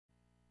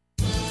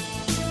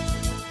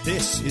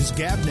This is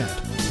GabNet,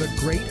 the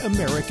Great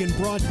American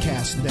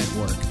Broadcast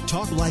Network.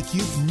 Talk like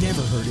you've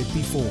never heard it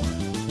before.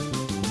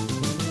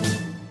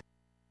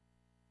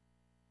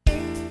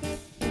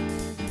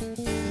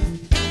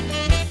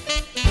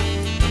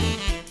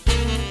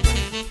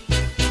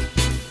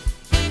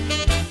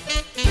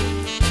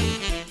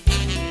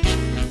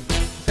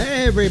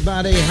 Hey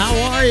everybody, how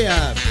are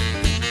ya?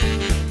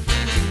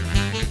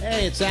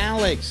 Hey, it's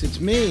Alex. It's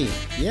me.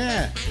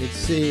 Yeah,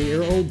 it's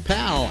your old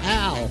pal,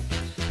 Al.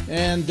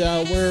 And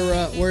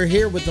we're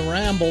here with the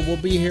Ramble. We'll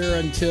be here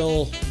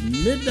until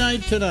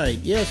midnight tonight.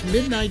 Yes,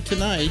 midnight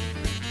tonight,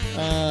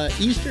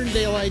 Eastern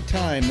Daylight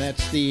Time.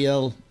 That's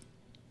the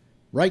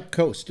right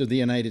coast of the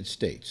United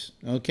States.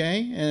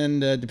 Okay,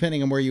 and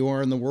depending on where you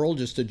are in the world,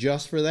 just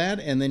adjust for that,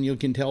 and then you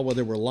can tell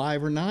whether we're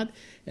live or not.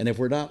 And if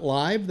we're not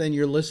live, then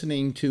you're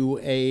listening to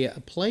a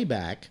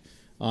playback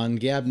on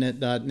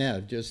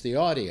gabnet.net, just the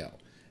audio.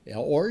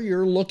 Or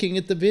you're looking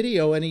at the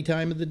video any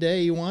time of the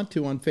day you want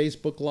to on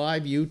Facebook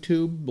Live,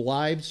 YouTube,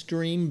 live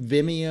stream,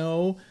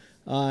 Vimeo,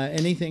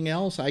 anything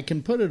else. I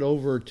can put it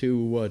over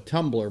to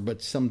Tumblr,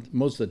 but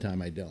most of the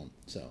time I don't.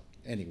 So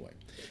anyway,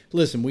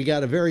 listen, we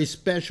got a very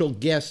special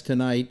guest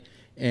tonight,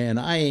 and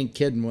I ain't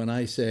kidding when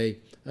I say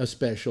a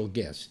special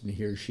guest, and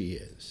here she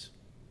is.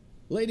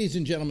 Ladies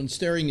and gentlemen,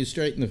 staring you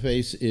straight in the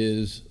face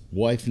is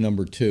wife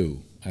number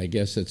 2. I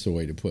guess that's the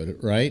way to put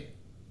it, right?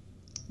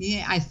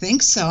 Yeah, I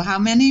think so. How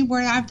many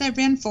have there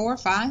been? 4 or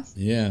 5?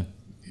 Yeah.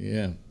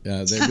 There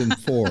have been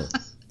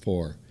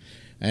 4.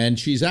 And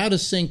she's out of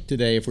sync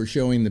today if we're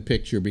showing the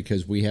picture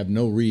because we have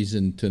no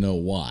reason to know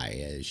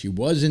why. She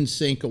was in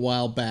sync a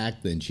while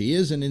back, then she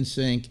isn't in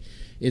sync.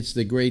 It's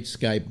the great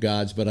Skype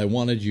gods, but I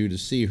wanted you to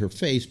see her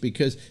face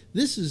because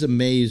this is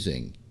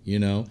amazing, you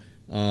know.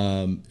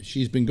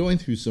 She's been going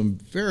through some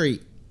very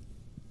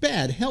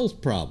bad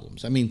health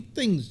problems. I mean,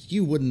 things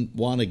you wouldn't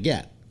want to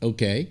get,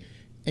 okay?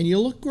 And you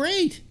look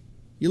great.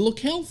 You look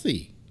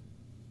healthy.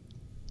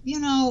 You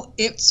know,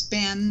 it's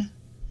been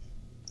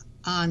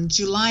on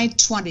July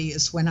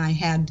 20th when I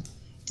had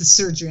the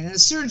surgery. And the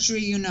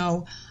surgery, you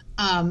know,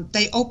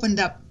 they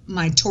opened up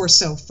my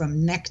torso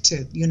from neck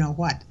to you know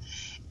what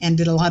and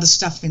did a lot of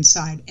stuff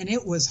inside. And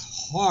it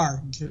was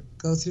hard to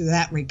go through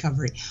that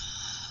recovery.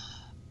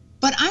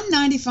 But I'm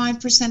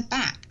 95%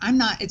 back. I'm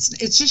not, it's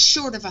just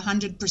short of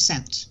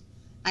 100%.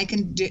 I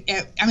can do,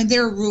 I mean,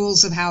 there are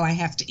rules of how I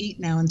have to eat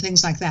now and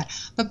things like that.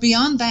 But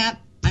beyond that,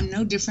 I'm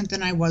no different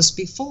than I was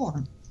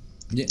before.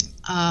 Yeah.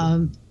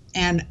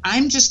 And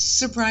I'm just as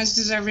surprised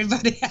as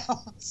everybody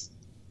else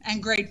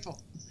and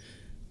grateful.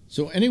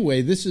 So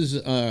anyway, this is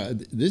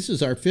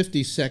our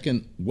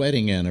 52nd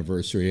wedding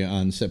anniversary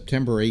on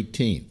September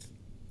 18th.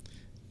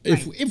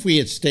 Right. If we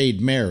had stayed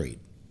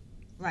married.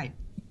 Right.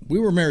 We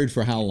were married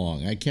for how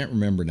long? I can't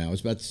remember now. It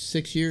was about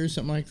 6 years,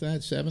 something like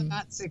that, 7?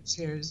 About 6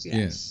 years,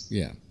 yes.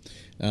 Yeah.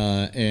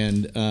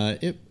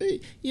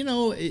 You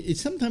know,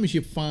 sometimes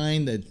you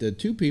find that the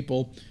two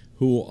people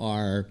who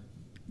are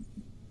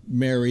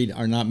married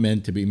are not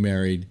meant to be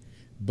married,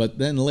 but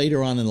then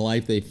later on in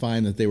life they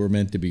find that they were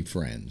meant to be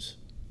friends,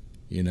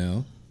 you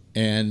know?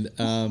 And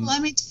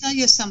let me tell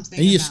you something.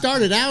 And you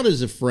started out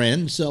as a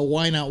friend, so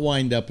why not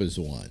wind up as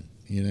one,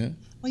 you know?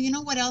 Well, you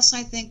know what else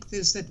I think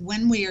is that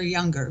when we are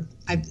younger,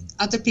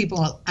 other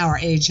people our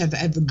age have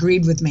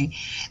agreed with me,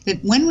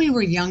 that when we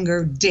were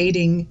younger,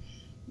 dating,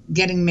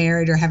 getting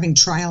married or having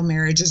trial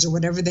marriages or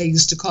whatever they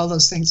used to call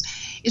those things,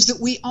 is that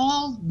we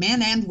all,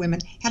 men and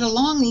women, had a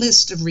long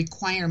list of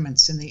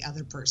requirements in the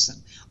other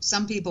person.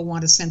 Some people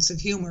want a sense of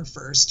humor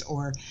first,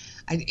 or,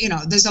 you know,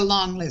 there's a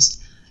long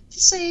list.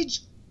 This age,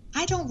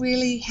 I don't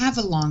really have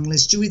a long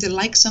list. You either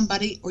like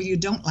somebody or you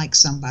don't like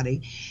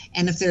somebody.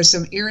 And if there's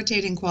some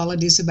irritating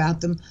qualities about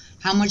them,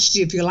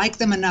 if you like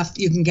them enough,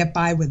 you can get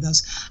by with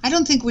those. I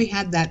don't think we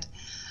had that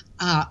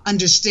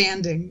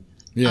understanding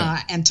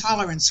and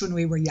tolerance when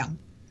we were young.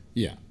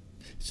 Yeah.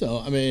 So,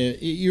 I mean,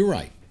 you're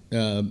right.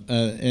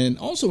 And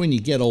also when you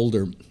get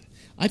older,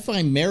 I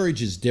find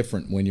marriage is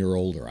different when you're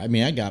older. I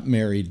mean, I got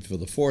married for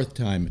the 4th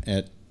time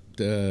at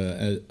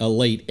a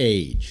late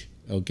age,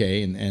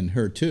 okay, and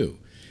her too.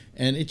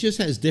 And it just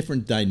has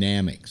different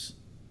dynamics.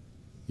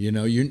 You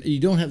know, you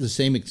don't have the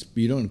same,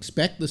 you don't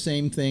expect the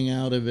same thing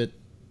out of it.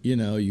 You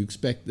know, you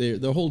expect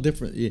the whole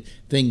different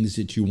things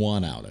that you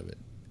want out of it.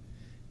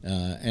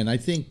 And I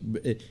think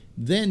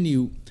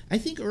then I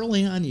think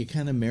early on you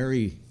kind of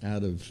marry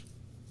out of,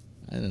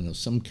 I don't know,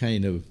 some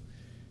kind of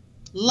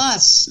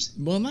lust.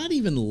 Well, not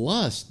even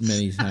lust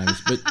many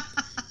times, but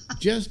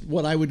just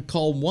what I would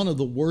call one of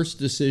the worst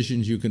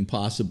decisions you can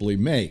possibly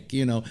make.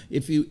 You know,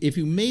 if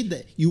you made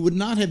that, you would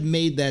not have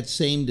made that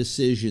same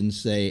decision,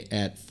 say,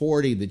 at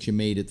 40 that you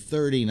made at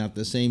 30, not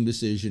the same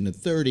decision at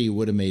 30 you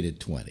would have made at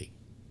 20.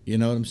 You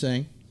know what I'm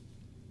saying?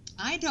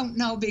 I don't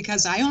know,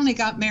 because I only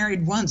got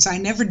married once. I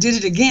never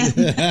did it again.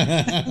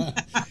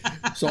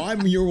 So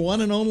I'm your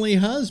one and only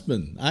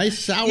husband. I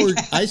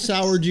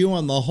soured you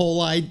on the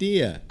whole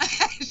idea.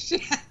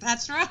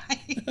 That's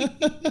right.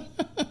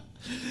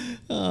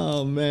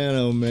 Oh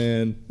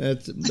man,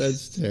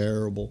 that's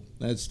terrible.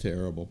 That's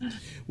terrible.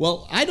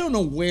 Well, I don't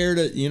know where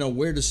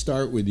to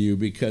start with you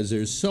because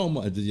there's so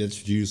much. That's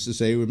what you used to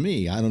say with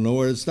me. I don't know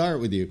where to start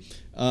with you.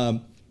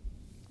 I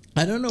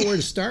don't know where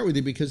to start with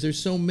you because there's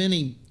so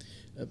many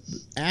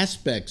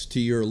aspects to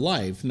your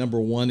life.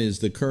 Number one is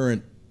the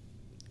current.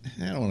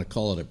 I don't want to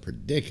call it a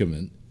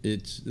predicament.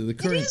 It's the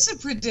current. It is a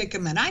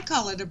predicament. I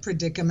call it a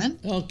predicament.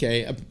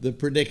 Okay, the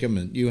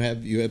predicament. You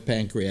have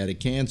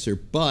pancreatic cancer,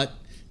 but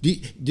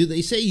do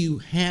they say you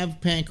have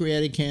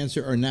pancreatic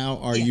cancer, or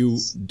now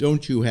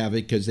don't you have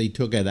it because they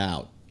took it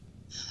out?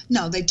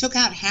 No, they took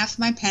out half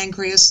my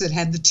pancreas that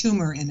had the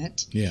tumor in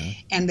it. Yeah.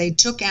 And they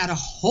took out a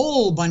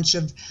whole bunch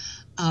of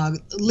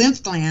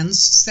lymph glands,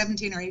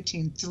 17 or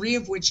 18, 3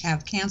 of which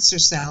have cancer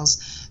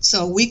cells.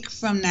 So a week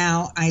from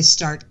now, I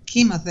start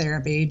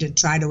chemotherapy to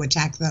try to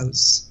attack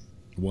those.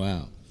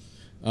 Wow.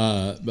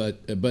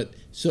 But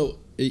so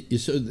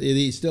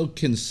they still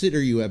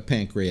consider you have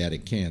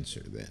pancreatic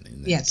cancer then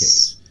in that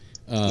case.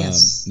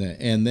 Yes.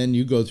 And then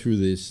you go through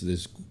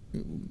this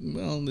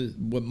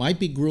what might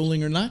be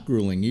grueling or not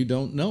grueling. You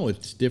don't know.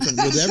 It's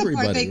different with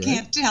everybody. They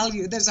can't tell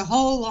you. There's a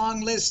whole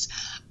long list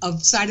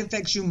of side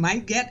effects you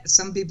might get.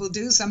 Some people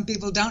do, some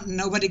people don't, and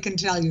nobody can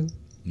tell you.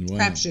 Wow.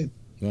 Crapshoot.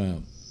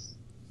 Wow.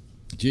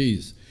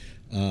 Geez.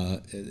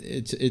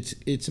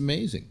 It's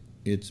amazing.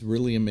 It's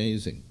really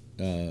amazing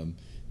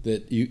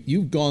that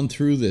you've gone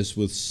through this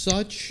with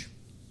such.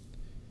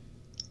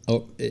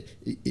 Oh,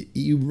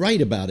 you write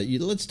about it.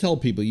 Let's tell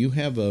people you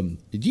have. Do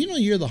you know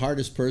you're the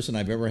hardest person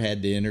I've ever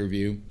had to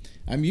interview?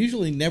 I'm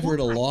usually never at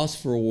a loss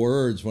for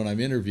words when I'm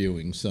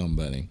interviewing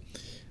somebody.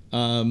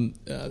 Well,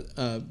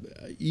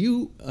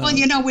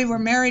 we were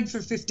married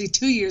for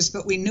 52 years,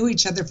 but we knew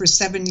each other for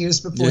 7 years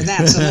before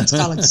that, so let's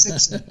call it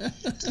 60.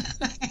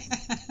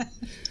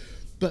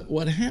 But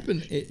what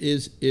happened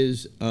is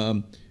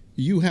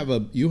you have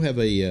a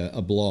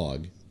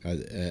blog.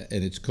 And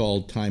it's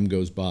called Time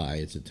Goes By.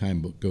 It's at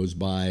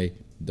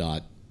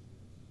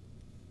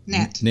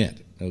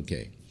timegoesby.net.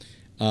 Okay.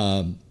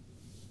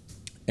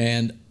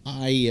 And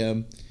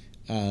I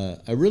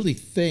really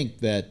think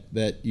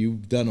that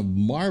you've done a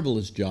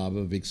marvelous job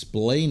of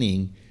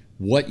explaining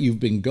what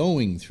you've been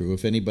going through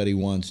if anybody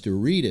wants to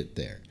read it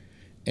there.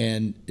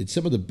 And it's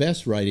some of the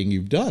best writing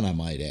you've done, I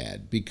might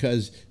add,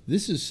 because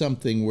this is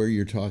something where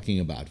you're talking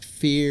about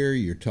fear,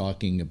 you're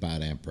talking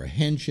about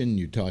apprehension,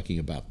 you're talking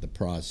about the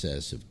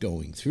process of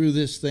going through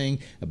this thing,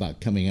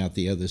 about coming out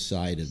the other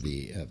side of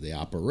the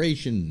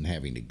operation and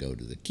having to go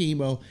to the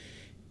chemo,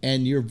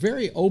 and you're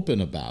very open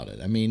about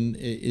it. I mean,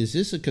 is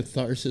this a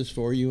catharsis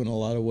for you in a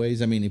lot of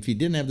ways? I mean, if you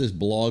didn't have this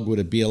blog, would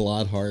it be a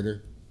lot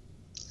harder?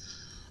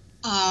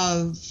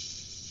 I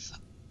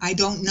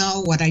don't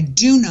know. What I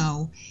do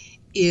know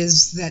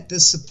is that the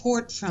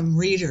support from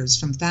readers,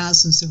 from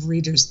thousands of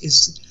readers,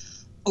 is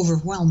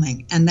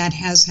overwhelming, and that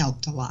has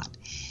helped a lot.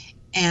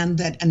 And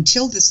that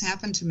until this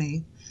happened to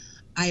me,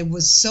 I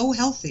was so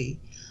healthy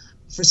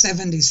for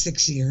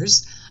 76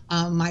 years.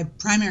 My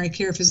primary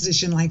care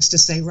physician likes to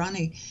say,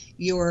 Ronni,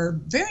 you're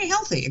very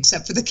healthy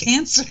except for the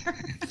cancer,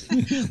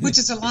 which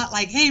is a lot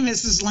like, hey,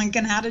 Mrs.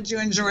 Lincoln, how did you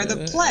enjoy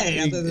the play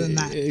other than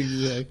that?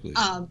 Exactly.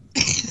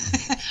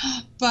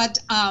 But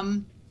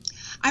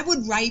I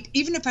would write,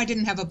 even if I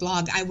didn't have a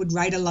blog, I would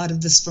write a lot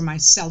of this for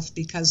myself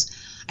because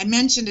I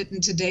mentioned it in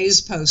today's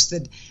post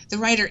that the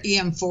writer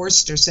E.M.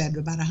 Forster said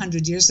about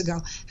 100 years ago,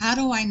 how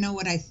do I know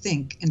what I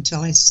think until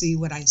I see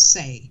what I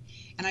say?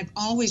 And I've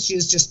always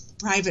used just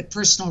private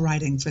personal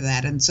writing for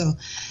that. And so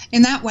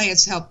in that way,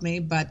 it's helped me.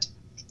 But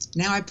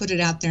now I put it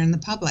out there in the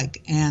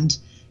public and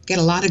get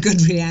a lot of good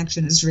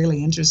reaction. It's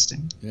really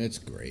interesting. That's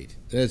great.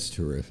 That's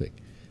terrific.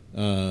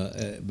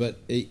 But,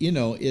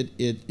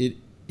 it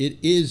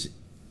is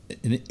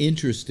an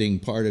interesting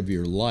part of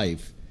your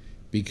life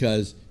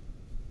because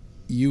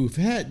you've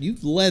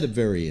led a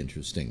very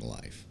interesting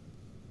life.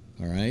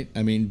 All right.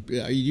 I mean,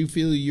 you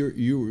feel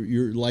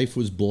your life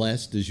was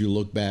blessed as you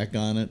look back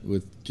on it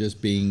with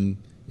just being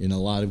in a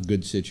lot of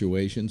good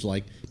situations,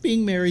 like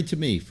being married to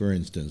me, for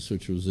instance,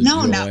 which was a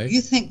joy. No,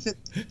 you think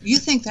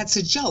that's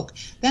a joke.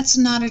 That's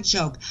not a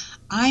joke.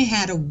 I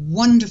had a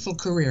wonderful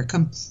career,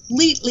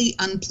 completely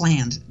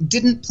unplanned.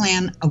 Didn't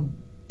plan a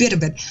bit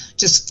of it,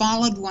 just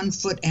followed one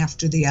foot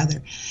after the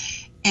other.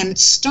 And it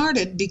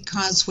started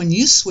because when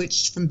you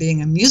switched from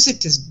being a music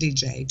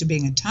DJ to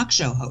being a talk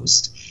show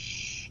host,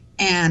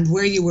 and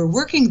where you were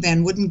working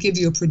then wouldn't give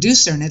you a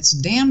producer, and it's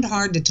damned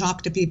hard to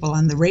talk to people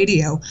on the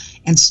radio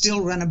and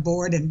still run a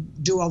board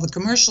and do all the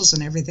commercials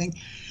and everything.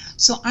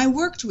 So I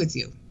worked with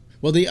you.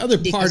 Well, the other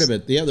part of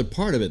it,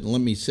 and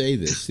let me say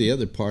this, the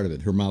other part of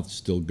it, her mouth's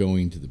still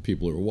going to the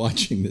people who are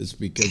watching this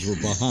because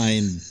we're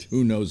behind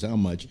who knows how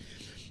much.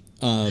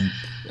 What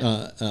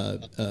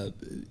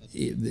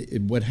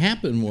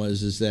happened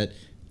is that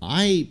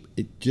I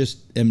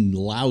just am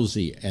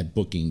lousy at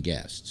booking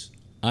guests.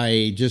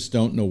 I just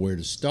don't know where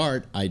to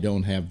start. I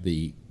don't have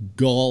the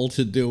gall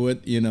to do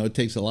it. It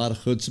takes a lot of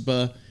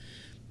chutzpah,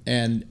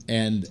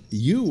 and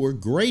you were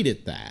great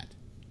at that.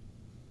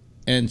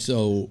 And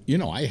so,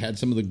 I had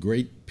some of the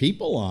great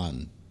people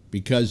on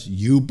because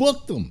you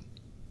booked them.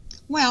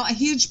 Well, a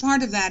huge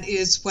part of that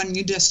is when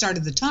you just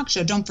started the talk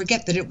show, don't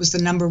forget that it was the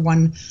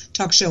 #1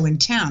 talk show in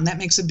town. That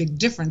makes a big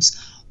difference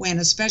when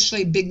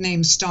especially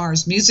big-name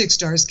stars, music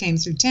stars came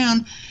through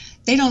town.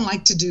 They don't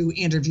like to do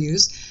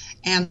interviews,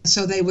 and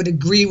so they would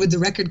agree with the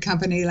record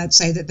company, let's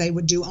say, that they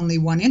would do only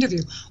one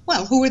interview.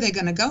 Well, who are they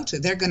going to go to?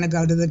 They're going to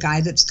go to the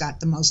guy that's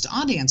got the most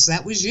audience.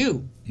 That was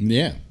you.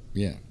 Yeah.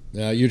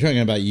 You're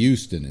talking about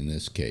Houston in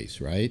this case,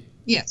 right?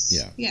 Yes.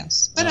 Yeah.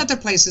 Yes. But other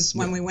places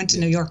when we went to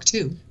New York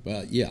too.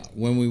 But yeah,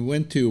 when we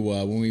went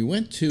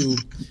to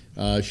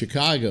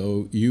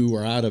Chicago, you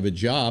were out of a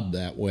job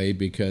that way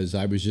because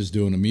I was just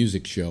doing a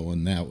music show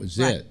and that was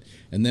it.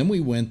 And then we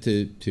went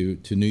to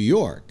New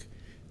York,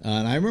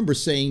 and I remember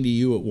saying to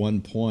you at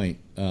one point,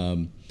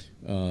 you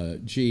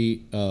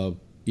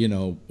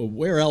know,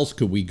 where else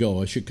could we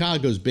go?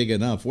 Chicago's big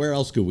enough. Where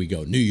else could we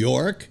go? New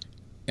York?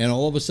 And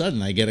all of a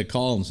sudden, I get a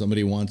call and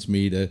somebody wants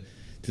me to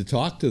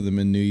talk to them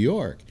in New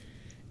York.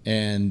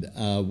 And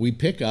we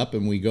pick up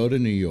and we go to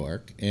New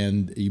York,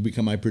 and you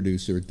become my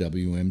producer at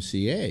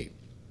WMCA.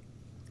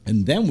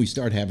 And then we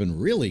start having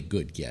really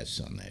good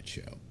guests on that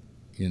show,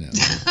 you know.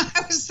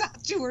 I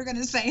thought you were going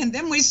to say, and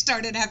then we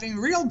started having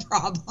real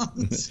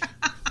problems.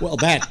 Well,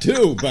 that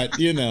too, but,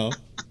 you know.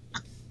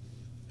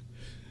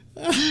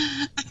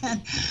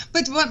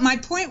 But what my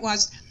point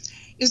was,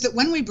 is that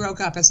when we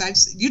broke up,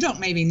 you don't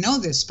maybe know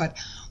this, but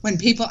when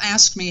people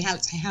asked me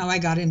how I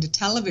got into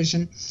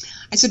television,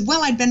 I said,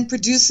 well, I'd been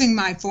producing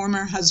my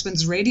former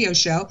husband's radio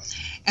show,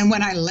 and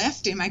when I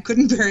left him, I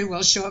couldn't very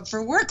well show up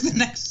for work the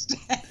next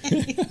day.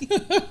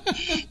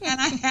 And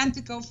I had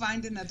to go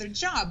find another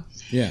job.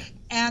 Yeah.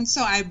 And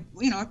so I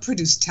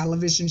produced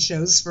television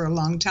shows for a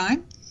long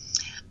time.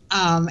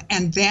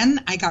 And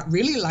then I got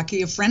really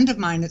lucky. A friend of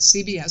mine at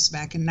CBS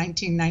back in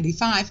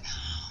 1995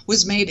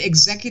 was made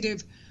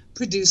executive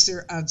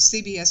producer of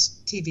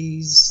CBS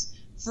TV's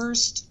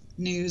first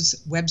news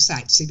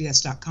website,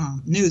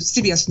 CBS.com,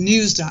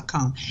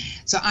 CBSnews.com.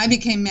 So I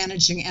became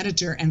managing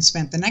editor and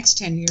spent the next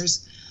 10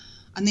 years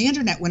on the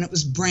internet when it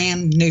was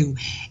brand new.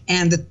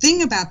 And the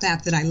thing about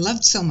that I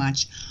loved so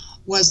much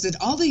was that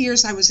all the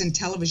years I was in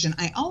television,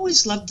 I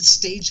always loved the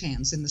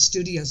stagehands in the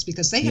studios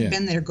because they had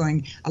been there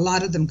going, a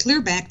lot of them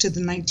clear back to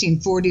the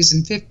 1940s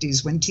and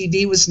 50s when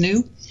TV was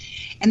new.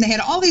 And they had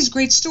all these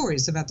great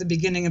stories about the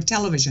beginning of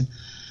television.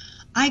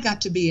 I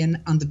got to be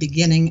in on the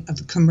beginning of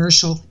the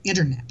commercial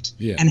internet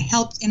and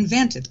helped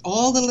invent it.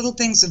 All the little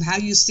things of how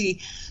you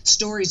see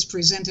stories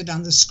presented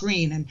on the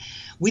screen. And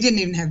we didn't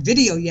even have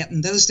video yet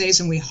in those days,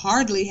 and we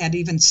hardly had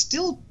even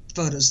still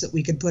photos that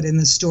we could put in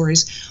the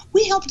stories.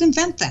 We helped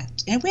invent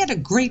that, and we had a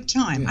great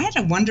time. I had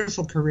a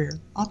wonderful career,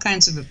 all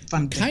kinds of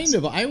fun things.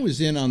 I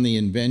was in on the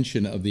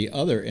invention of the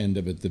other end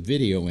of it, the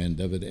video end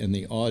of it and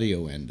the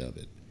audio end of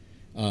it.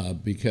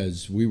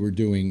 Because we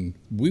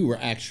were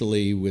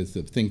actually with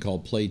a thing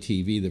called Play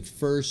TV, the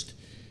first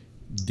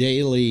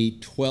daily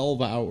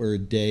 12-hour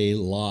day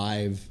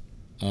live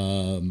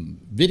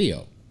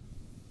video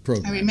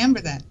program. I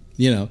remember that.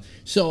 You know,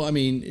 so I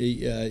mean,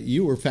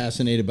 you were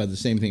fascinated by the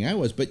same thing I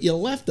was, but you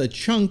left a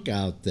chunk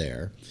out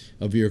there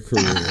of your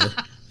career.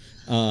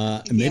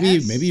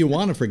 Maybe you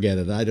want to forget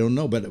it. I don't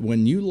know. But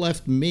when you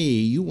left me,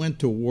 you went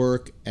to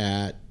work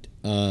at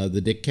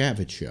the Dick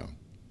Cavett Show.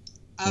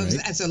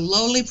 As a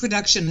lowly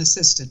production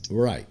assistant.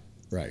 Right.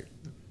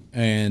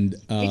 And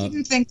I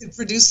didn't think that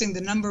producing the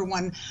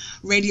 #1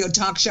 radio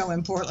talk show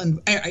in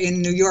Portland,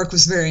 in New York,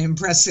 was very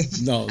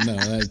impressive. No,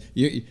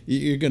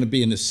 you're going to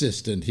be an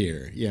assistant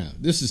here. Yeah,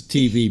 this is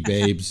TV,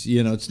 babes.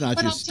 You know, it's not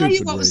but your I'll stupid tell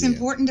you what radio. was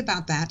important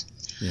about that.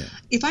 Yeah.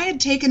 If I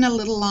had taken a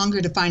little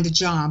longer to find a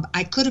job,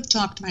 I could have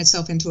talked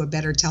myself into a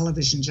better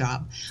television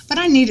job. But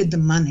I needed the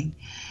money.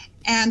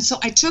 And so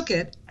I took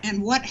it,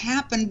 and what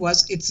happened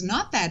was it's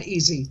not that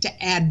easy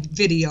to add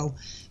video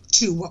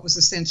to what was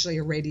essentially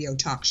a radio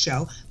talk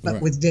show,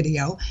 but with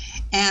video.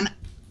 And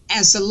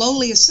as a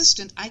lowly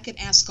assistant, I could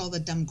ask all the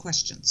dumb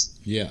questions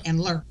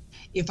and learn.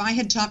 If I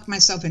had talked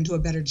myself into a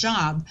better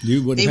job, they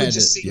would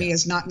just see me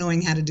as not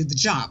knowing how to do the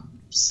job.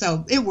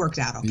 So it worked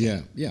out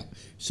okay. Yeah.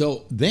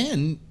 So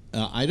then,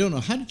 I don't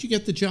know, how did you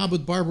get the job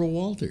with Barbara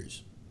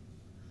Walters?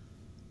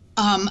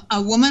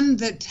 A woman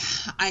that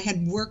I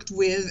had worked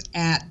with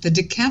at the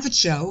Dick Cavett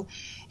Show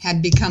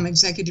had become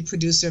executive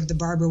producer of the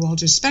Barbara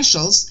Walters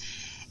specials.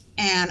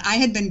 And I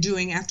had been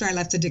doing, after I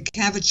left the Dick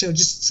Cavett Show,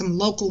 just some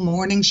local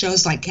morning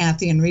shows like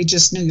Kathy and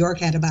Regis. New York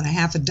had about a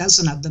half a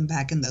dozen of them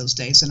back in those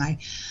days. And I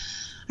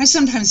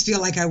sometimes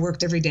feel like I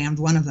worked every damned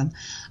one of them.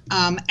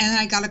 And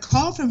I got a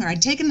call from her.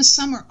 I'd taken the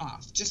summer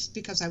off just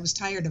because I was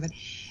tired of it.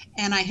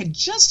 And I had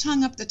just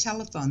hung up the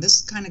telephone.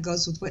 This kind of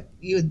goes with what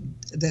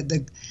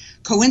the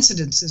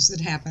coincidences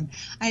that happened.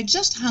 I had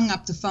just hung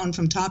up the phone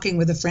from talking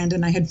with a friend,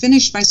 and I had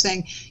finished by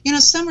saying,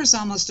 summer's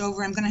almost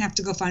over. I'm going to have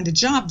to go find a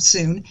job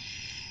soon.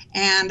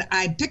 And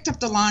I picked up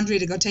the laundry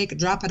to go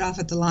drop it off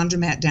at the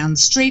laundromat down the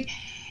street.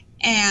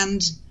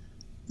 And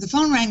the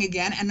phone rang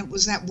again, and it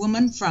was that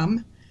woman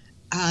from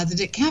the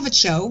Dick Cavett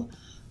Show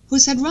who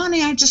said,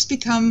 Ronni, I've just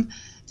become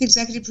the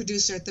executive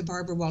producer at the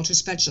Barbara Walters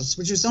Specials,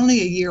 which was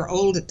only a year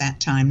old at that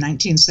time,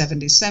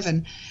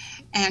 1977.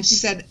 And she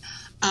said,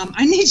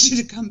 I need you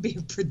to come be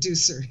a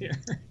producer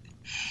here.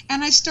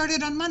 And I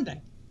started on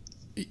Monday.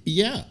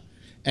 Yeah.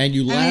 And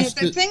you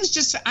lasted.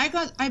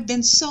 I've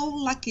been so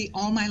lucky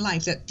all my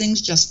life that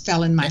things just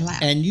fell in my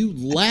lap. And you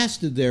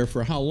lasted there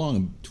for how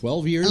long?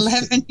 12 years?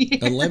 11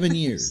 years. 11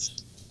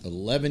 years.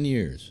 11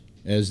 years.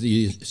 As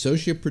the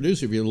associate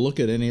producer, if you look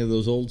at any of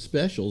those old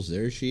specials,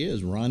 there she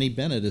is, Ronni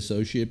Bennett,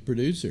 associate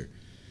producer.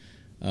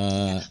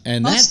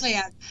 And mostly,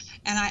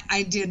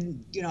 I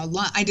did,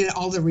 I did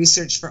all the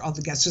research for all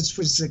the guests, which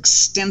was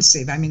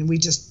extensive. I mean, we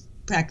just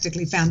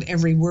practically found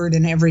every word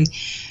in every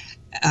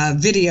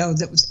video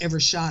that was ever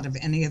shot of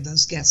any of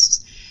those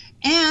guests.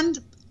 And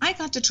I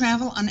got to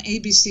travel on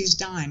ABC's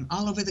dime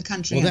all over the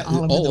country and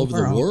all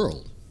over the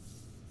world.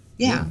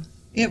 Yeah.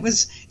 It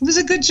was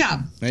a good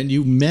job. And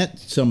you met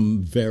some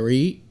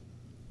very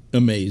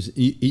amazing.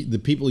 The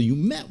people you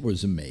met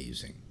was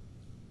amazing.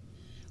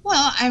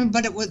 Well,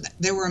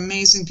 there were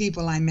amazing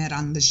people I met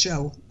on the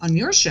show, on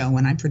your show,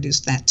 when I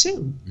produced that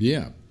too.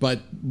 Yeah,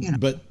 but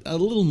a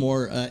little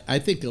more. I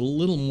think a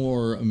little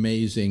more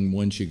amazing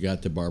once you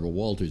got to Barbara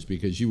Walters,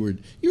 because you were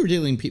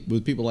dealing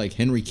with people like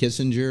Henry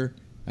Kissinger.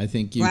 I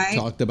think you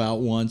talked about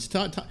once.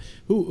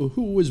 Who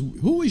was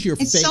your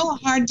favorite? It's so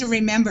hard to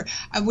remember.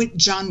 With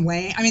John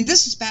Wayne. I mean,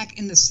 this is back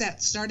in the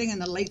set, starting in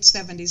the late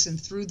 70s and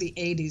through the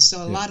 80s.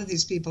 So a lot of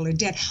these people are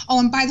dead. Oh,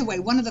 and by the way,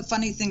 one of the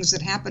funny things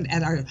that happened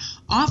at our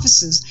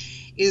offices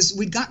is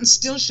we'd gotten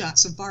still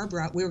shots of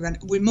Barbara.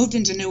 We moved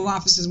into new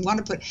offices and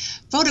wanted to put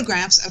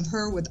photographs of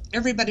her with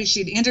everybody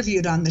she'd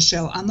interviewed on the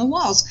show on the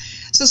walls.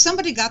 So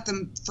somebody got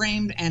them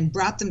framed and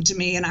brought them to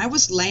me, and I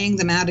was laying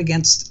them out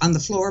on the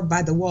floor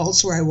by the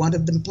walls where I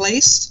wanted them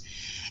placed.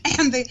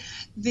 And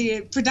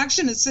the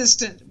production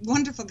assistant,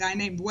 wonderful guy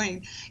named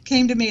Wayne,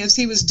 came to me as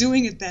he was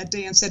doing it that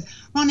day and said,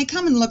 "Ronni,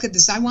 come and look at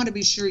this. I want to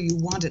be sure you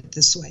want it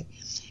this way."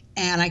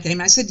 And I came,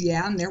 I said,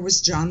 yeah, and there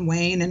was John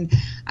Wayne, and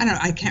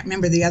I can't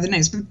remember the other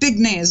names, but big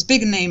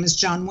name as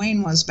John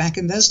Wayne was back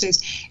in those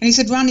days. And he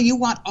said, "Ronni, you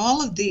want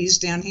all of these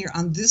down here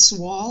on this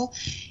wall?"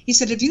 He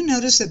said, "Have you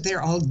noticed that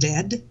they're all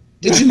dead?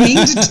 Did you mean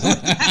to do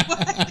it that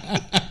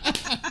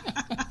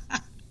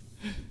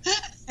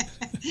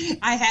way?"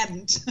 I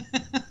hadn't.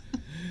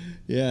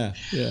 Yeah.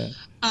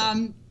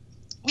 I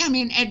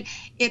mean,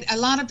 a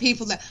lot of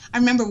people that I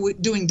remember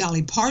doing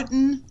Dolly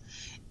Parton,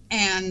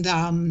 and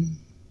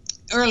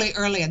early,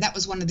 that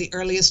was one of the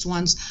earliest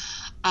ones.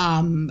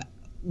 King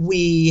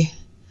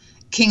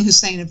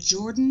Hussein of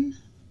Jordan.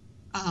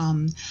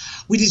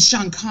 We did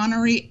Sean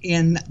Connery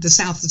in the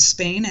south of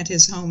Spain at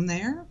his home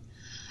there.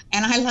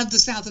 And I loved the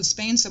south of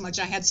Spain so much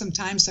I had some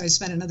time, so I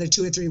spent another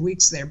 2 or 3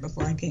 weeks there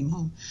before I came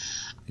home.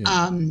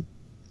 Yeah.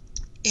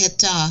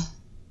 It's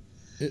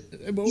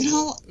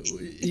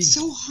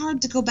so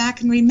hard to go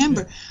back and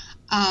remember.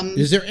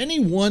 Is there any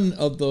one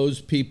of those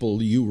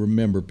people you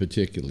remember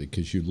particularly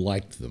because you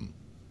liked them?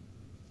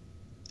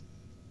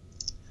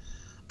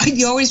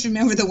 You always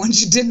remember the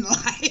ones you didn't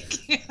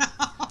like. You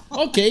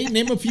know? Okay,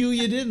 name a few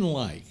you didn't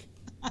like.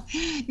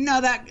 No,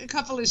 that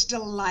couple is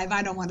still alive.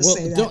 I don't want to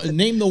say that.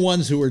 Name the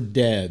ones who are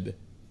dead.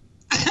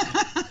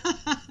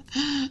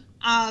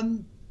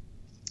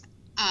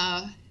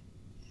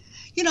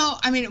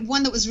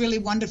 One that was really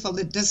wonderful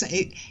that doesn't.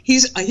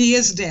 He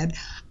is dead.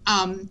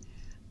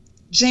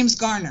 James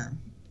Garner.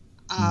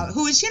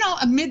 Who is,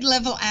 a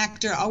mid-level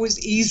actor, always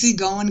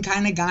easygoing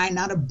kind of guy,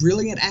 not a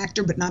brilliant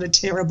actor, but not a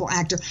terrible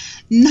actor.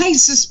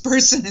 Nicest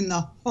person in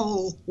the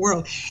whole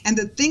world. And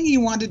the thing he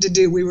wanted to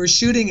do, we were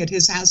shooting at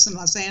his house in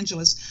Los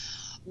Angeles,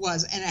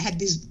 and it had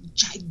these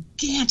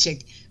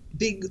gigantic,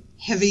 big,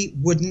 heavy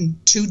wooden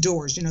 2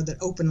 doors, that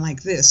open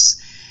like this.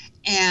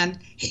 And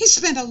he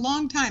spent a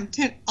long time,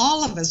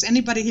 all of us,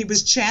 anybody he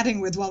was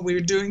chatting with while we were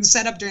doing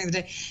setup during the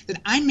day,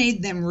 that I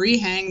made them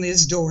rehang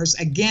these doors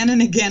again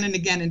and again and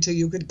again until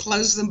you could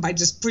close them by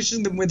just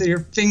pushing them with your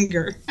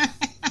finger.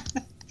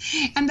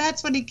 And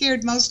that's what he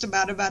cared most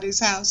about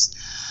his house.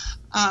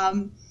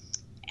 I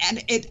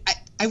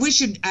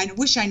wish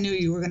I knew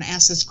you were going to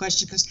ask this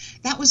question, because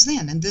that was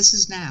then and this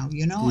is now,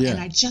 Yeah.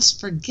 And I just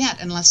forget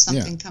unless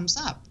something comes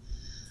up.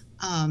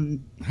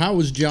 How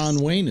was John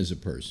Wayne as a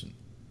person?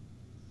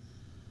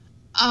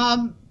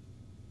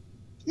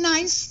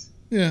 Nice.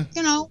 Yeah.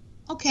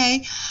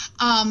 Okay.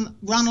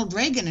 Ronald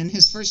Reagan, in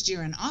his first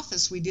year in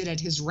office, we did at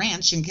his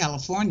ranch in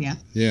California.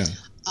 Yeah.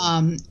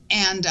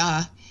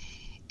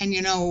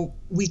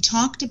 We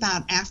talked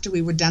about, after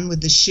we were done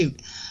with the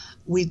shoot,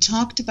 we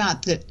talked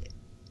about that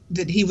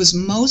he was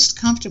most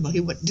comfortable.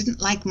 He didn't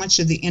like much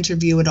of the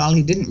interview at all.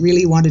 He didn't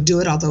really want to do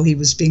it, although he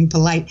was being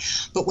polite.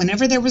 But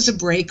whenever there was a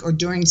break or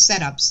during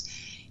setups,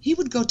 he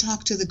would go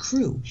talk to the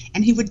crew,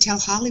 and he would tell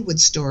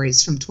Hollywood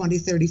stories from 20,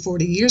 30,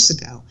 40 years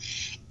ago.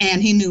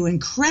 And he knew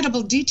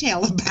incredible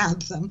detail about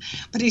them.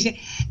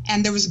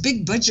 And there was a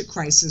big budget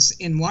crisis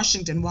in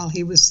Washington while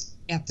he was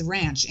at the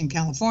ranch in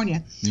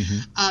California.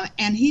 Mm-hmm.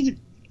 And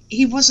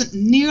he wasn't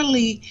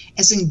nearly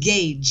as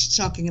engaged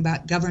talking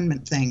about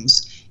government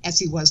things as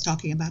he was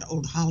talking about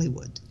old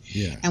Hollywood.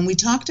 Yeah. And we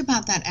talked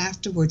about that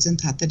afterwards and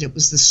thought that it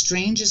was the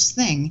strangest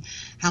thing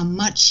how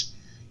much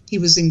he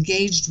was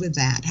engaged with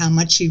that, how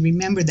much he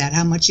remembered that,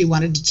 how much he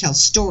wanted to tell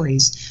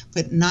stories,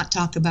 but not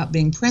talk about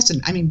being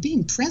president. I mean,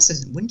 being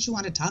president, wouldn't you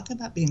want to talk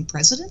about being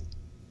president?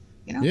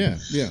 You know? Yeah,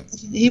 yeah.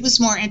 He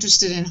was more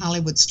interested in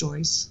Hollywood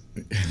stories.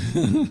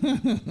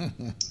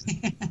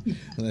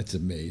 That's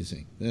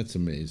amazing. That's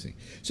amazing.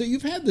 So you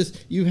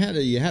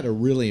had a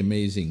really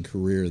amazing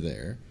career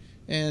there,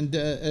 and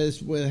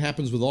as what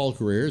happens with all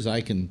careers, I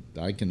can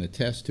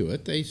attest to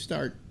it. They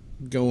start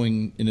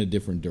going in a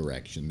different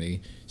direction.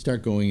 They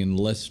start going in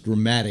less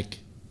dramatic,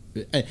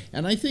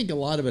 and I think a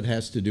lot of it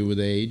has to do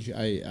with age.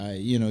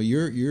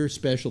 Your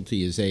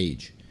specialty is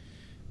age.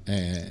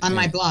 On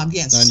my blog,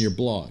 yes. On your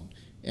blog.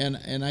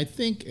 And I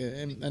think,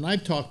 and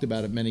I've talked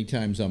about it many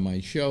times on my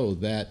show,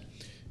 that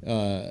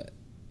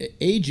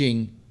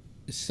aging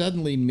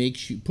suddenly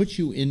puts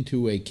you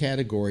into a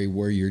category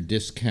where you're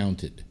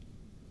discounted.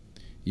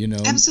 You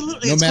know,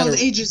 absolutely, it's called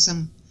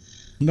ageism.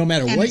 No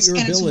matter and what your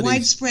abilities, it's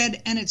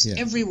widespread and it's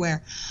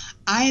everywhere.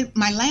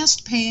 My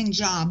last paying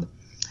job,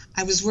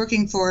 I was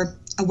working for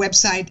a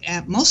website,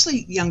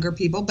 mostly younger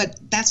people, but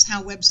that's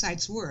how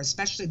websites were.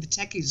 Especially the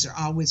techies are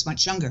always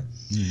much younger.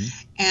 Mm-hmm.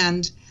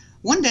 And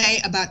one day,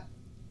 about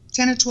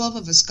 10 or 12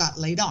 of us got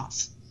laid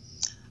off.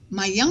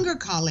 My younger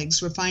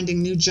colleagues were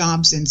finding new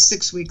jobs in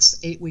 6 weeks,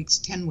 8 weeks,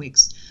 10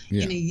 weeks.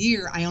 Yeah. In a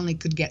year, I only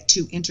could get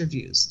 2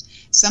 interviews.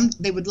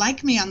 They would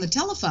like me on the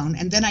telephone,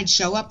 and then I'd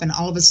show up, and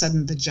all of a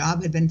sudden the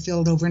job had been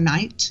filled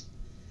overnight.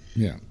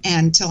 Yeah.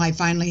 Until I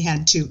finally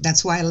had to,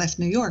 that's why I left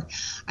New York.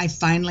 I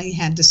finally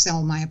had to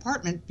sell my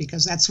apartment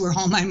because that's where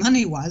all my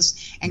money was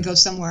and go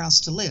somewhere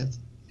else to live.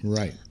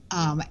 Right.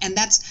 And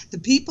that's the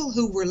people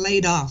who were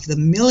laid off, the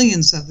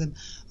millions of them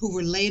who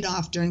were laid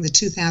off during the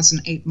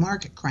 2008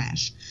 market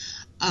crash.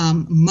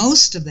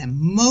 Most of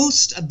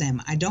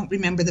them, I don't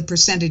remember the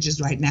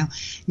percentages right now,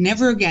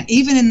 never again,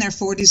 even in their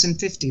 40s and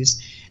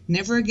 50s,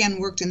 never again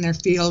worked in their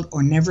field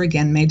or never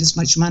again made as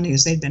much money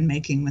as they'd been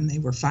making when they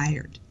were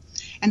fired.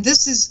 And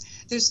this is,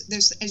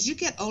 there's as you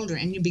get older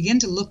and you begin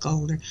to look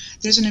older,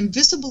 there's an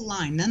invisible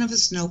line. None of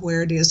us know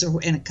where it is,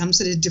 and it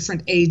comes at a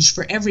different age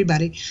for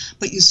everybody.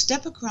 But you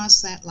step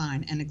across that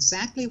line, and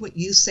exactly what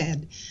you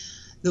said,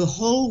 the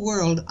whole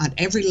world on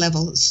every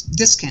level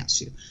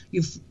discounts you.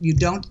 You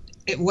don't,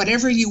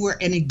 whatever you were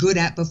any good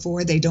at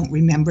before, they don't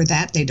remember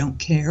that. They don't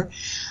care.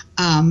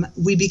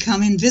 We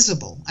become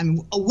invisible. I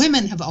mean,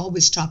 women have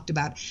always talked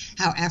about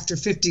how after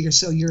 50 or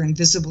so you're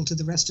invisible to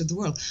the rest of the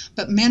world,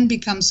 but men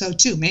become so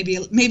too. Maybe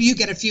you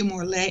get a few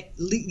more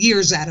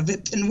years out of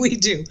it than we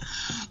do,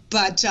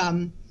 but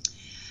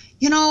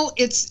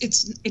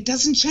it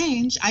doesn't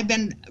change. I've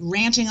been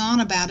ranting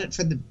on about it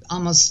for the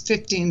almost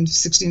 15,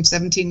 16,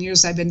 17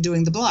 years I've been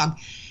doing the blog,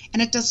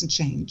 and it doesn't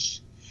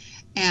change.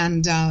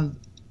 And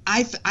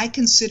I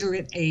consider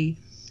it a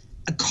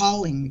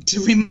calling to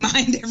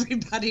remind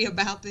everybody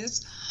about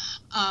this.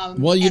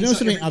 Well, you know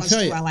something, I'll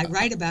tell you. While I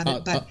write about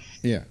it, but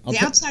the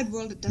outside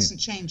world, it doesn't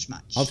change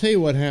much. I'll tell you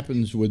what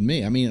happens with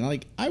me. I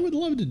mean, I would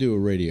love to do a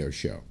radio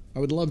show. I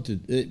would love to,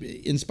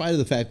 in spite of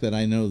the fact that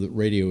I know that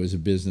radio is a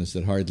business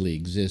that hardly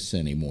exists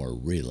anymore,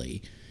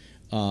 really.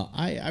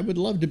 I would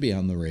love to be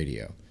on the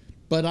radio.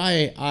 But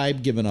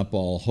I've given up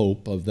all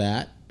hope of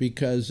that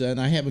and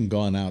I haven't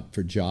gone out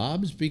for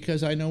jobs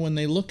because I know when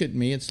they look at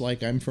me, it's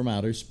like I'm from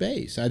outer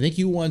space. I think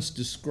you once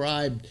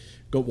described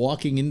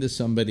walking into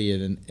somebody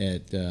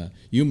at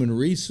Human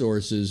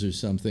Resources or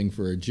something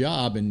for a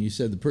job, and you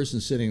said the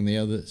person sitting on the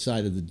other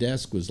side of the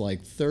desk was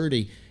like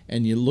 30,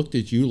 and you looked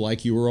at you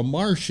like you were a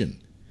Martian.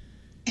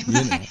 You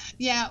know.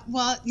 Yeah,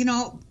 well,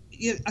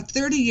 a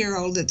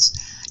 30-year-old that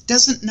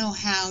doesn't know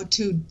how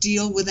to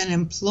deal with an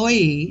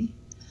employee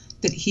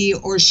that he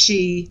or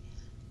she,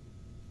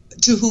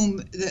 to whom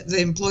the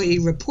employee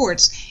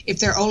reports, if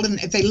they're old and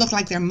if they look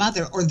like their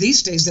mother, or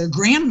these days their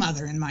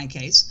grandmother in my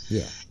case,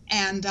 yeah,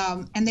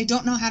 and they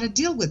don't know how to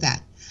deal with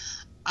that.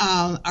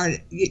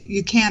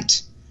 You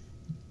can't.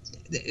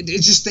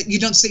 It's just that you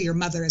don't see your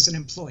mother as an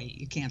employee.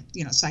 You can't,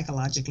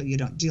 psychologically you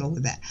don't deal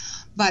with that.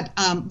 But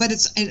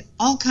it's in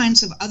all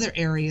kinds of other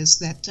areas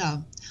that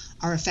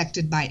are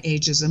affected by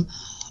ageism.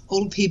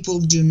 Old people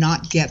do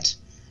not get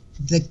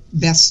the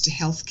best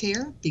health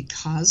care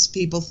because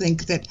people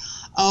think that,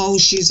 oh,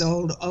 she's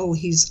old, oh,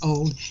 he's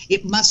old.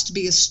 It must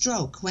be a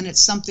stroke, when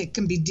it's something, it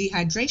can be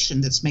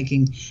dehydration that's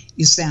making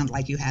you sound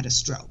like you had a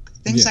stroke.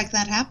 Things like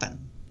that happen.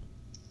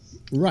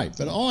 Right,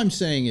 but all I'm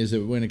saying is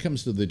that when it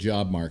comes to the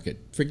job market,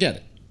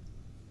 forget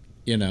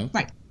it.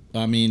 Right.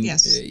 I mean,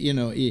 yes.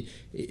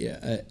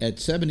 At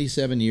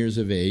 77 years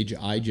of age,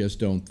 I just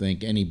don't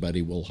think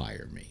anybody will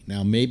hire me.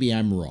 Now, maybe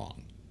I'm wrong.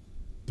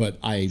 But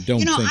I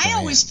don't think I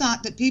always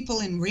thought that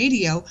people in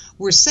radio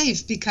were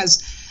safe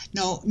because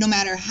no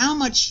matter how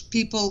much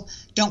people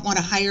don't want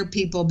to hire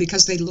people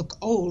because they look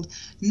old,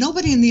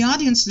 nobody in the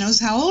audience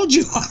knows how old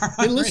you are.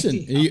 Hey, listen,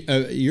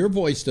 your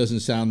voice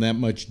doesn't sound that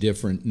much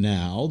different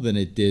now than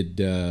it did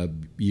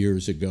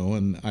years ago,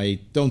 and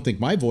I don't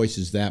think my voice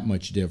is that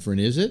much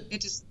different, is it?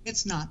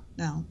 It's not,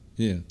 no.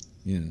 Yeah.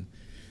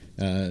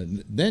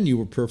 then you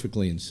were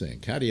perfectly in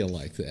sync. How do you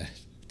like that?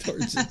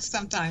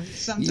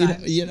 Sometimes.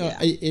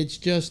 It's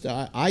just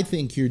I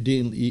think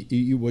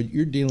what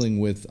you're dealing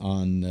with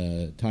on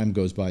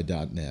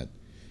timegoesby.net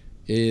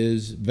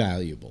is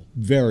valuable,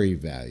 very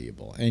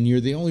valuable, and you're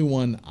the only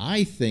one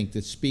I think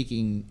that's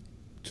speaking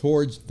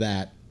towards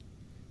that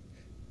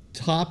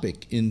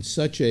topic in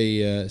such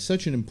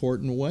an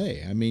important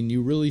way. I mean,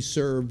 you really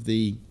serve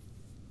the,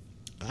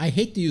 I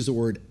hate to use the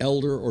word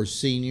elder or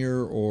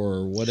senior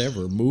or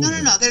whatever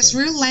movement. No. There's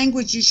real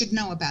language you should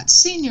know about.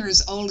 Senior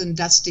is old and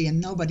dusty, and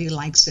nobody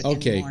likes it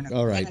anymore.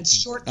 All right. And it's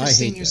short for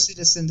senior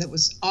citizen. That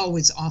was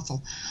always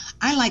awful.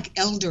 I like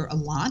elder a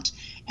lot,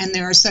 and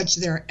there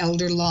are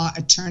elder law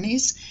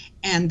attorneys,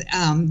 and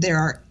there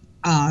are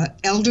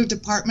elder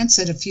departments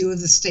at a few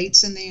of the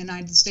states in the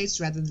United States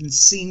rather than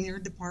senior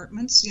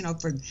departments,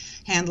 for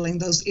handling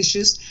those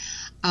issues.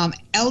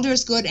 Elder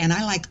is good, and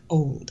I like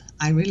old.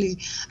 I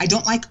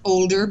don't like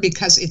older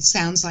because it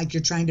sounds like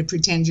you're trying to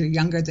pretend you're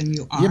younger than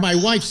you are. Yeah, my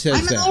wife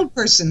says that. I'm an old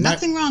person.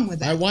 Nothing wrong with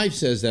that. My wife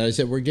says that. I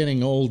said, we're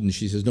getting old, and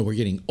she says, no, we're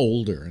getting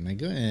older. And I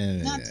go,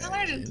 No, tell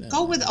her to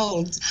go with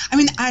old. I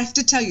mean, I have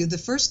to tell you, the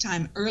first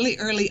time,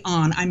 early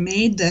on, I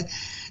made the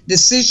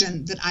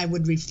decision that I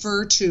would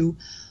refer to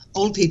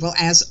old people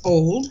as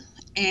old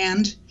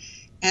and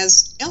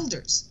as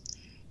elders.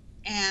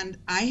 And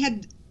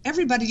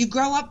everybody, you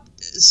grow up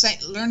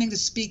learning to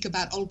speak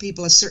about old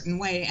people a certain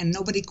way, and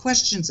nobody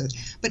questions it.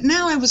 But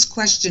now I was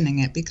questioning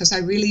it because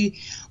I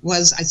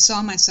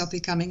saw myself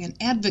becoming an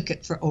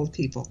advocate for old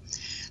people.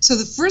 So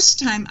the first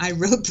time I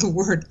wrote the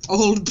word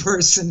old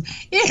person,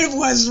 it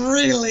was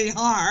really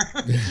hard.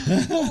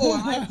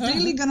 I'm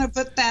really going to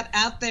put that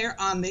out there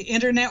on the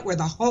internet where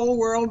the whole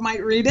world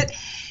might read it.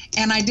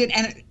 And I did,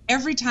 and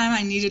every time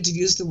I needed to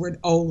use the word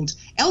old.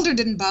 Elder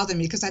didn't bother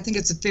me because I think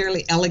it's a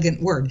fairly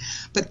elegant word,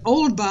 but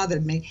old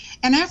bothered me.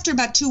 And after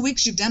about 2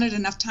 weeks, you've done it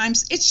enough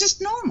times, it's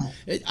just normal.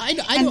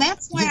 And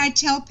that's why I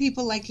tell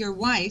people like your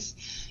wife,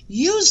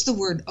 use the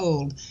word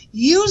old,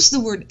 use the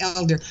word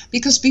elder,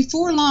 because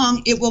before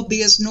long, it will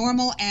be as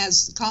normal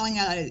as calling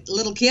a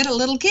little kid,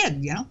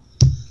 Yeah.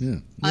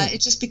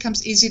 It just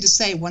becomes easy to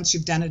say once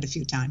you've done it a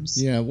few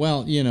times. Yeah,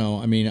 well,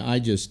 I mean, I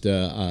just,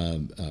 I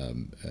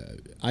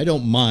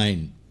don't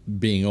mind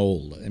being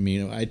old. I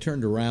mean, I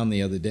turned around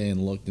the other day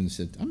and looked and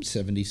said, I'm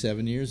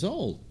 77 years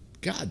old.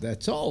 God,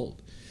 that's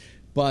old.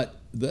 But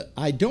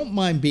I don't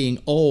mind being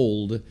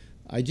old.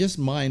 I just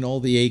mind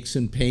all the aches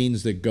and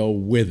pains that go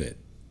with it,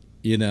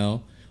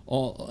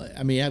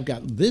 I've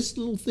got this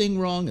little thing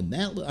wrong and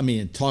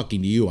that.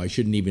 Talking to you, I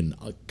shouldn't even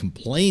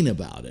complain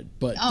about it.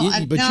 But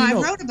I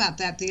wrote about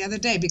that the other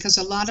day because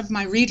a lot of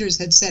my readers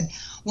had said,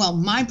 well,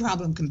 my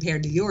problem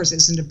compared to yours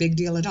isn't a big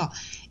deal at all.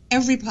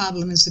 Every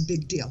problem is a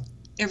big deal.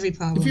 Every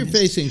problem. If you're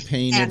facing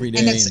pain every day.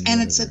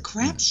 And it's a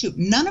crapshoot.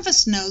 None of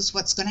us knows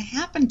what's going to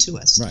happen to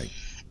us. Right.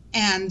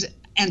 And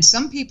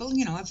some people,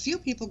 a few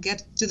people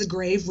get to the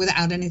grave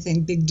without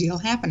anything big deal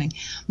happening.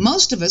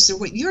 Most of us are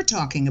what you're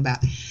talking about.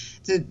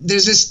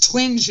 There's this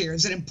twinge here.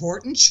 Is it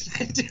important?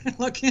 Should I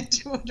look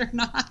into it or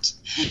not?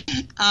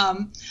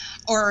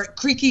 Or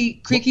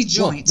creaky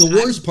joints. The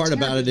worst part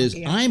about it is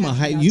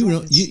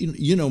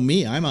you know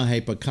me. I'm a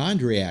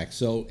hypochondriac.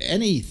 So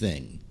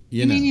anything.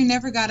 You mean you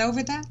never got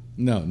over that?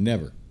 No,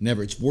 never.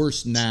 It's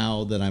worse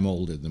now that I'm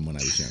older than when I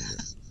was younger.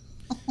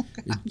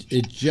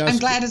 I'm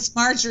glad it's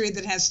Marjorie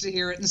that has to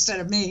hear it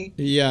instead of me.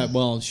 Yeah,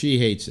 well, she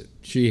hates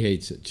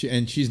it.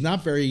 And she's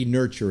not very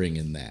nurturing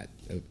in that.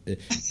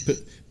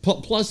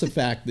 Plus the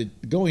fact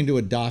that going to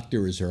a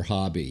doctor is her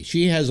hobby.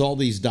 She has all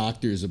these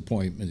doctor's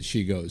appointments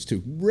she goes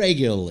to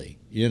regularly,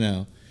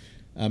 the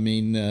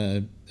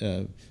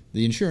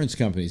insurance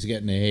company's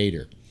getting to hate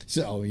her.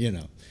 So,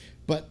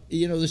 But,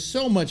 there's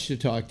so much to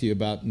talk to you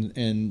about,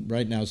 and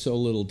right now so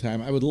little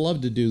time. I would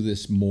love to do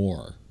this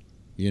more,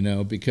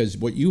 because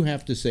what you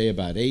have to say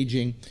about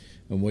aging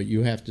and what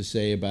you have to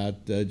say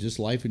about just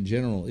life in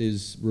general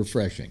is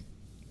refreshing.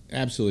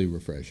 Absolutely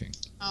refreshing.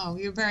 Oh,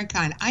 you're very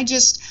kind.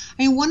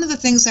 One of the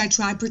things I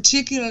try,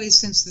 particularly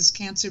since this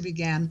cancer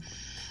began,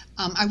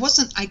 I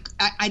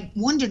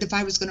wondered if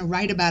I was going to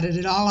write about it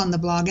at all on the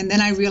blog, and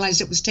then I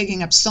realized it was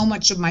taking up so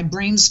much of my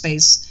brain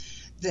space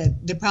that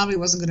there probably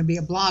wasn't going to be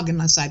a blog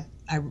unless I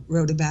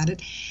wrote about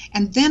it.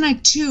 And then I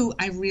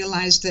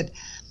realized that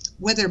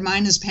whether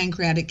mine is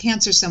pancreatic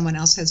cancer, someone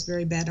else has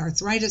very bad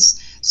arthritis,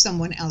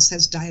 someone else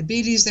has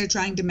diabetes they're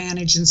trying to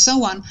manage, and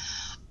so on.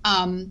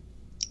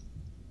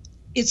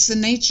 It's the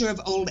nature of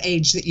old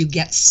age that you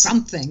get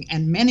something,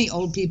 and many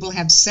old people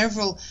have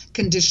several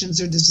conditions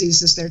or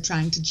diseases they're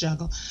trying to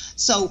juggle.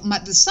 So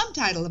the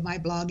subtitle of my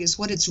blog is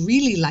What It's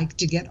Really Like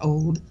to Get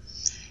Old.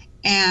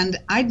 And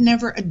I'd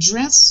never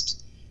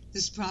addressed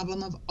this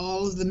problem of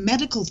all of the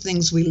medical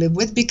things we live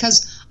with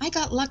because I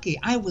got lucky.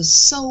 I was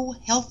so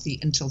healthy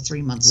until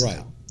 3 months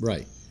ago.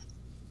 Right.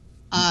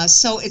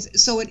 So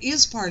it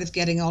is part of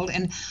getting old,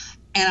 and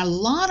a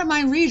lot of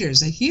my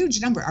readers, a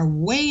huge number, are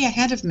way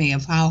ahead of me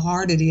of how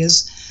hard it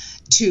is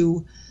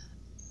to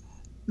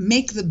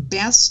make the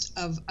best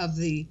of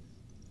the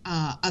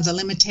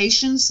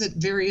limitations that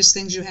various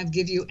things you have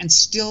give you, and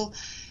still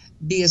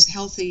be as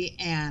healthy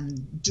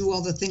and do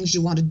all the things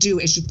you want to do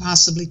as you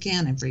possibly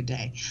can every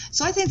day.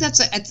 So I think that's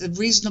a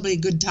reasonably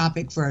good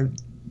topic for a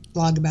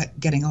blog about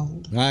getting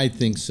old. I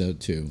think so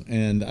too.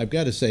 And I've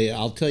got to say,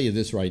 I'll tell you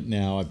this right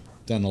now. I've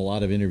done a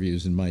lot of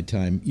interviews in my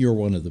time. You're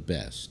one of the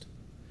best.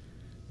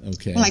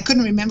 Okay. Well, I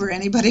couldn't remember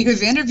anybody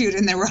who've interviewed,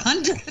 and there were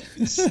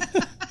hundreds.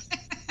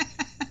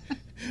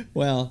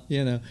 Well,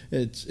 you know,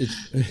 it's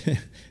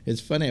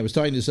it's funny. I was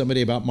talking to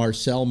somebody about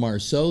Marcel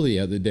Marceau the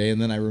other day,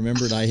 and then I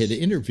remembered I had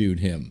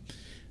interviewed him,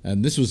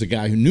 and this was a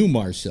guy who knew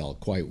Marcel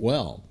quite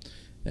well.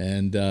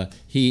 And did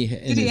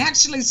he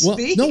actually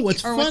speak? Well, no.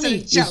 What's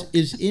funny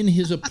is in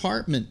his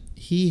apartment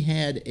he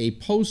had a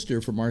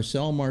poster for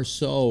Marcel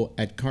Marceau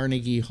at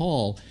Carnegie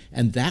Hall,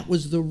 and that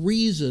was the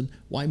reason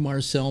why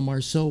Marcel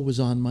Marceau was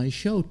on my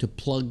show, to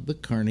plug the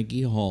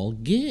Carnegie Hall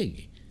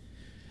gig.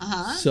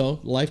 So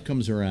life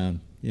comes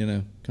around. You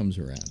know, comes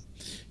around.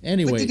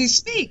 Anyway. But did he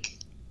speak?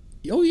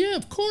 Oh, yeah,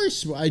 of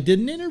course. I did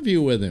an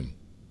interview with him.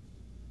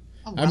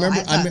 Oh, well,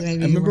 I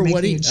remember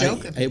what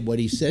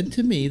he said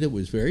to me that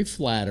was very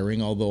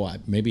flattering, although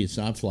maybe it's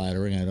not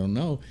flattering, I don't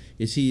know,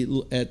 is he,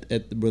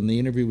 when the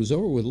interview was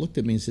over with, looked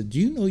at me and said, "Do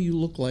you know you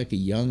look like a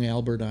young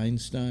Albert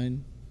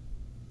Einstein?"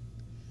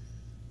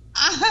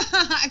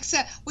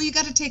 Except, well, you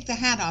got to take the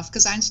hat off,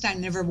 because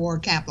Einstein never wore a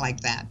cap like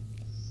that.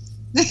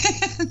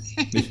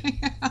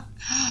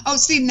 Oh,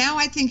 see, now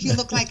I think you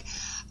look like,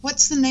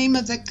 what's the name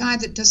of that guy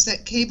that does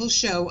that cable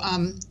show?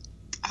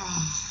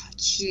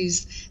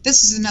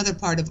 This is another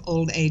part of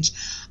old age.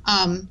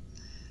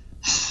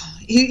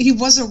 He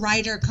was a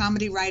writer, a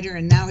comedy writer,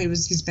 and now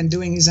he's been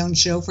doing his own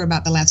show for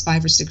about the last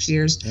 5 or 6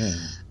 years. Yeah.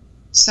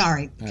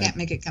 Sorry, can't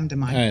make it come to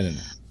mind. I don't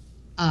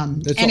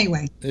know.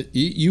 Anyway,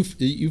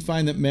 you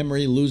find that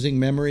losing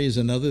memory is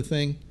another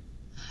thing.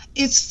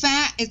 It's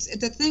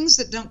the things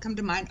that don't come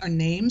to mind are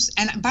names.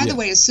 And by the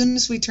way, as soon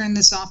as we turn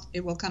this off,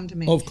 it will come to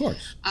me. Oh, of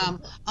course.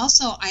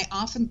 Also, I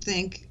often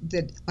think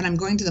that when I'm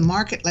going to the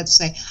market, let's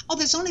say,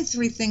 there's only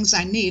 3 things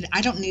I need. I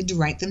don't need to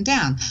write them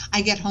down.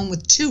 I get home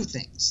with 2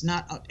 things,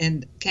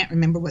 and can't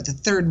remember what the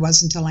third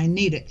was until I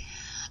need it.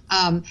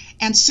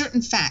 And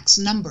certain facts,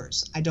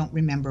 numbers, I don't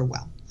remember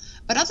well.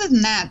 But other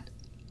than that,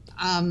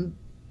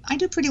 I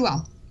do pretty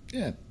well.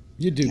 Yeah.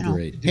 You do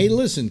great. Hey,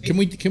 listen, can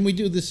we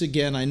do this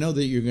again? I know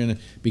that you're going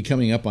to be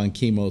coming up on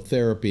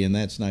chemotherapy, and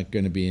that's not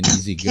going to be an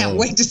easy go. Can't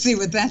wait to see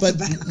what that's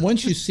about. But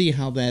once you see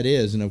how that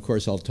is, and of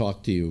course I'll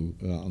talk to you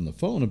on the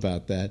phone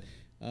about that,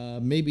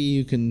 maybe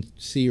you can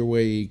see your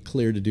way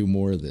clear to do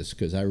more of this,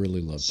 because I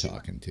really love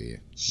talking to you.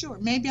 Sure.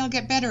 Maybe I'll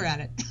get better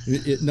at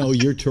it. No,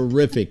 you're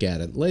terrific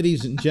at it.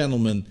 Ladies and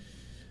gentlemen,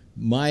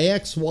 my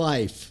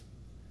ex-wife,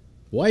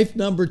 wife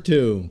number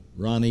 2,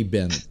 Ronni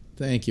Bennett.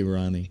 Thank you,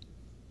 Ronni.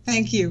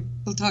 Thank you.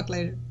 We'll talk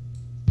later.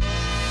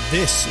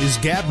 This is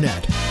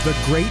GabNet, the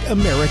Great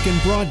American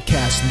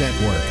Broadcast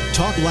Network.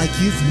 Talk like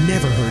you've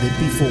never heard it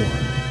before.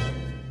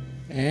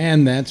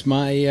 And that's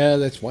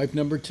that's wife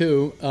number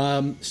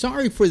 2.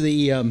 Sorry for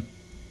the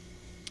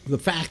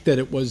fact that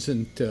it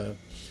wasn't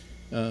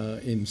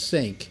in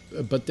sync,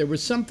 but there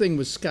was something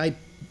with Skype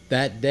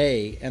that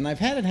day, and I've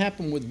had it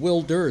happen with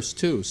Will Durst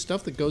too.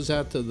 Stuff that goes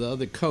out to the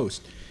other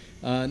coast.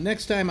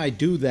 Next time I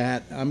do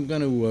that, I'm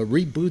going to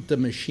reboot the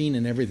machine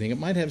and everything. It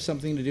might have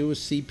something to do with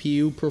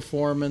CPU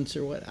performance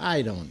or what.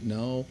 I don't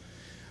know.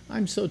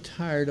 I'm so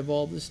tired of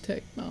all this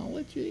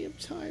technology. I'm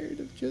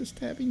tired of just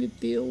having to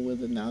deal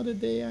with it. Now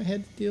today I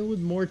had to deal with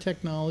more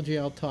technology.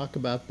 I'll talk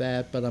about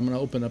that, but I'm going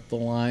to open up the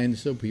line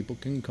so people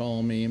can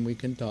call me and we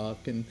can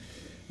talk and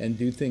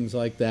do things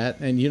like that.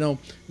 And, you know,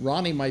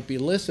 Ronni might be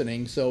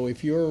listening, so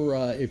if you're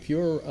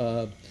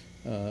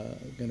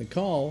going to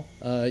call,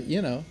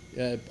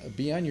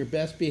 be on your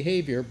best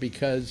behavior,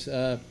 because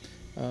I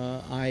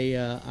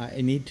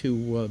need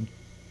to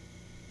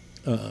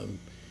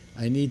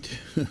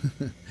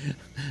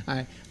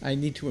I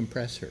need to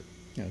impress her,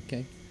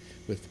 okay,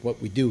 with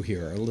what we do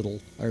here,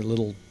 our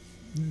little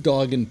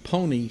dog and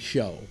pony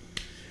show.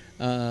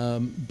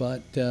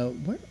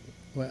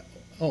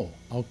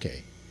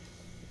 Okay.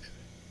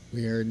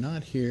 We are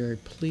not here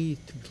to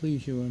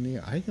please you on the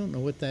air. I don't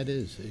know what that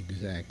is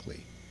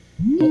exactly.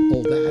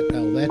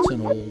 That's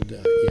an old,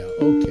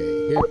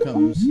 okay,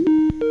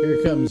 here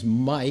comes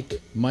Mike.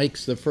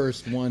 Mike's the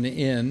first one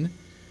in.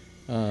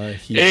 Hey,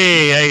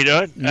 how you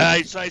doing?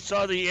 I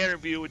saw the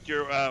interview with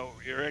your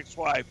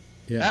ex-wife.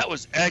 Yeah. That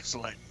was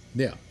excellent.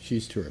 Yeah,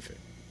 she's terrific.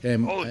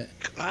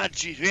 God,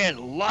 she had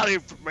a lot of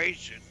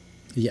information.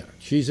 Yeah,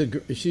 she's a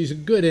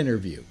good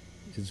interview,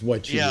 is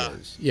what she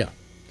is. Yeah.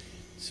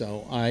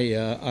 So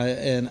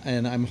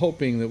I'm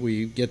hoping that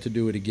we get to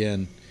do it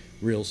again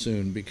real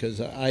soon, because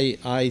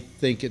I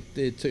think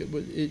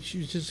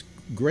she's just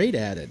great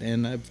at it,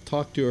 and I've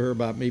talked to her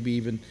about maybe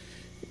even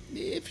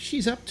if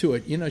she's up to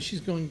it. You know, she's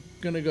going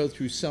to go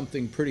through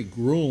something pretty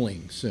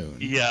grueling soon.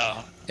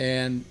 Yeah.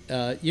 And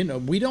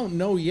we don't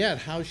know yet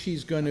how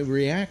she's going to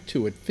react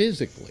to it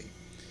physically,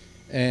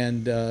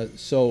 and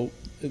so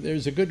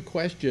there's a good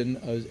question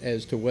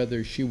as to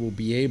whether she will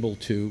be able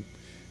to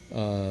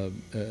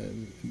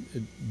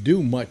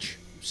do much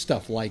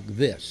stuff like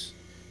this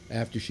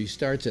after she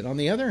starts it. On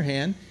the other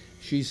hand,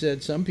 she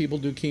said some people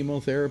do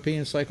chemotherapy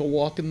and it's like a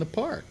walk in the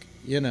park,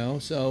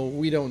 so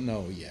we don't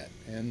know yet,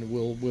 and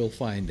we'll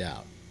find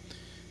out.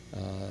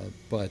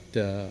 But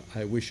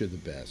I wish her the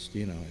best,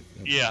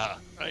 Yeah,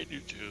 I do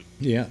too.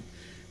 Yeah.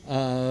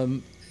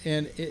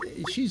 And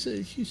she's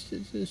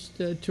just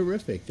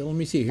terrific. Let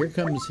me see. Here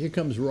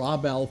comes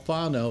Rob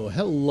Alfano.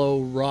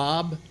 Hello,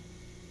 Rob.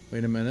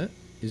 Wait a minute.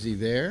 Is he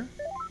there?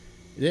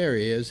 There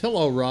he is.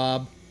 Hello,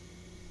 Rob.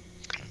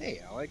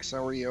 Hey, Alex.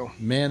 How are you?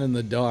 Man in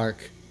the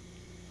dark.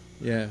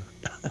 Yeah.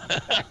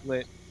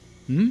 Backlit.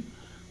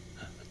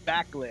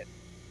 Backlit.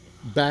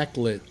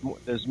 Backlit.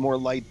 There's more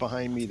light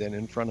behind me than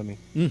in front of me.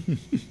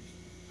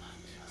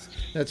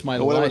 That's my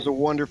light. Well, it was a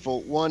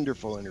wonderful,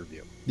 wonderful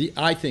interview.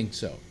 I think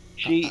so.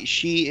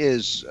 She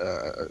is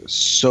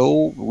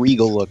so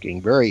regal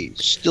looking, very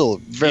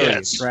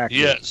attractive.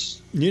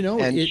 Yes.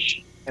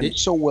 And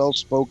so well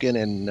spoken,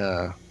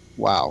 and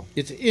wow.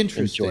 It's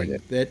interesting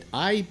that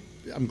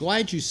I'm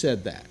glad you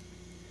said that,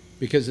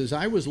 because as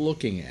I was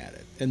looking at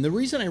it, and the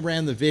reason I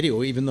ran the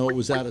video, even though it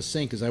was out of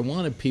sync, is I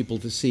wanted people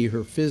to see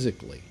her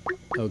physically.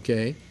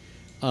 Okay,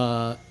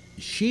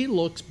 she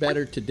looks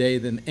better today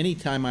than any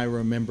time I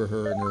remember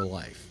her in her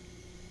life.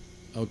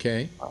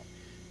 Okay,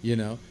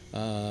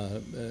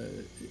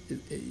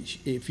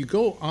 if you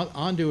go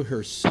onto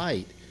her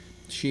site,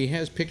 she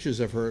has pictures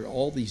of her at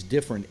all these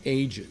different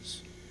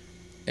ages.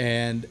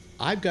 And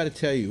I've got to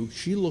tell you,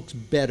 she looks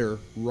better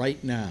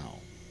right now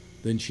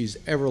than she's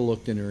ever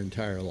looked in her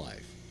entire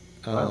life.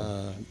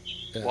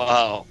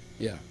 Wow.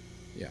 Yeah.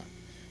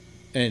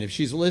 And if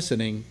she's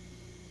listening,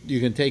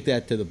 you can take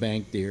that to the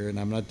bank, dear. And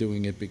I'm not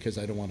doing it because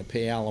I don't want to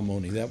pay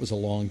alimony. That was a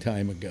long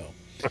time ago.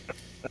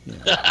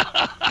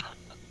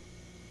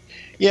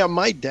 Yeah,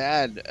 my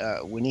dad,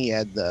 when he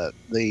had the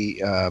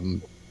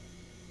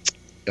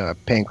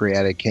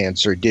pancreatic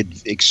cancer,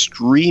 did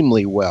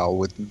extremely well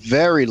with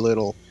very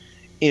little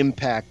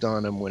impact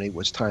on him when it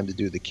was time to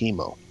do the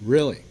chemo.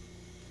 Really?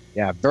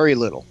 Yeah, very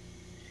little.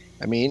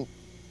 I mean,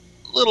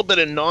 a little bit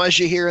of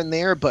nausea here and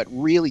there, but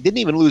really didn't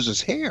even lose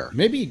his hair.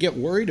 Maybe you get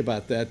worried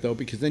about that, though,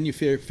 because then you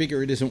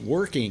figure it isn't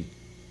working.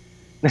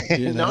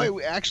 No,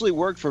 it actually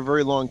worked for a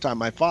very long time.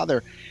 My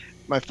father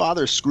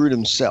screwed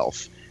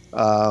himself.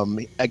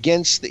 They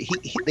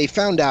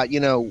found out,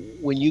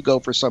 when you go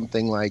for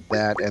something like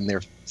that, and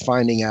they're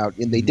finding out,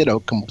 and they did a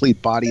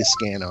complete body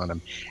scan on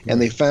him, and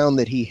they found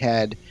that he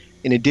had,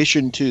 in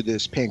addition to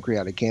this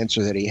pancreatic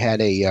cancer, that he had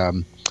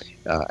an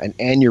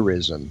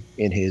aneurysm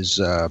in his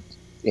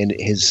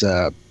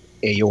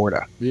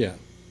aorta. Yeah,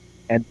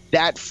 and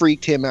that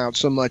freaked him out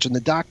so much. And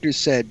the doctor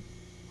said,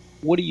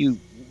 "What are you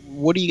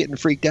getting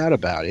freaked out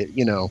about? At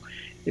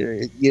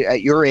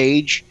your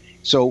age."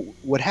 So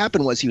what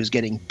happened was he was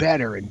getting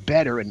better and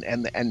better,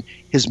 and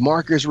his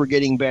markers were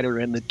getting better,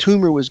 and the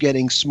tumor was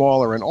getting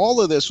smaller, and all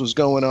of this was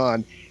going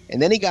on.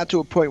 And then he got to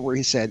a point where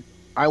he said,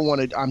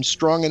 I'm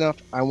strong enough,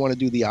 I want to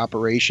do the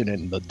operation.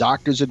 And the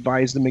doctors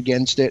advised him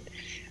against it.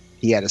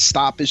 He had to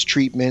stop his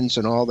treatments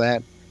and all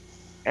that.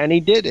 And he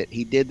did it.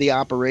 He did the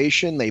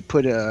operation. They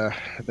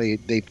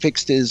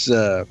fixed his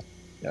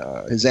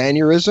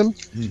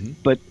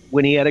aneurysm. But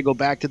when he had to go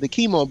back to the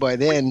chemo, by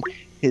then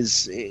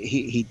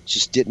he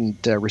just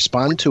didn't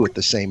respond to it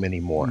the same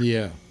anymore.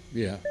 Yeah.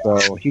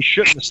 So he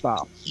shouldn't have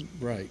stopped.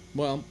 Right.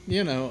 Well,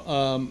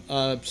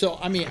 so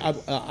I mean,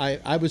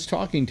 I was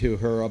talking to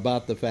her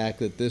about the fact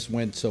that this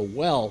went so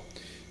well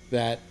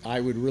that I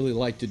would really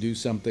like to do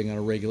something on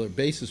a regular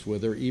basis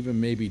with her,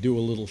 even maybe do a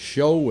little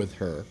show with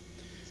her,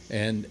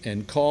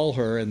 and call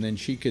her, and then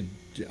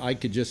I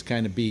could just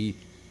kind of be,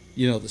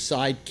 the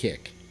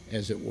sidekick,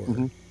 as it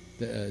were.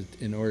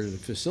 In order to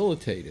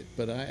facilitate it,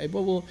 but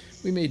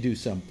we may do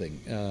something,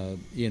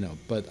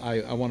 But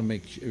I want to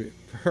make sure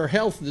her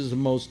health is the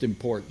most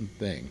important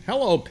thing.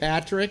 Hello,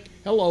 Patrick.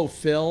 Hello,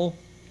 Phil.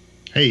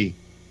 Hey.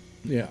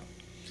 Yeah.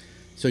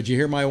 So did you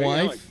hear my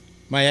wife,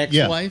 my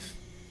ex-wife?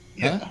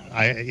 Yeah. Huh?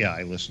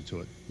 I listened to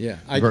it. Yeah,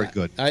 very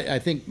good. I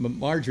think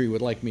Marjorie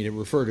would like me to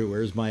refer to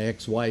her as my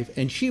ex-wife,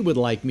 and she would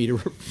like me to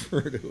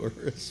refer to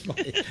her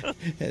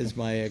as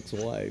my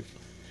ex-wife.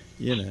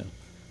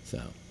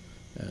 So.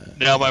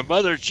 Now, my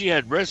mother, she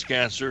had breast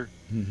cancer,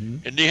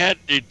 and she had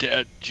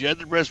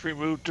the breast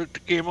removed, took the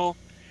chemo.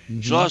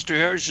 She lost her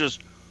hair. She says,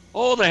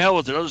 "Oh, the hell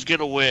with it! I'll just get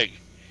a wig."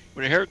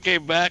 When her hair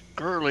came back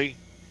curly,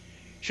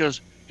 she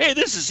goes, "Hey,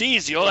 this is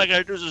easy. All I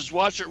gotta do is just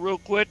wash it real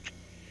quick,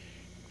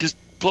 just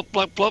plop,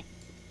 plop, plop."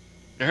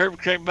 The hair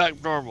came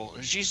back normal,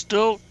 and she's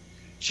still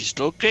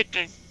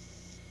kicking.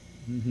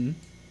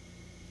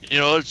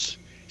 It's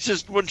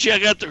just when she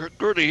got the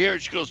curly hair,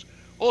 she goes,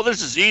 "Oh,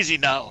 this is easy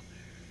now.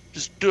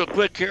 Just do a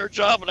quick hair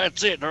job, and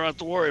that's it. I don't have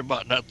to worry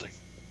about nothing."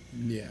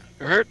 Yeah.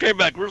 Her hair came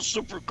back real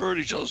super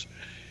curly. She goes,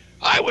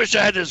 "I wish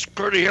I had this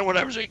curly hair when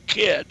I was a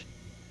kid."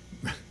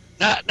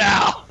 Not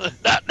now.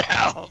 Not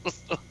now.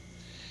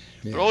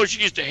 Yeah. But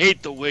she used to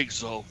hate the wigs,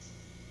 though.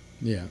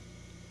 Yeah.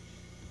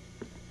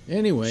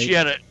 Anyway. She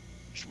had an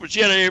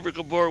Avery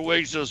Gabor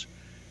wig. She says,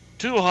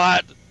 "Too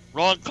hot,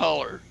 wrong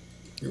color."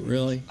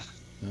 Really?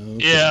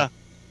 Okay. Yeah.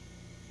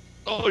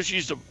 Oh, she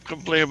used to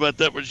complain about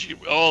that when she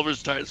all of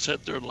us tried to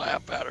sit there and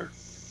laugh at her.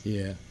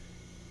 Yeah.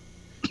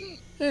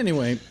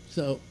 Anyway,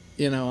 so,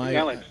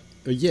 Alex.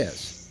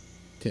 Yes,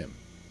 Tim.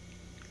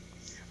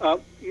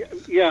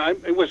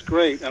 It was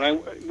great, and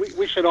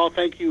we should all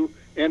thank you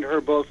and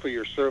her both for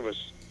your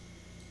service,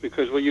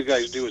 because what you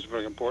guys do is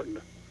very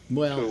important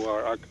to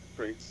our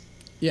country.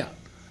 Yeah,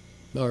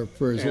 or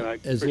for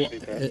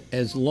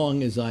as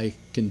long as I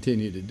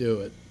continue to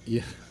do it.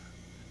 Yeah.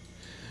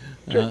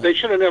 They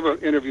should have never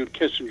interviewed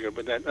Kissinger,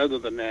 but other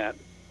than that,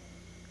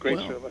 great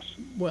service.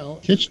 Well,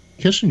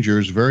 Kissinger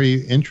is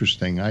very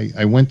interesting.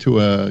 I went to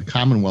a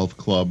Commonwealth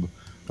Club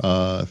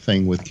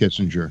thing with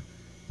Kissinger.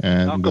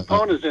 And Al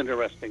Capone is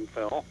interesting,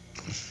 Phil.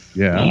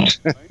 Yeah.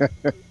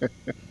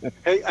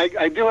 Hey,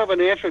 I do have an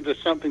answer to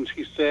something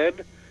she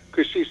said,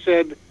 because she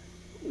said,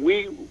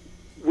 we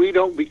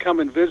don't become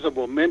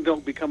invisible. Men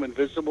don't become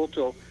invisible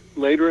till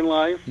later in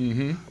life.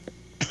 Mm-hmm.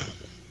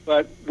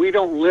 But we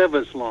don't live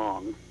as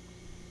long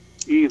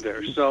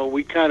either. So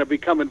we kind of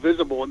become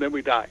invisible and then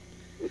we die.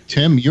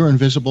 Tim, you're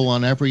invisible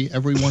on every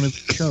one of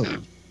the shows.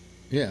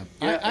 Yeah.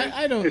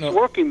 I don't know. It's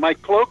working. My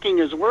cloaking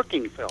is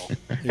working, Phil.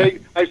 Yeah. Hey,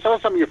 I saw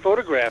some of your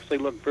photographs. They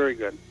look very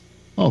good.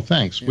 Oh,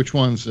 thanks. Which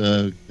ones?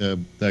 From the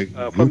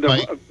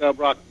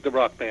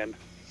rock band.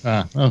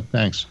 Oh,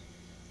 thanks.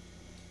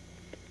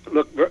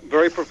 Look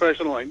very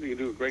professional. You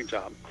do a great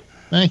job.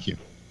 Thank you.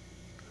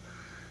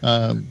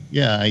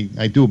 Yeah,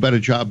 I do a better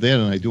job there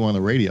than I do on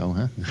the radio,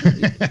 huh?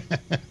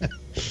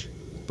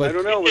 But I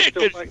don't know.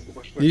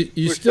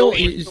 You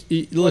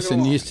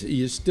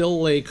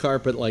still lay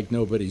carpet like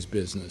nobody's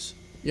business.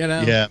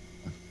 Yeah.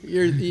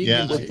 You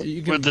can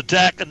with the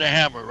tack and the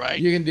hammer, right?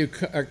 You can do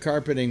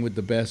carpeting with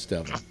the best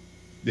of them.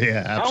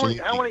 Yeah, absolutely.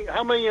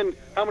 How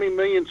many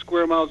million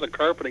square miles of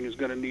carpeting is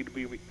going to need to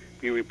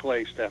be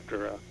replaced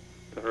after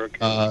the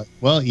hurricane?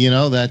 Well,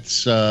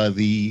 that's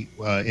the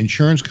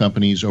insurance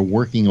companies are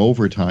working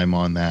overtime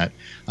on that.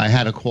 I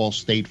had to call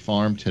State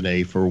Farm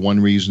today for one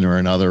reason or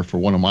another for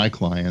one of my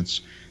clients,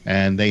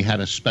 and they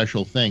had a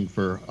special thing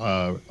for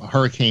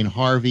Hurricane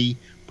Harvey,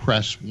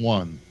 press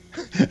 1.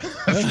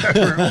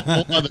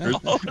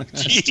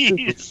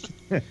 Jeez.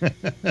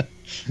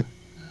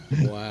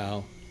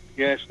 Wow.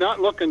 Yeah, it's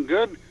not looking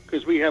good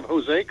because we have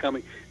Jose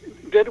coming.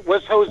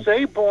 Was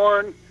Jose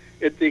born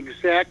at the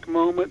exact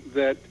moment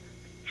that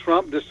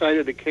Trump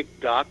decided to kick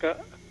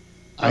DACA?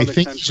 I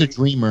think he's a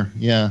dreamer.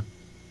 Yeah.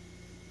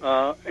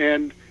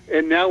 And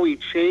now he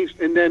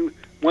changed. And then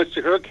once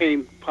the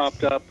hurricane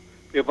popped up,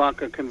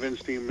 Ivanka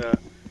convinced him,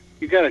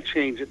 "You got to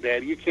change it,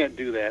 Daddy. You can't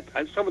do that."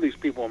 Some of these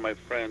people are my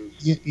friends.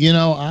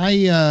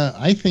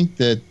 I think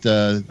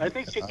that. I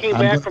think she came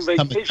back from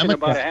vacation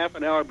about a half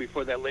an hour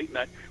before that late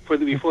night,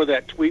 before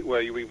that tweet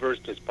where he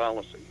reversed his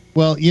policy.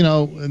 Well,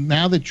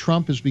 now that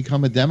Trump has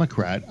become a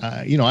Democrat,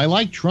 I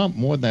like Trump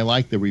more than I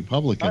like the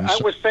Republicans. I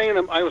was saying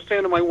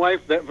to my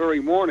wife that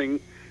very morning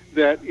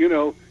that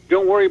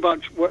don't worry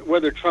about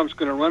whether Trump's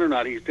going to run or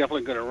not. He's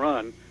definitely going to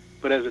run,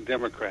 but as a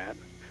Democrat.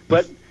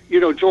 But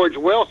George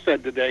Wells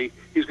said today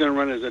he's going to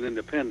run as an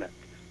independent.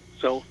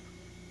 So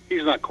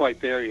he's not quite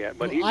there yet.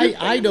 But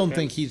I don't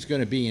think he's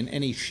going to be in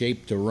any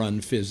shape to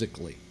run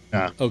physically.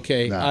 No,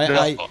 okay.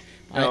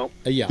 No.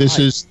 This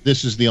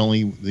is the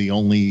only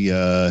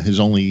his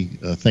only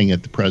thing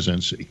at the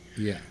presidency.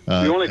 Yeah.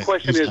 The only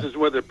question is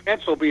whether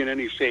Pence will be in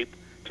any shape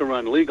to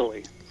run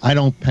legally. I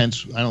don't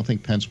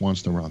think Pence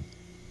wants to run.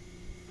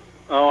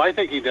 Oh, I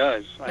think he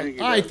does.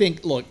 I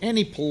think look,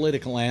 any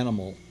political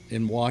animal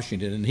in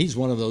Washington, and he's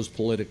one of those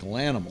political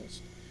animals.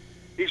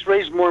 He's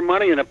raised more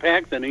money in a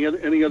PAC than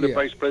any other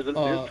vice president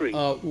in history.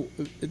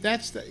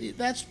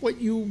 That's what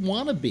you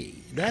want to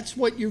be. That's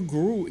what you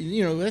grew.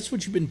 That's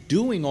what you've been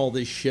doing all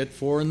this shit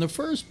for in the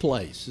first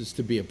place, is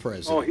to be a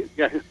president.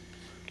 Oh,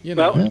 yeah.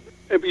 Well,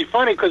 it'd be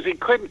funny because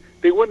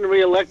they wouldn't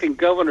re-elect him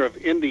governor of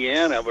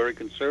Indiana, a very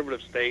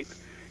conservative state.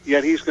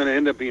 Yet he's going to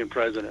end up being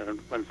president,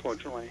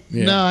 unfortunately.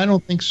 Yeah. No, I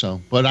don't think so.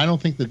 But I don't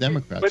think the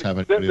Democrats have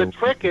it. The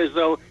trick is,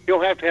 though,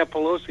 you'll have to have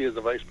Pelosi as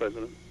the vice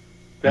president.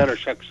 That or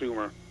Chuck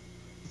Schumer.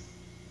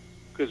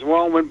 Because we're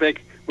all we're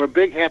a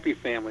big, happy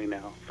family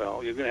now,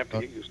 Phil. You're going to have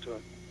to get used to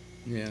it.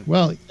 Yeah.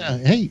 Well,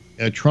 hey,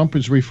 Trump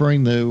is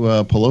referring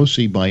to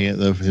Pelosi by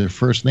her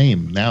first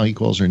name. Now he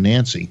calls her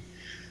Nancy.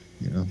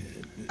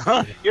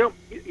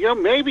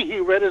 Maybe he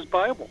read his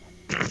Bible.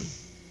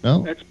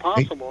 No, that's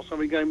possible.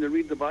 Somebody got him to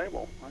read the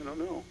Bible. I don't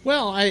know.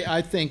 Well,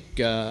 I think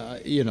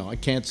I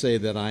can't say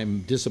that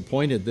I'm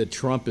disappointed that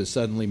Trump has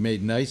suddenly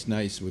made nice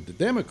with the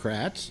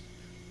Democrats.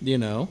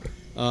 Because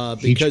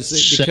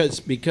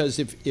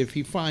if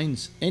he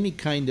finds any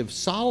kind of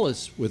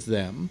solace with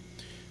them,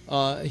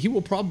 he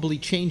will probably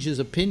change his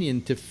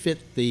opinion to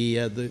fit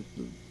the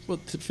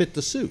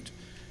suit.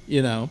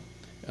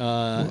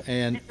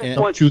 And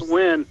wants to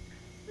win.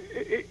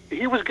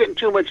 He was getting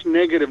too much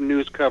negative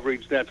news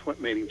coverage. That's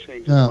what made him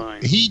change his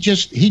mind. He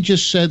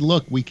just said,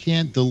 "Look, we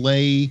can't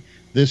delay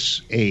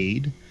this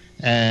aid,"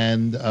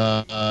 and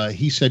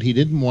he said he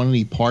didn't want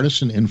any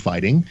partisan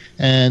infighting,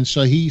 and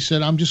so he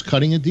said, "I'm just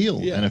cutting a deal,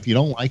 and if you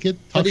don't like it,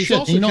 tough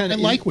shit."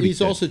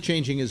 He's also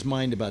changing his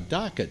mind about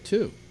DACA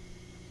too.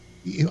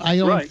 I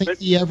don't Right, think but-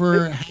 he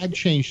ever had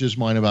changed his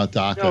mind about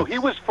DACA. No, he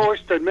was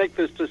forced to make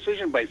this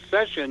decision by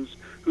Sessions,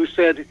 who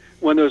said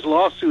when those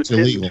lawsuits It's hit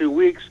illegal. in 2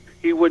 weeks,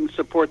 he wouldn't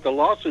support the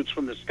lawsuits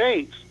from the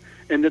states,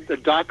 and that the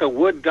DACA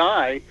would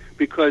die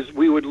because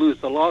we would lose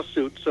the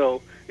lawsuit.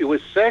 So it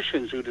was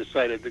Sessions who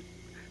decided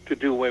to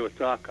do away with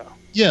DACA.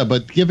 Yeah,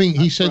 but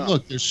he said, Trump.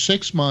 look, there's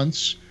 6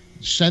 months.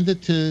 Send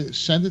it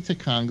to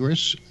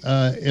Congress.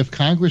 If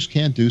Congress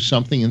can't do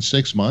something in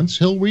 6 months,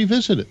 he'll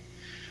revisit it.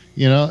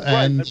 You know,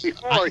 and Right,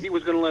 but before he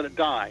was going to let it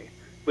die,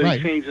 but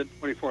Right. he changed it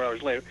 24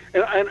 hours later.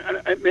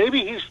 And maybe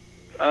he's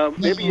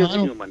maybe No, he's I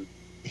don't- human.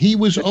 he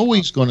was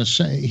always going to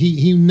say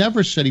he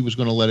never said he was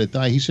going to let it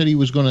die. He said he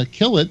was going to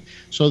kill it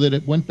so that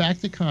it went back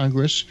to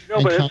Congress. No,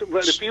 and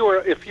but if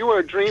you were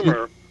a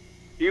dreamer,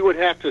 you would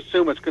have to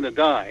assume it's going to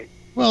die.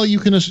 well, you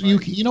can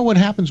you know what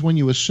happens when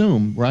you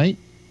assume, right?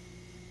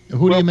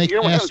 Who do you make You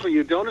know what ask? happens when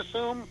you don't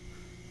assume?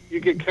 You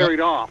get carried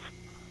off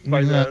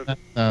by No, the. no,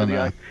 by the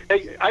no. ice.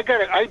 Hey,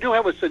 I do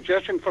have a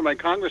suggestion for my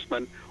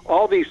congressman.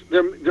 All these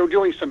they're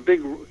doing some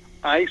big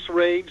ice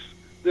raids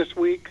this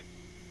week,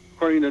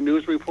 according to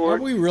news report.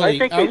 Are we I really?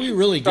 think Are they we should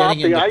really stop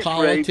getting the into ice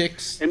raids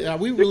politics? and- Are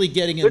we really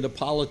getting into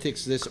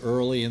politics this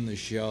early in the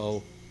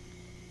show?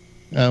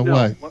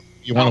 What?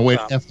 You want to wait?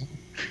 stop.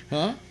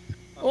 Huh?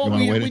 Well,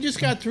 wanna wait we a- just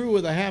got through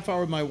with a half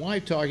hour with my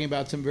wife talking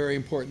about some very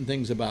important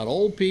things about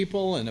old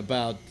people and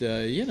about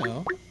you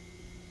know.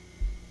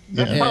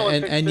 That's Yeah.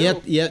 politics, And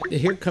too. yet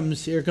here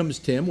comes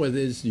Tim with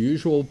his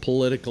usual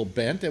political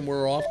bent, and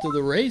we're off to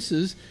the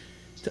races.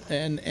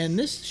 And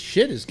this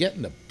shit is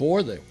getting to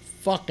bore the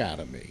fuck out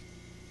of me.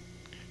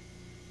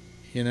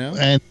 You know?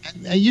 And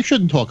you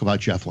shouldn't talk about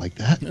Jeff like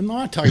that. I'm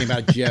not talking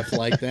about Jeff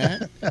like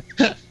that.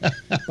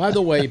 By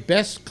the way,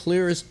 best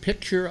clearest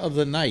picture of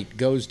the night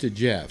goes to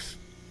Jeff.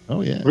 Oh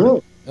yeah.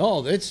 Really?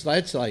 Oh, that's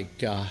like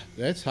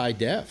that's high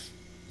def.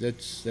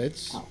 That's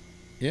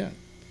yeah.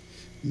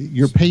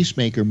 Your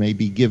pacemaker may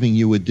be giving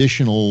you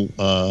additional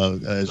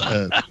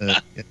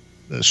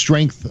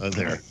strength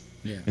there.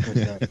 Yeah.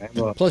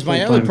 Well, Plus,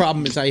 my other sometimes-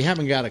 problem is I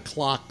haven't got a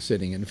clock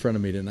sitting in front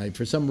of me tonight.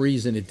 For some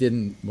reason, it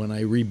didn't. When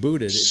I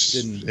rebooted, it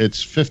didn't.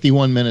 It's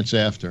 51 minutes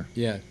after.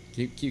 Yeah,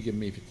 keep giving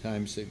me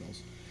time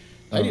signals.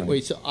 All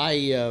Anyway, so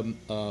I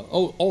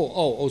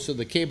so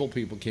the cable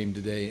people came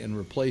today and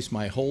replaced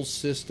my whole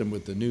system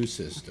with the new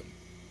system.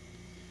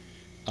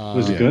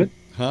 Was it good?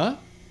 Huh?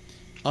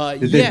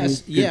 Did they Yes,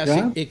 do a good yes.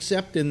 job?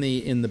 Except in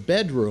the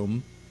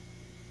bedroom,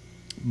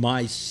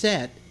 my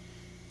set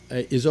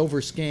is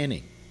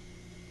overscanning,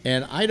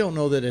 and I don't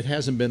know that it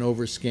hasn't been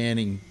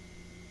overscanning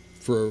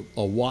for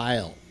a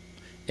while.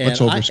 And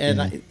What's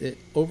overscanning?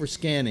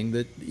 Overscanning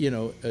that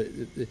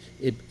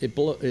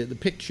the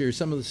picture.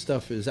 Some of the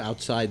stuff is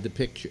outside the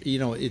picture. You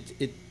know,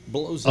 it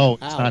blows. Oh, it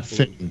it's out not a little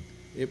fitting.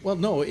 bit. Well,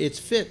 no, it's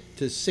fit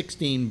to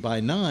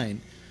 16:9.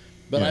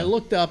 But I Yeah.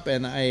 looked up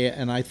and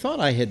I thought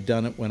I had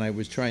done it when I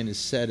was trying to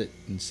set it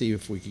and see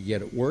if we could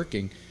get it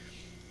working.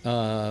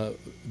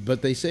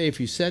 But they say if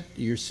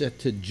you're set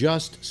to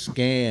just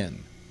scan,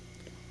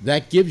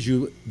 that gives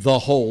you the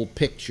whole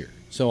picture.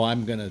 So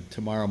I'm gonna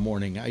tomorrow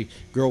morning.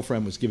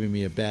 Girlfriend was giving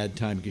me a bad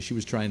time because she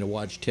was trying to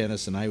watch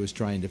tennis and I was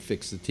trying to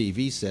fix the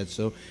TV set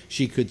so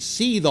she could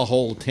see the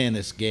whole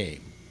tennis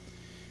game,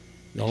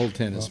 the whole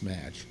tennis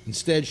match.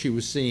 Instead, she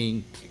was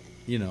seeing,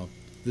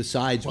 the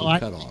sides were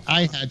cut off.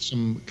 I had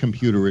some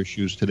computer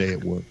issues today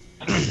at work.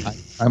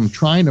 I'm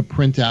trying to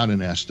print out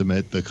an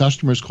estimate. The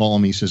customer's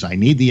calling me, says, I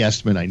need the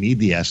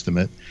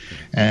estimate.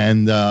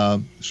 And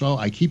so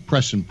I keep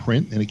pressing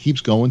print, and it keeps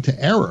going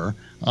to error,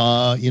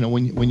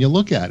 when you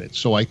look at it.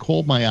 So I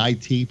called my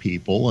IT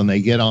people, and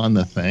they get on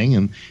the thing,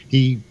 and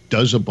he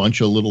does a bunch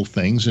of little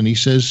things, and he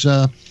says,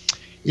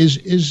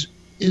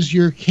 is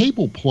your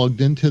cable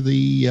plugged into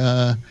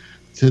the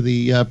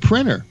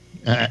printer,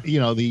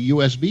 the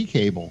USB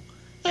cable?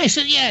 I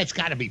said, yeah, it's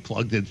got to be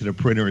plugged into the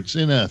printer. It's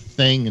in a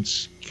thing.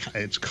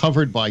 It's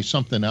covered by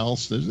something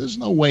else. There's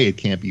no way it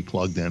can't be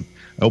plugged in.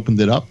 I opened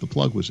it up. The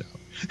plug was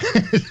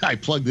out. I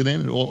plugged it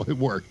in, and it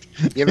worked.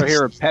 You ever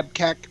hear of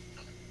PEBCAC?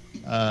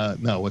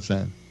 No, what's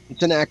that?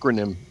 It's an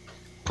acronym.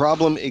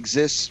 Problem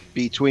exists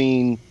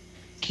between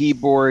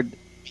keyboard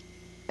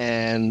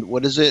and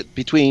what is it?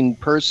 Between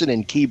person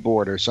and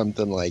keyboard or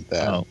something like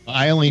that. Oh,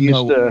 I only We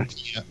used know.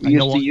 to- we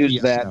used to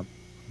use that.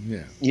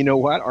 Yeah. You know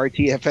what?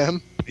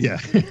 RTFM? Yeah.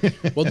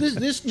 Well,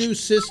 this new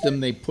system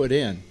they put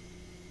in,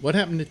 what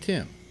happened to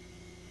Tim?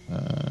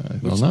 I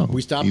don't know.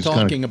 We stopped He's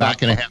gonna talking be about-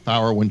 back in a half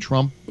hour when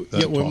Trump.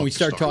 When we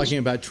start starts. talking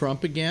about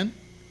Trump again?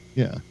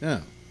 Yeah.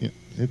 Yeah. Yeah.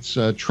 It's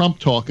Trump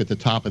talk at the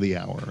top of the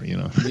hour.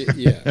 Yeah.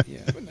 But,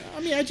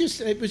 I mean,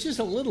 it was just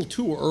a little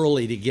too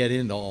early to get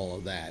into all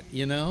of that,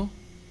 Yeah.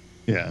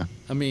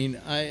 I mean,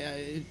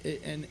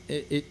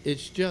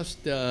 it's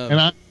just.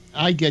 And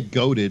I get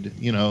goaded.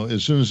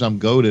 As soon as I'm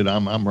goaded,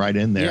 I'm right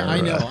in there. Yeah,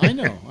 I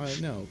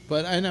know.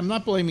 But and I'm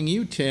not blaming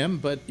you, Tim.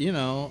 But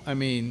I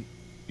mean,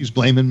 He's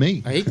blaming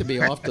me. I hate to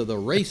be off to the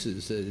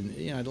races. And,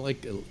 I'd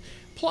like.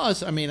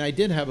 Plus, I mean, I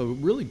did have a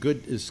really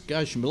good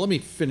discussion. But let me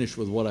finish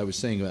with what I was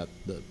saying about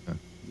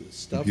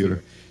stuff computer.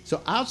 here.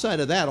 So outside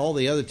of that, all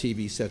the other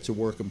TV sets are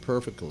working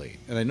perfectly.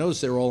 And I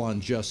noticed they're all on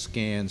Just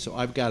Scan, so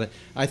I've got it.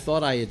 I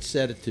thought I had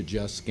set it to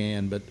Just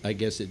Scan, but I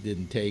guess it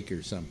didn't take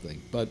or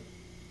something. But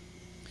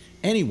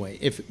anyway,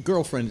 if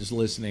girlfriend is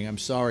listening, I'm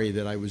sorry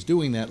that I was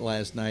doing that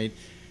last night.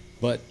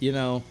 But, you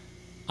know,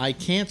 I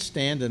can't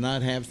stand to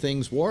not have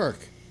things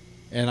work.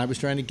 And I was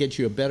trying to get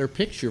you a better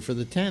picture for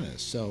the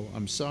tennis. So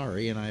I'm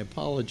sorry, and I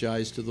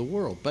apologize to the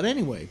world. But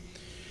anyway,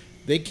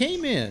 they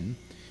came in,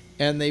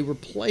 and they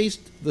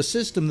replaced the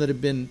system that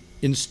had been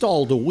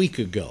installed a week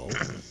ago,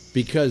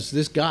 because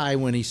this guy,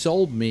 when he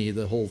sold me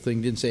the whole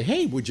thing, didn't say,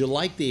 hey, would you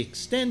like the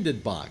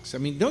extended box? I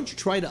mean, don't you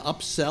try to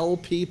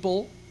upsell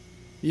people?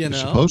 You know?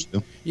 You're supposed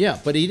to. Yeah,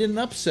 but he didn't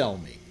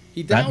upsell me.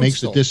 He That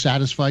makes a downsold.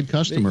 dissatisfied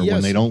customer Yes.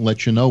 when they don't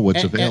let you know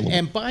what's available.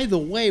 And by the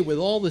way, with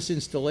all this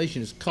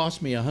installation, it's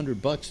cost me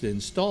 $100 to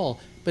install,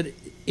 but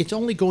it's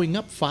only going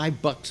up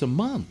 $5 a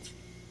month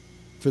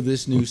for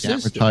this new system.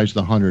 Advertise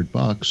the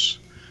 $100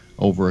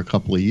 over a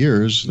couple of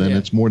years, then Yeah.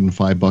 it's more than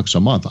 $5 a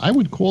month. I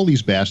would call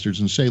these bastards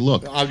and say,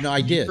 look, Oh, no,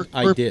 I did.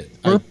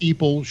 Your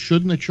people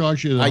shouldn't have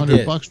charged you the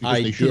 $100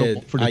 because they should have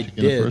offered it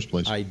in the first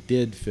place. I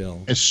did,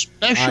 Phil.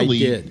 Especially,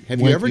 I did. Have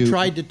you ever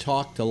tried to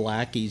talk to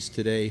lackeys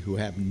today who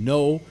have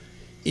no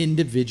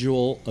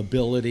individual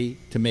ability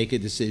to make a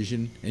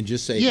decision and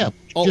just say, yeah,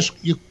 oh, just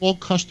you call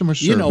customer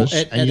service, you know,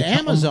 at and you tell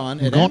Amazon,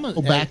 them, at don't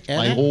Amazon, go back to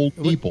my old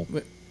people.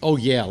 Oh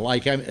yeah,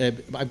 like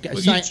I've got.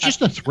 It's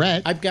just a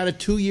threat. I've got a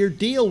 2-year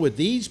deal with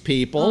these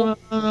people.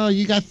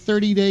 You got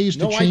 30 days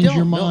to No, I change don't.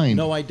 your mind.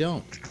 No, I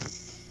don't.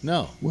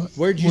 No. What-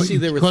 Where'd you what- see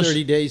there were because-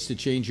 30 days to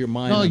change your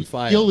mind No, on you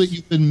files? feel that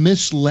you've been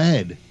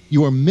misled.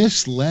 You are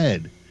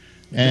misled.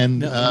 And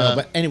no,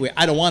 but anyway,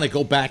 I don't want to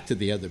go back to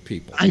the other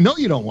people. I know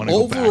you don't want to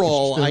go back. It's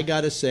Overall, still- I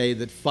got to say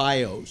that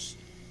FiOS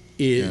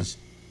is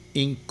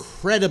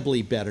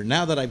incredibly better,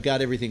 now that I've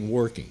got everything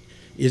working,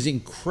 is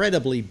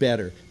incredibly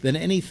better than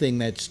anything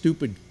that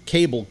stupid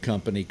cable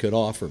company could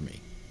offer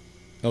me.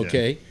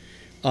 Okay?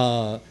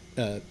 The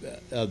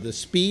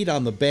speed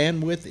on the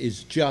bandwidth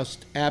is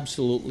just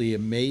absolutely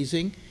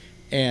amazing,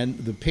 and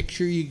the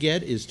picture you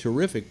get is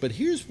terrific. But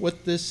here's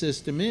what this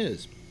system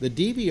is. The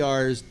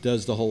DVRs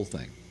does the whole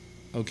thing,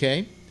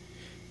 okay?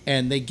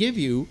 And they give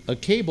you a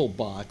cable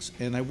box,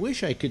 and I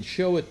wish I could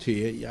show it to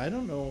you. I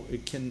don't know.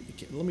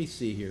 Let me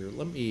see here.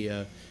 Let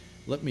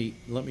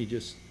me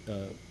just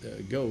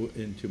go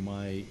into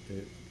my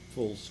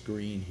full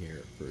screen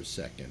here for a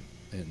second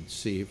and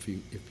see if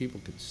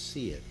people could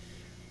see it.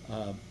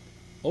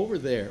 Over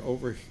there.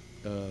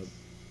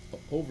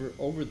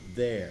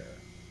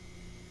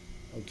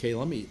 Okay,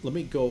 let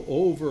me go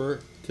over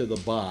to the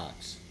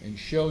box and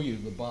show you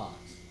the box.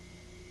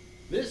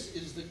 This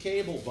is the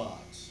cable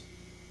box.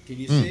 Can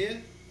you see it?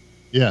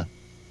 Yeah.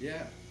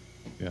 Yeah.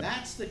 Yeah.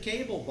 That's the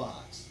cable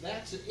box.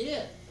 That's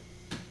it.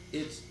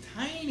 It's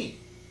tiny.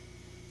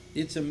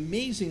 It's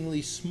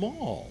amazingly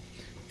small,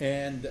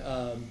 and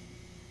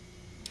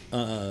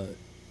but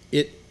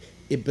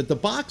the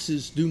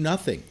boxes do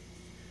nothing.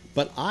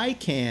 But I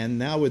can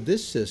now with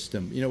this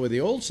system. You know, with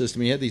the old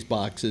system, you had these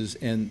boxes,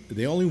 and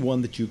the only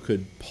one that you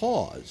could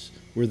pause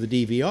were the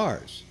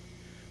DVRs.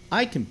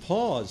 I can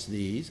pause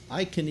these.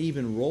 I can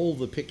even roll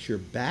the picture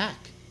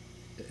back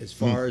as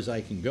far as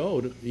I can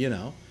go. You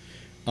know,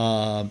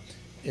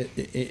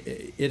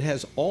 it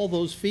has all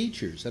those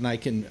features, and I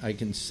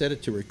can set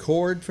it to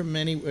record from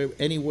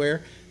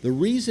anywhere. The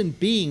reason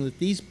being that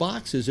these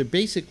boxes are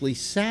basically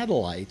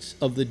satellites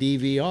of the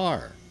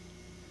DVR.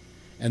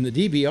 And the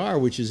DVR,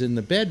 which is in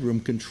the bedroom,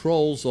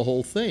 controls the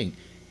whole thing.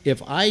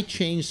 If I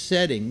change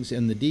settings,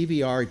 and the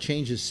DVR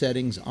changes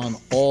settings on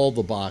all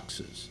the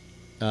boxes,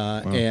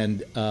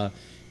 and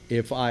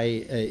if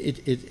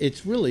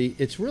it's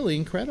really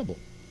incredible.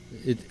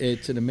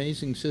 It's an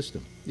amazing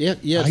system. Yeah.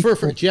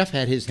 Jeff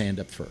had his hand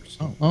up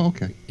first. Oh,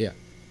 okay. Yeah.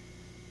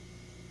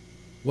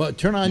 Well,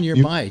 turn on your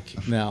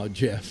mic now,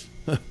 Jeff.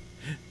 I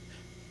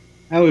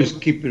always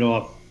keep it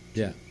off.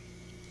 Yeah.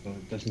 So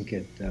it doesn't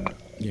get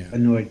Yeah.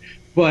 annoyed.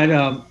 But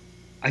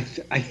I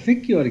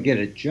think you ought to get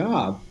a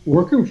job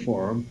working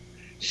for them,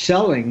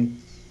 selling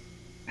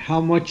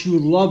how much you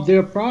love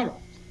their product.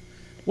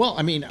 Well,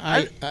 I mean,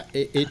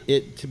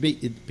 to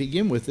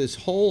begin with, this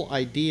whole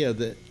idea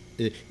that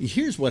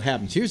here's what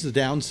happens. Here's the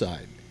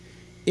downside.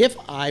 If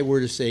I were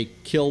to say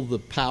kill the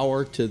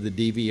power to the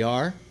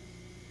DVR,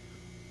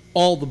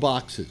 all the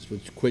boxes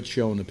would quit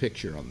showing a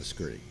picture on the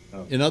screen.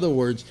 Oh. In other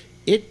words,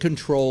 it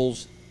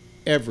controls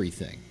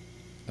everything.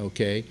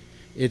 Okay,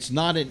 it's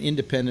not an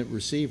independent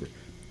receiver.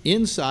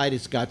 Inside,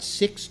 it's got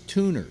 6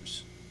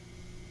 tuners,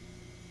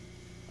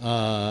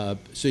 so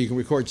you can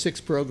record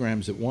 6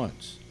 programs at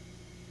once.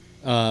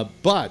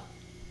 But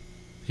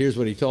here's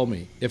what he told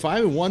me. If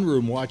I'm in one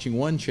room watching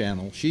one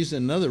channel, she's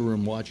in another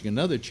room watching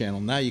another channel,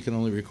 now you can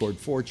only record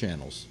 4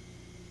 channels.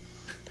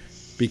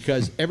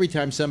 Because every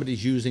time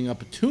somebody's using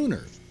up a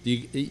tuner. Do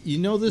you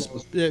know this?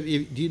 Do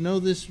you know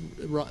this,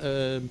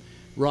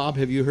 Rob?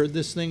 Have you heard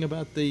this thing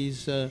about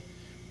these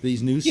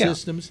new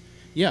systems?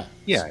 Yeah.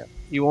 Yeah.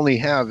 you only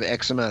have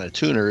X amount of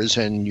tuners,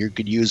 and you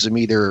could use them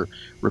either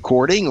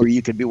recording, or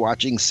you could be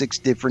watching 6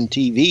 different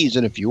TVs,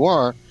 and if you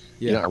are,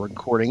 you're not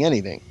recording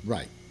anything.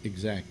 Right,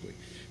 exactly.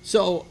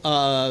 So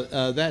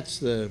that's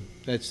the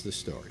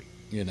story,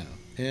 you know.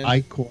 And,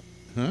 I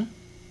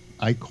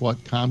caught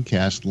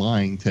Comcast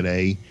lying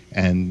today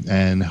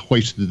and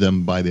hoisted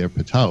them by their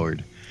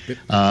petard.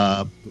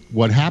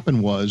 What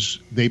happened was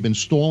they've been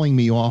stalling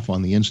me off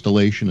on the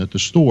installation at the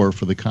store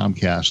for the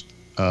Comcast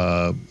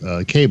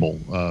cable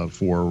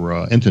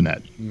for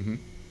internet. Mm-hmm.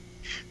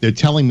 They're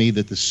telling me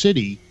that the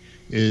city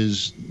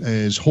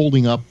is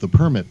holding up the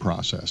permit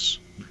process.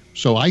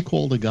 So I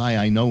called a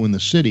guy I know in the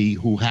city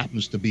who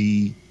happens to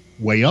be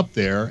way up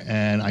there,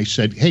 and I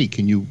said, hey,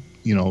 can you,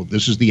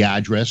 this is the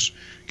address,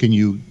 can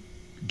you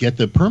get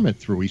the permit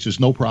through? He says,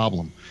 no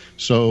problem.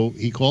 So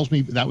he calls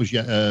me, that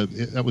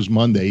was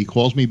Monday, he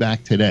calls me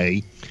back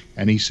today,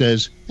 and he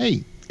says,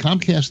 hey,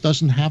 Comcast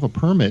doesn't have a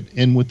permit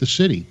in with the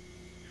city.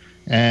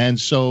 And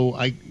so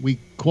we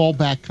call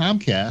back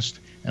Comcast,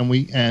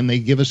 and they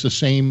give us the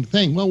same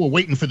thing. Well, we're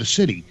waiting for the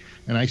city.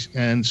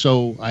 And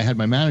so I had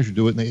my manager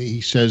do it, and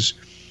he says,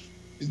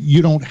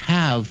 you don't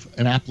have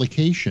an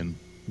application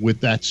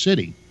with that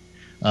city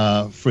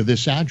for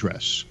this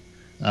address.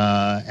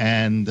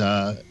 And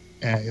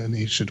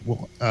he said,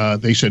 well,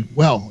 they said,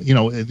 well,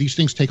 these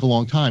things take a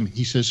long time.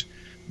 He says,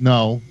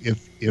 no,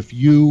 if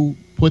you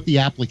put the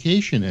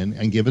application in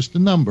and give us the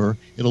number,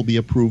 it'll be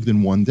approved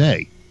in 1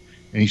 day.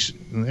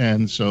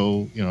 And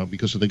so,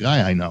 because of the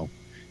guy I know.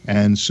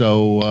 And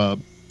so,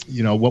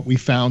 what we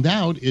found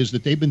out is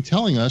that they've been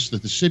telling us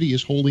that the city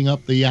is holding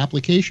up the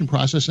application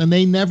process, and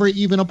they never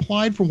even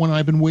applied for one.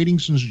 I've been waiting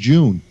since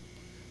June.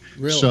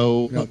 Really?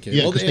 So, okay.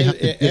 yeah, because they have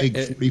to dig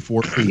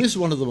 44 feet. This is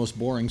one of the most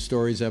boring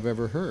stories I've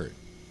ever heard.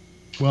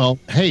 Well,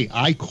 hey,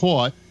 I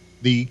caught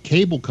the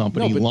cable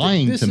company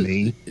lying to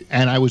me,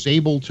 and I was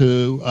able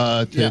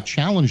to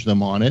challenge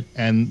them on it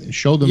and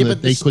show them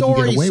that they couldn't get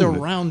away with it. The story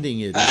surrounding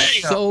it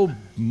is so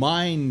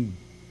mind-killing.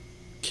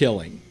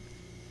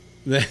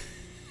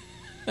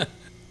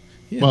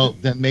 Well,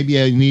 then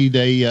maybe I need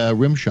a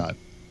rim shot.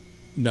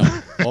 No.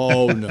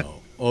 Oh,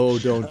 no. Oh,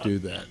 don't do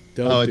that.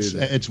 Don't do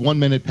that. It's 1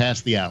 minute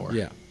past the hour.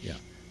 Yeah, yeah.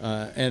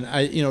 And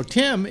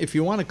Tim, if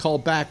you want to call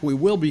back, we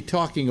will be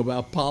talking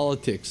about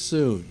politics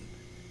soon.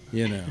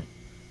 Yeah,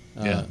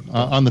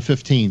 on the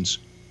 15s.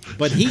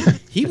 But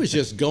he was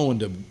just going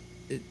to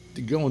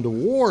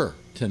war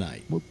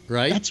tonight,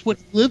 right? That's what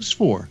he lives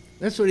for.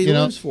 That's what he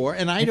lives for,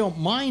 and I don't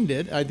mind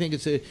it. I think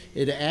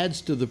it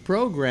adds to the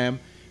program.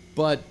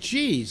 But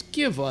geez,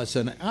 give us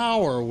an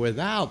hour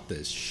without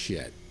this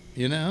shit,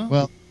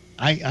 Well,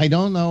 I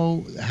don't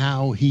know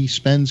how he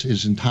spends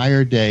his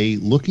entire day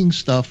looking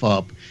stuff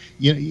up.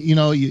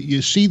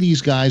 You see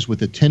these guys with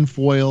the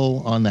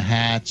tinfoil on the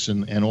hats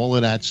and all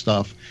of that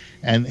stuff,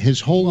 and his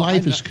whole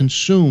life is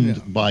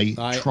consumed by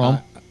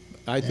Trump.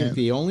 I think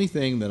the only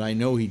thing that I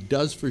know he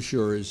does for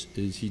sure is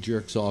he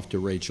jerks off to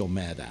Rachel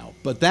Maddow.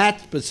 But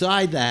that's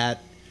beside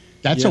that.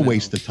 That's a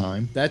waste of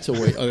time. That's a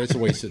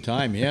waste of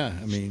time. Yeah,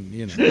 I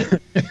mean,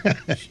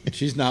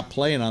 she's not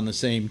playing on the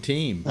same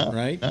team,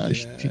 right?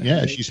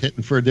 She's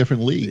hitting for a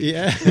different league.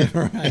 Yeah,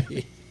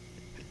 right.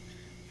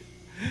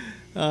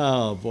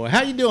 Oh boy,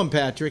 how you doing,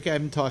 Patrick? I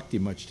haven't talked to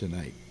you much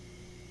tonight.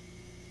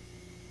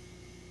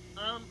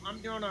 I'm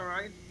doing all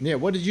right. Yeah,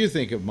 what did you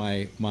think of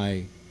my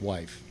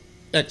wife,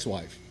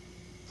 ex-wife?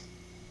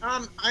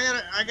 I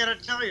gotta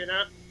tell you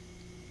that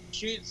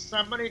she's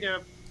somebody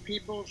that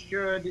people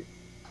should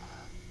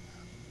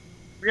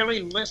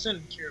really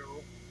listen to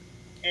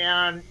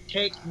and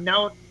take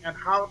note on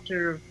how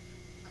to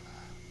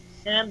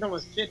handle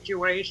a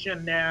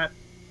situation that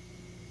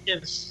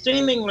is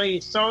seemingly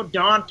so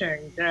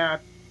daunting that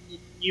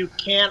you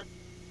can't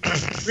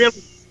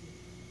really,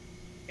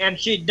 and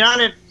she done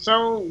it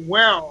so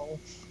well.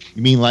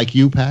 You mean like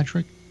you,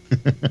 Patrick?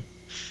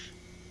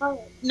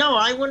 No,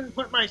 I wouldn't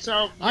put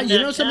myself in you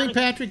know something,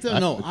 Patrick, though?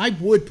 No, I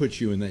would put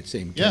you in that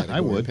same category, I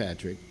would.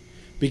 Patrick.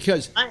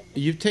 Because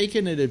you've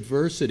taken an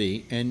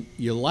adversity and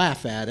you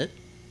laugh at it,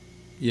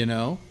 you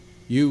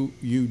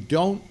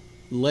don't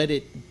let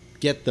it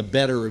get the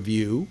better of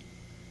you,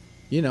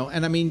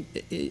 and I mean,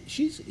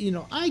 she's,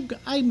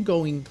 I'm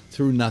going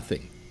through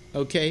nothing,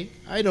 okay?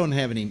 I don't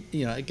have any,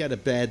 I got a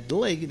bad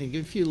leg and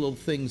a few little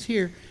things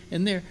here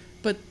and there,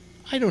 but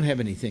I don't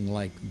have anything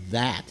like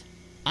that.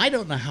 I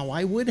don't know how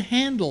I would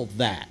handle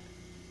that.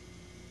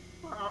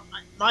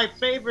 My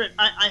favorite,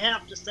 I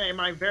have to say,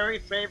 my very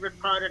favorite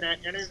part of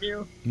that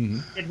interview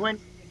is when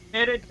you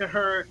admitted to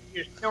her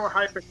you're still a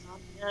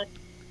hypochondriac,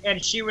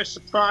 and she was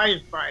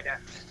surprised by that.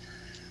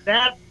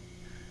 That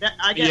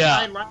I guess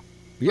I laughed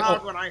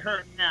loud when I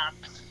heard that,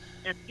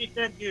 and she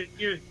said,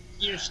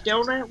 "You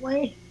still that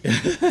way?"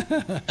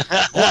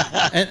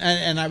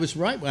 and I was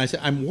right when I said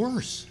I'm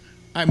worse.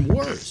 I'm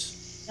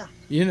worse.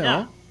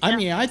 Yeah. I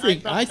mean, I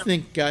think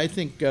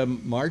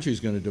Marjorie's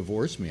going to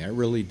divorce me. I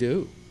really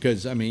do.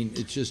 Because, I mean,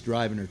 it's just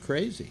driving her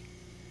crazy.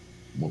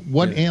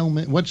 What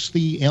ailment? What's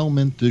the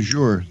ailment du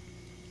jour?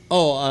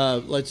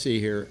 Let's see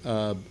here.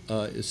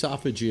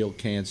 Esophageal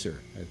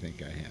cancer, I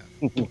think I have.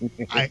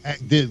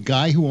 The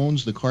guy who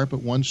owns the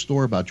Carpet One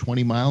store about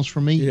 20 miles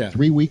from me,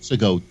 3 weeks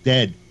ago,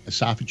 dead,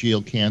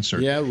 esophageal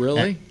cancer. Yeah,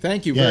 really?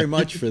 Thank you very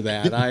much for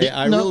that.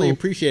 I really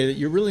appreciate it.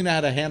 You really know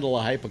how to handle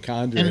a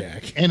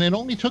hypochondriac. And it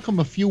only took him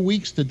a few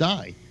weeks to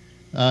die.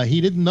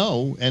 He didn't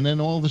know, and then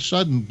all of a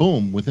sudden,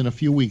 boom, within a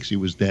few weeks, he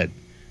was dead.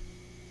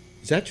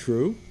 Is that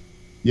true?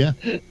 Yeah.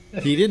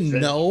 He didn't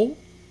know?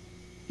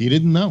 He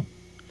didn't know.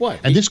 What?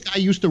 And this guy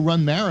used to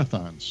run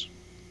marathons.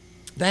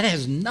 That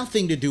has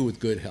nothing to do with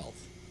good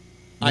health.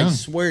 No. I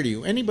swear to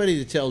you, anybody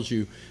that tells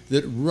you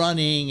that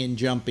running and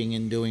jumping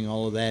and doing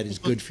all of that is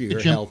good for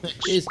your health,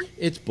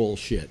 it's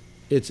bullshit.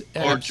 It's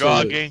or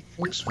jogging.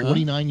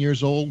 49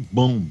 years old,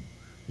 boom.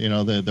 You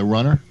know, the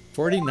runner.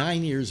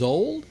 49 years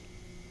old?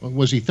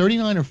 Was he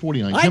 39 or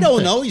 49? I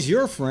don't know. He's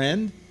your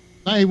friend.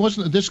 No, he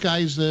wasn't. This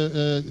guy's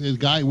the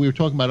guy. We were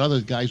talking about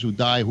other guys who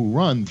die who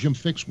run. Jim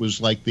Fixx was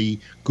like the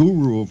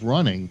guru of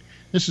running.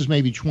 This is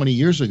maybe 20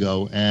 years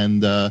ago,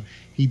 and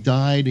he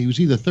died. He was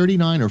either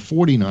 39 or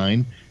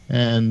 49,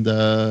 and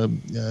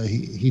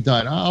he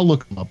died. I'll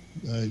look him up.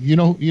 You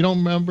don't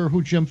remember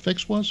who Jim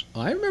Fixx was?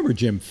 I remember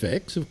Jim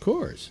Fixx, of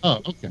course.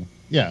 Oh, okay.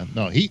 Yeah,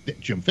 no,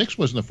 Jim Fixx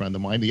wasn't a friend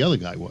of mine. The other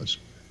guy was.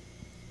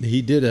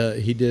 He did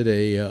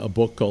a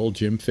book called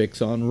Jim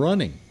Fixx on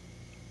Running.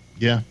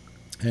 Yeah.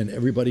 And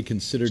everybody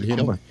considered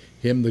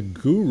him the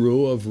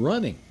guru of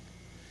running.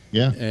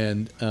 Yeah.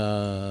 And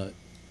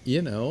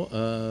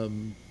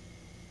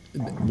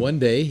one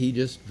day he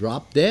just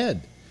dropped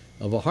dead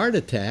of a heart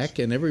attack,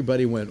 and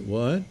everybody went,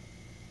 "What?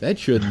 That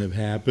shouldn't have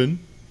happened."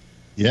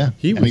 Yeah.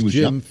 He was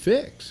Jim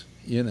Fixx,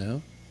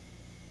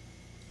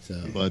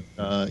 So. But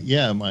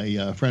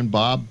my friend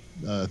Bob,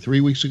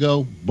 3 weeks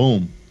ago,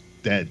 boom,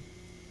 dead.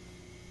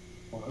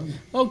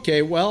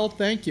 Okay, well,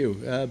 thank you,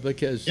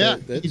 because you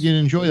did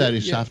enjoy that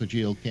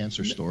esophageal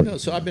cancer story. No,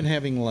 so I've been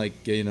having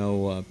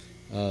little.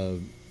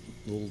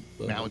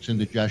 Now it's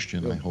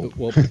indigestion. I hope.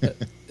 Well,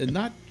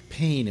 not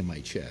pain in my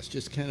chest,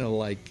 just kind of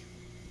like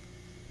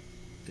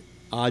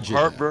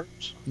agita.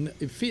 Heartburns.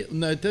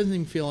 No, it doesn't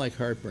even feel like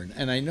heartburn,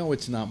 and I know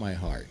it's not my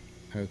heart.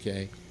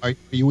 Okay. Are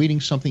you eating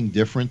something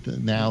different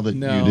now that you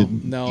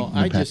didn't? No,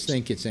 I just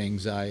think it's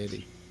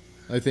anxiety.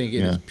 I think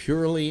it is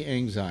purely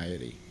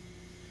anxiety.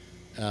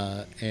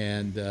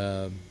 And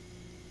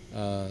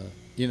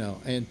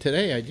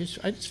today I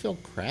just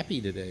felt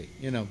crappy today,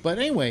 but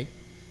anyway,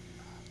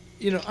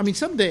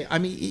 someday,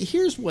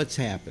 here's what's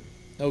happened.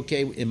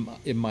 Okay.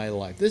 In my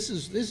life, this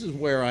is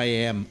where I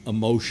am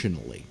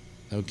emotionally.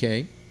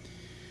 Okay.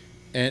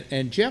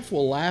 And Jeff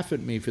will laugh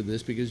at me for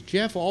this, because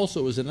Jeff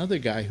also is another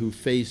guy who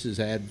faces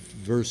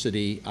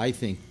adversity, I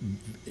think,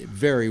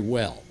 very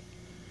well,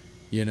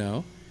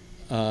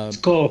 It's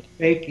called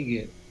faking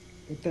it.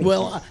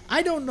 Well,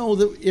 I don't know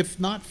that if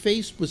not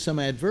faced with some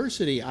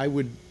adversity, I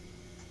would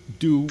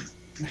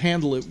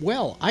handle it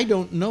well. I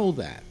don't know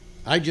that.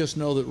 I just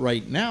know that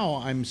right now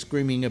I'm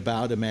screaming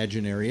about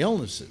imaginary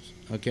illnesses,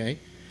 okay?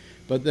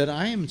 But that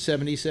I am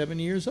 77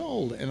 years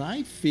old, and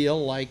I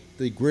feel like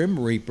the Grim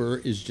Reaper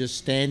is just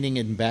standing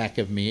in back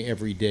of me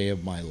every day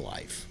of my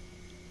life,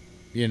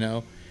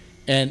 And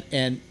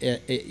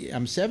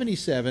I'm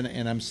 77,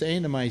 and I'm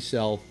saying to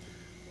myself,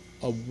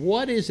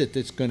 what is it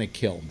that's going to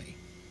kill me?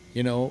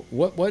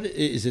 What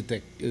is it,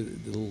 the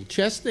little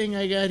chest thing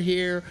I got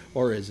here,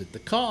 or is it the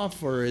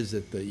cough, or is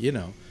it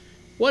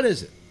what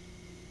is it?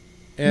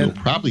 And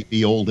it'll probably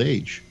be old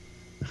age.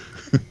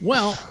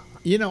 Well,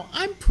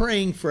 I'm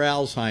praying for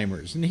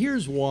Alzheimer's, and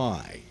here's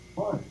why.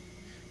 Why?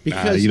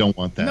 Because you don't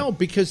want that. No,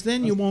 because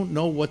then you won't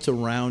know what's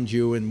around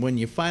you, and when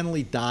you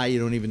finally die, you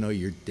don't even know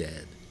you're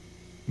dead.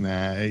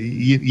 Nah,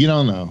 you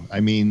don't know. I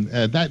mean,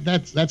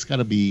 that's got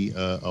to be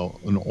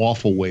an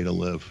awful way to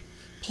live.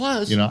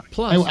 Plus,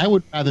 I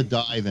would rather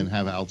die than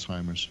have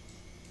Alzheimer's.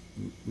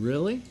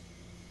 Really?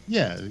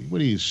 Yeah. What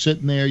are you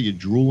sitting there? You're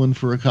drooling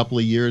for a couple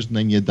of years and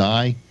then you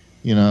die.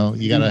 You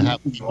got to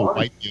have people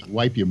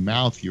wipe your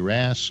mouth, your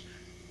ass.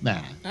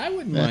 Nah. I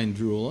wouldn't mind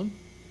drooling.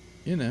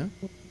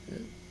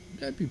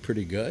 That'd be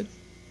pretty good.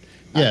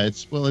 Yeah,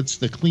 it's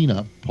the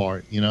cleanup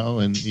part,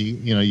 and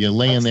you're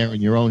laying there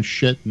in your own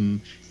shit and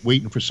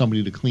waiting for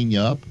somebody to clean you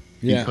up.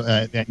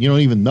 Yeah. And you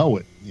don't even know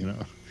it.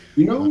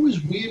 It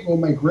was weird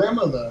when my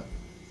grandmother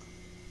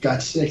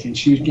got sick and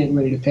she was getting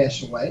ready to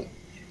pass away.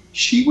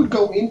 She would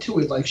go into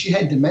it like she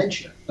had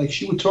dementia. Like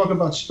she would talk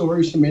about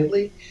stories from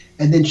Italy,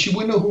 and then she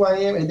wouldn't know who I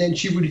am, and then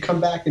she would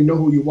come back and know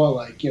who you were.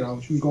 Like, she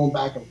was going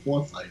back and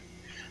forth. Like,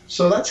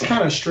 so that's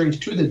kind of strange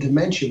too, the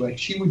dementia. Like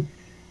she would.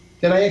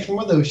 Then I asked my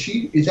mother,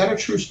 is that a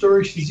true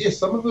story? She says, yes,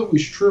 some of it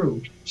was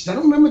true. She said, I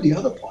don't remember the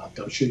other part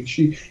though.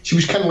 She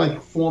was kind of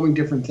like forming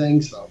different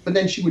things though. But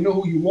then she would know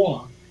who you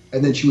are,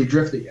 and then she would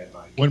drift again.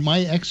 When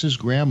my ex's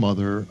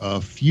grandmother,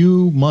 a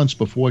few months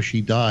before she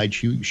died,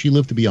 she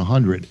lived to be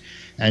 100,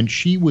 and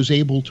she was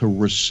able to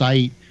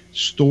recite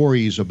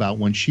stories about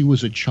when she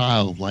was a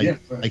child, like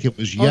it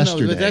was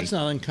yesterday. No, but that's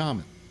not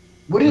uncommon.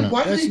 Why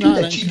did they do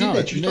that? She did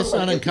that. That's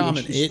not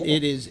uncommon.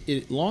 It is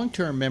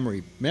long-term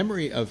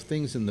memory of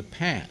things in the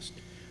past,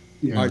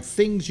 are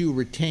things you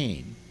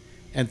retain,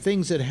 and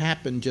things that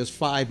happened just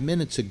 5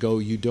 minutes ago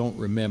you don't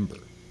remember.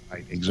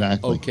 Right,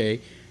 exactly. Okay.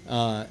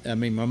 I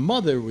mean, my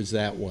mother was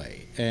that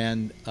way.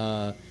 And,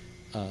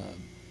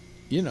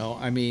 you know,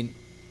 I mean,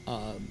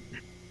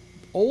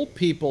 old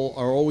people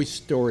are always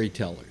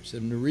storytellers.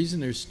 And the reason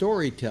they're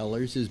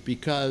storytellers is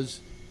because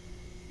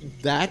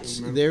that's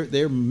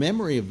their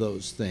memory of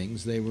those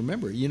things they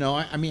remember. You know,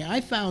 I mean,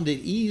 I found it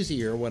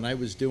easier when I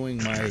was doing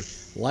my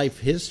life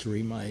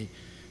history, my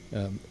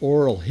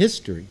oral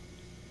history,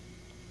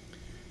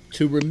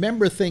 to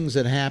remember things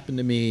that happened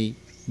to me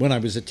when I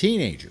was a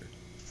teenager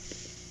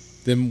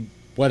than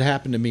what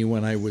happened to me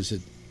when I was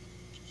at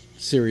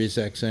Sirius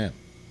XM.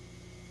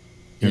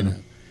 You know,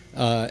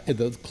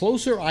 the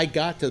closer I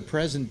got to the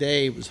present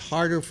day, it was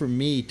harder for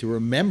me to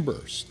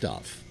remember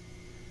stuff.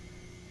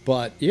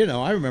 But, you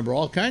know, I remember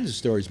all kinds of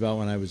stories about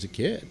when I was a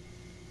kid.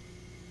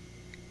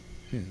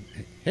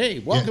 Hey,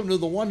 welcome to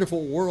the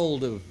wonderful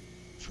world of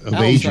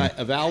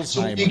Alzheimer's.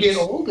 So when you get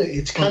older,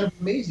 it's kind of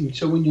amazing.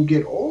 So when you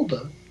get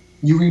older,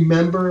 you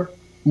remember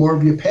more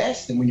of your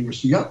past than when you were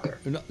younger.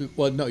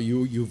 Well, no,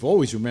 you've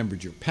always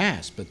remembered your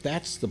past, but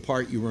that's the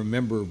part you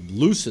remember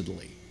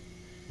lucidly.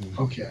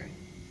 Okay.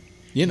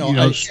 You know,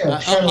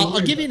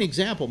 I'll give you an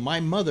example. My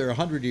mother,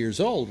 100 years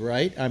old,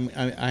 right?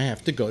 I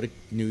have to go to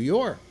New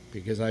York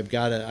because I've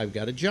got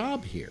a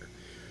job here.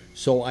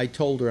 So I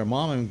told her,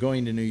 Mom, I'm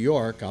going to New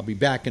York. I'll be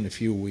back in a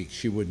few weeks.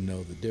 She wouldn't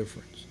know the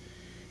difference.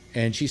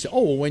 And she said,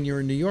 oh, well, when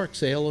you're in New York,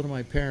 say hello to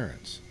my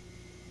parents.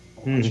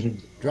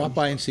 Drop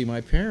by and see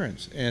my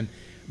parents. And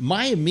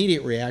my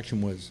immediate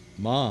reaction was,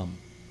 Mom,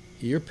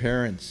 your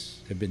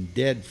parents have been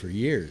dead for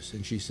years.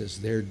 And she says,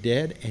 they're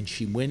dead? And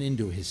she went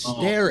into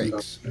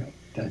hysterics. Oh, no.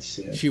 That's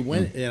it. She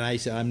went, and I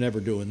said, I'm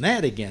never doing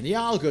that again.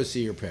 Yeah, I'll go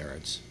see your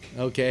parents.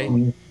 Okay?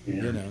 You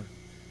know.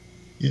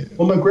 Yeah.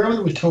 Well, my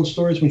grandmother was telling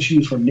stories when she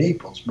was from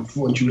Naples,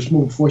 when she was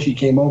small, before she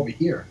came over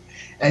here.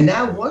 And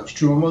that was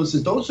true. My mother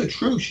said, those are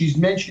true. She's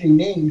mentioning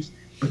names,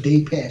 but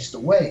they passed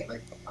away,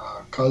 like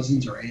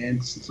cousins or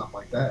aunts and stuff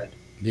like that.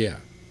 Yeah.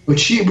 But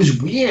it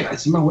was weird. I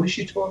said, Mom, what is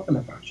she talking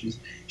about?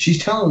 She's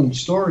telling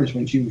stories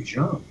when she was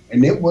young.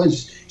 And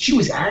she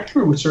was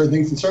accurate with certain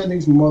things, and certain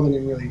things my mother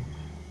didn't really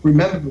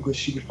remember because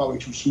she was probably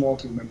too small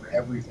to remember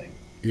everything.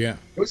 Yeah.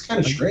 It was kind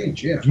of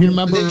strange, yeah. Do you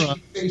remember?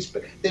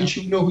 Then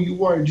she would know who you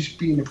were and just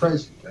be in the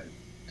present.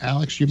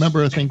 Alex, do you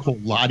remember a thing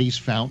called Lottie's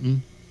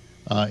Fountain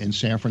in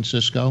San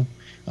Francisco?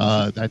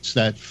 That's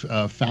that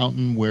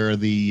fountain where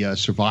the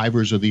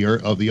survivors of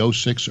the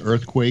 06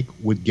 earthquake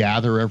would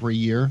gather every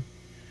year.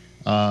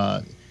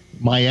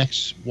 My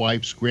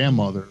ex-wife's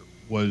grandmother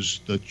was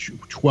the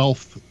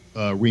 12th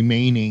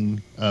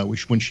remaining,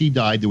 which when she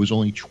died, there was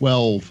only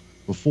 12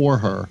 before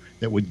her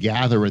that would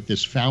gather at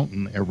this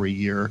fountain every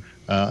year,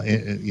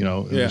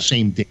 the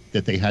same date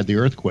that they had the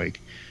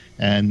earthquake.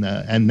 And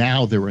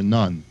now there are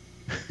none,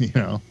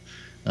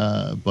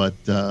 but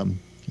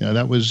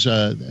that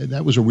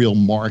was a real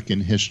mark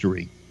in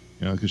history,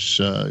 because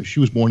she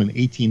was born in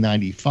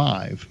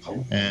 1895,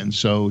 and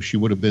so she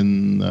would have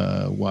been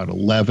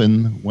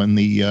 11 when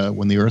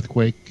the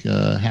earthquake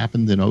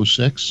happened in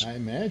 06. I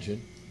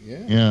imagine.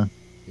 Yeah.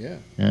 Yeah.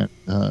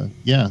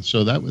 Yeah. And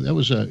so that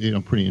was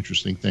a pretty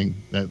interesting thing.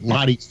 That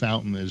Lottie's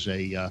Fountain is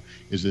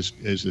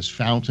this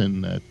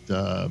fountain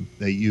that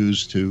they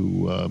use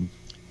to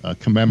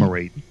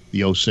commemorate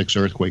the 06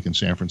 earthquake in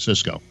San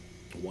Francisco.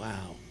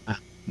 Wow.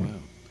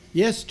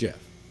 Yes, Jeff.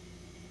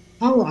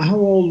 How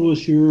old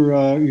was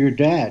your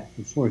dad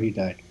before he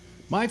died?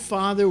 My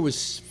father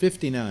was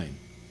 59.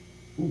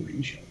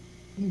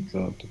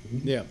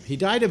 Yeah, he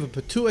died of a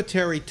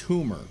pituitary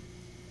tumor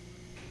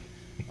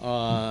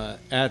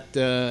at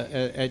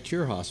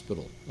your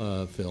hospital,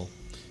 Phil.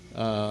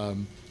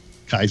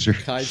 Kaiser.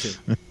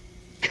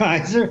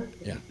 Kaiser?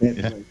 Yeah.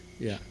 Did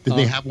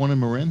they have one in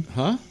Marin?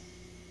 Huh?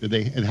 Did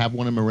they have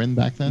one in Marin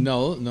back then?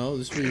 No.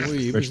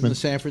 He was in the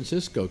San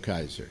Francisco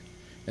Kaiser.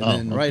 And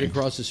then right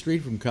across the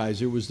street from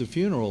Kaiser was the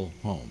funeral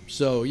home.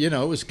 So, it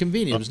was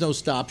convenient. There was no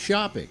stop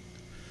shopping.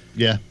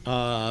 Yeah.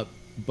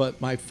 But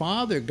my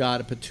father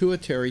got a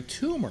pituitary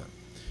tumor.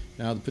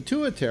 Now, the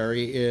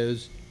pituitary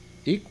is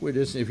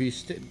equidistant. If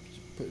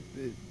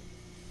you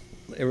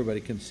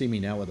everybody can see me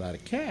now without a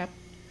cap,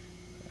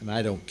 and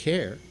I don't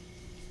care.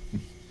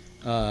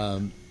 Now,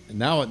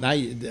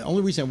 the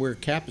only reason I wear a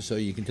cap is so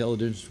you can tell the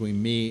difference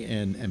between me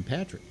and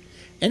Patrick.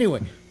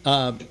 Anyway,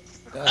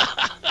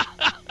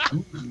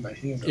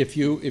 if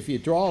you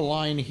draw a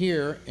line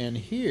here and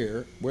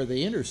here, where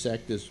they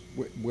intersect is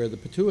where the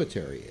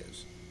pituitary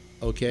is.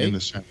 Okay, in the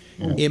center.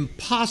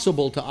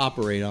 Impossible to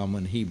operate on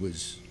when he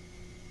was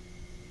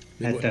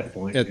at that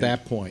point.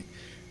 That point,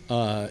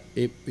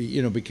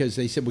 because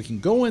they said we can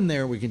go in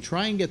there, we can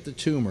try and get the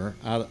tumor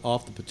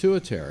off the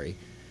pituitary,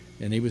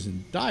 and he was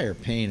in dire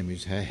pain. I mean, he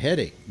was a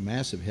headache,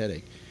 massive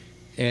headache,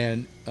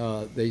 and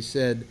they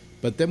said,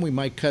 but then we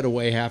might cut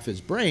away half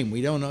his brain.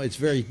 We don't know. It's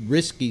very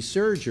risky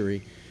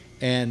surgery,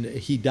 and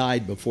he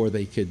died before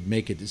they could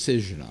make a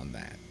decision on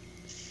that.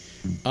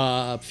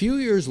 A few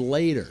years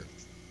later,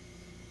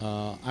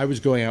 I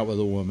was going out with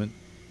a woman,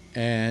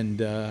 and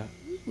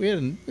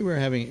we were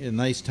having a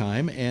nice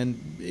time, and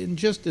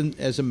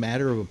as a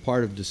matter of a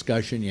part of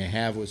discussion you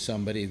have with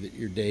somebody that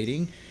you're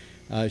dating,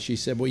 she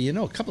said, well,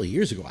 a couple of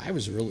years ago I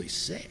was really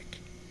sick.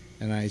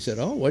 And I said,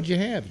 oh, what'd you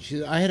have? She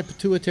said, I had a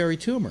pituitary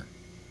tumor.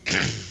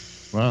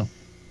 Wow.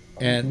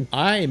 And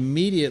I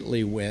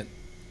immediately went,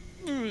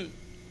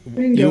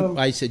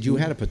 I said, you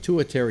had a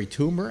pituitary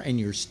tumor and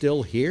you're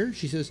still here?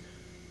 She says,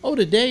 oh,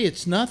 today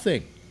it's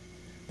nothing.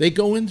 They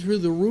go in through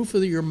the roof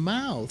of your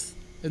mouth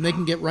and they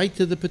can get right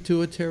to the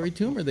pituitary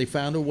tumor. They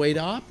found a way to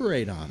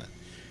operate on it.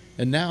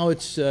 And now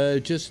it's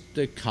just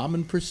a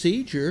common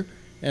procedure,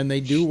 and they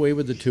do away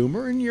with the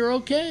tumor and you're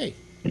okay.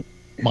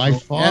 My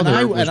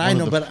father but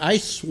I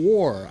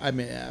swore. I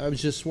mean, I was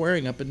just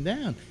swearing up and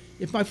down.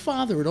 If my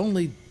father had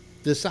only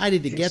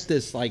decided to get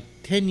this like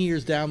 10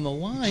 years down the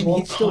line,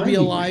 he'd still be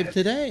alive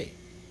today,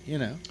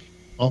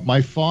 Well,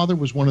 my father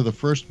was one of the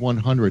first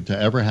 100 to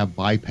ever have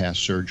bypass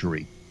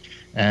surgery,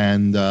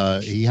 and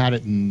he had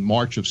it in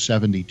March of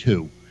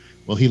 '72.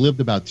 Well, he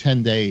lived about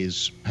 10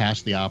 days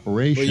past the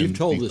operation. Well, you've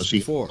told this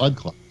before. Blood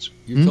clots.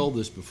 You've told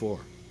this before.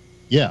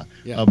 Yeah.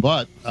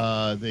 But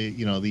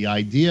the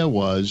idea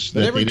was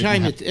that every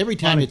time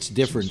it's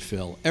different,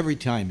 Phil. Every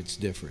time it's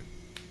different.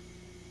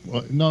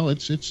 Well, no,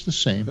 it's the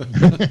same. But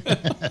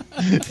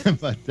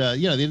they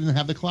didn't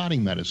have the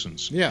clotting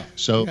medicines. Yeah.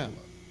 So,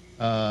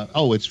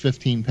 it's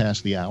 15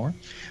 past the hour,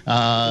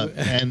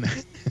 and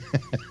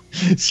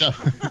so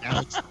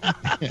now it's.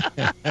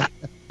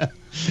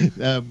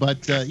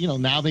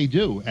 Now they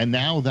do, and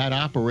now that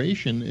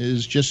operation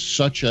is just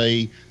such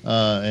they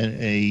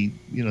do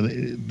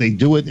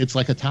it. It's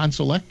like a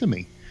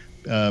tonsillectomy.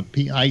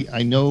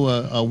 I know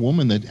a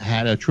woman that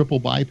had a triple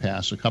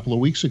bypass a couple of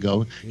weeks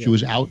ago. Yeah. She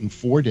was out in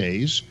 4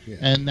 days,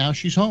 and now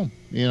she's home.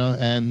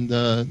 And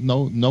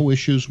no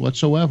issues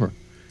whatsoever.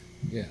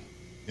 Yeah.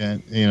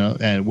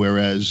 And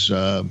whereas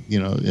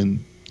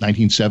in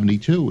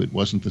 1972 it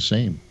wasn't the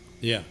same.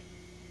 Yeah.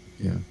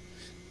 Yeah.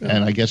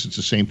 And I guess it's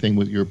the same thing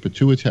with your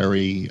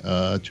pituitary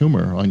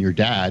tumor on your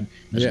dad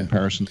as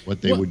comparison to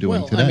what they were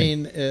doing today. I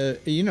mean,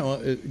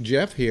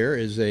 Jeff here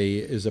is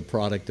a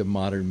product of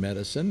modern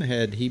medicine.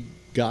 Had he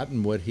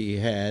gotten what he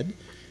had,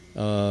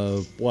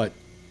 20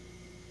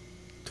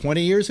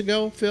 years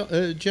ago,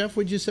 Phil, Jeff,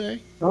 would you say?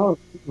 Oh,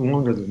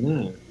 longer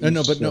than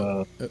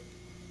that.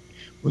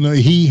 Well, no,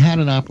 he had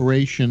an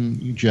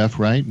operation, Jeff,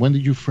 right? When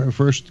did you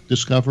first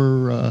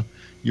discover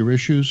your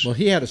issues? Well,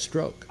 he had a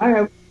stroke.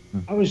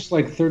 I was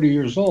like 30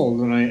 years old,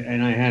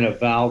 and I had a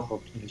valve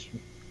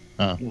replacement,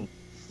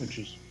 which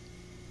is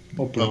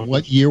open.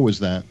 What year was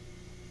that?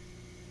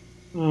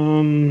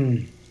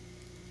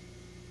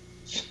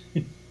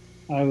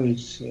 I would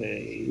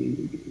say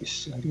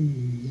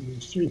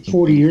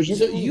 40 years ago.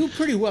 So you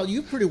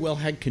pretty well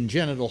had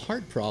congenital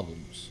heart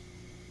problems.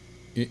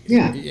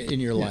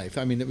 In your life.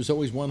 I mean, there was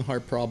always one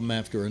heart problem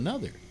after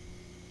another.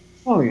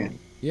 Oh yeah.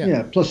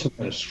 Yeah, plus I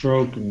had a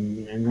stroke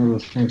and other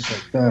things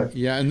like that.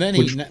 Yeah, and then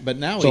he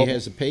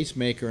has a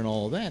pacemaker and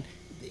all of that.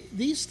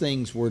 These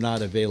things were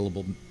not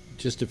available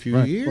just a few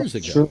years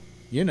ago. Sure.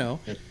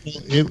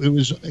 It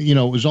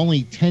was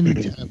only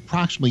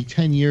approximately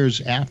 10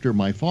 years after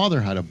my father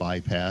had a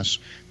bypass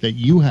that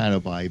you had a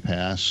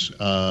bypass,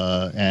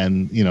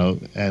 and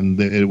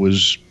it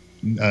was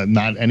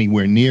not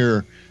anywhere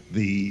near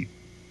the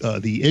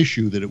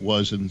issue that it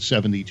was in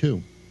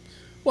 '72.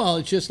 Well,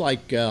 it's just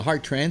like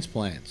heart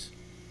transplants.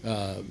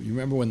 You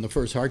remember when the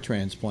first heart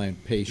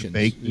transplant patients,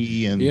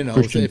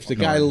 if the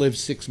guy lived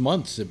 6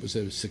 months, it was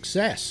a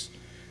success.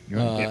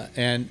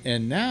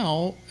 And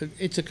now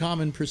it's a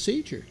common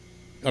procedure.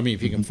 I mean,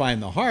 if you can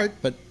find the heart,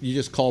 but you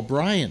just call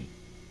Brian.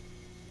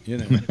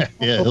 Yeah,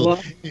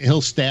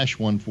 he'll stash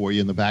one for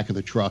you in the back of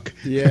the truck.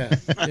 Yeah.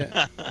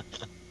 A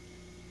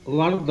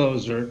lot of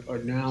those are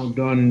now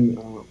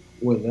done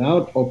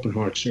without open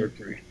heart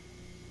surgery.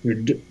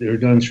 They're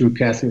done through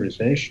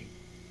catheterization.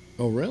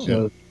 Oh, really?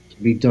 So it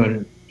can be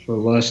done for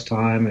less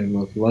time and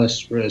with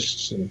less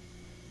risks and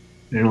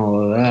all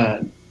of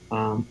that.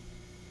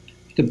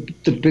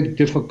 The big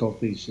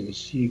difficulties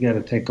is you got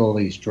to take all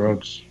these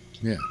drugs.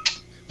 Yeah.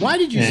 Why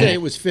did you say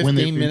it was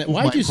 15 minutes?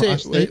 Why did you say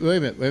wait a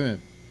minute,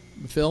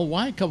 Phil?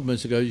 Why a couple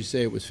minutes ago did you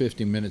say it was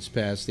 15 minutes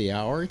past the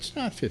hour? It's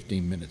not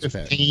 15 minutes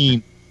past.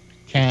 15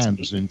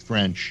 cans in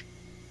French.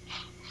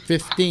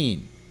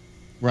 15.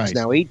 Right. It's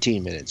now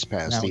 18 minutes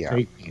past the hour.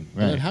 18,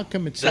 right. How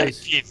come it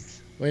says? 19.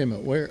 Wait a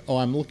minute. Where? Oh,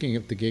 I'm looking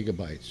at the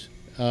gigabytes.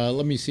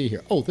 Let me see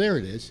here. Oh, there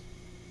it is.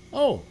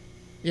 Oh,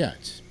 yeah,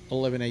 it's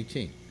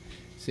 11:18.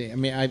 See, I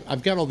mean,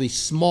 I've got all these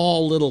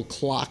small little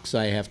clocks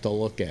I have to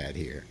look at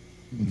here.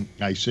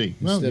 I see.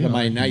 Instead of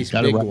my nice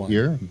big one.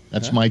 Here.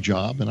 That's my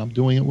job, and I'm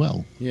doing it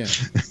well. Yeah.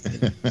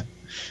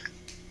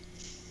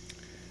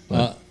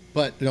 But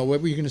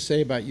what were you going to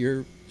say about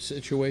your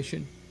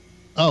situation?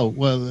 Oh,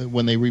 well,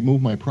 when they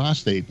remove my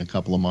prostate in a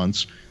couple of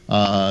months,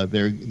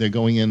 they're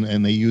going in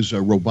and they use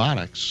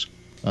robotics.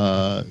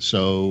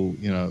 So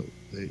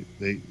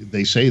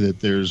they say that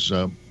there's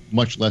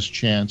much less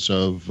chance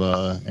of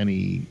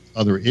any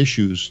other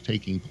issues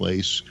taking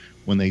place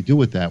when they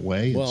do it that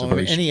way. Well, or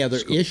any other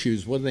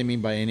issues? What do they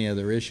mean by any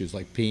other issues,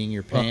 like peeing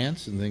your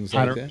pants and things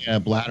like that? Yeah,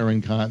 bladder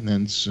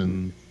incontinence,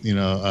 and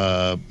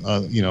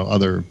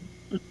other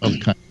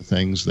kinds of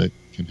things that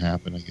can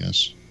happen, I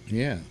guess.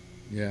 Yeah,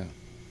 yeah.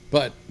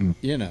 But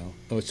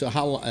so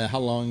how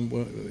long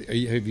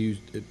have you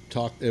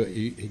talked? Do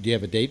you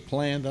have a date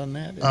planned on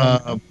that?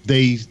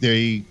 They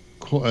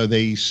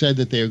said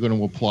that they are going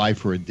to apply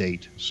for a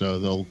date, so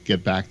they'll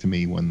get back to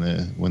me when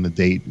the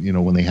date,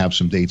 when they have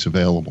some dates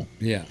available.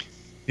 Yeah.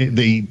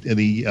 The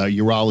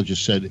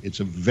urologist said it's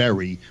a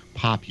very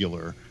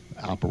popular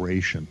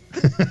operation.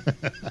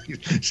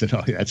 I said,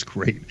 "Oh, that's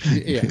great.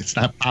 Yeah. It's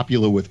not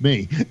popular with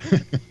me.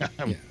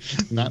 I'm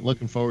not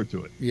looking forward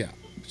to it." Yeah.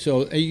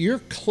 So you're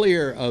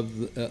clear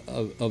of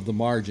the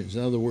margins.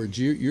 In other words,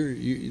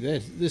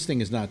 this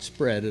thing is not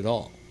spread at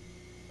all.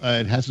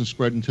 It hasn't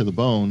spread into the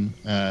bone,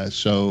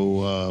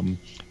 and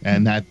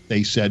that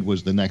they said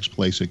was the next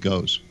place it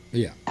goes.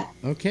 Yeah.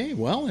 Okay.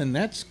 Well, and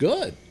that's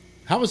good.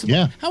 How was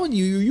how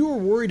you were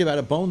worried about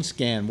a bone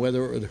scan,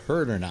 whether it would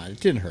hurt or not? It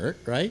didn't hurt,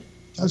 right?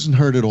 Doesn't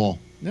hurt at all.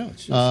 No,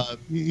 it's just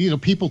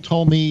people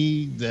told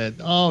me that,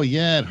 oh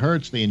yeah, it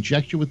hurts. They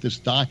inject you with this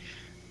dye.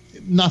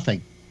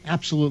 Nothing.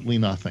 Absolutely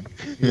nothing.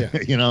 Yeah.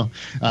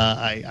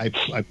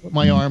 I put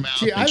my arm out.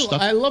 See,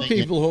 I love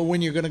people who,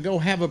 when you're going to go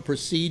have a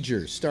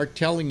procedure, start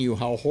telling you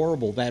how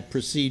horrible that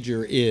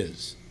procedure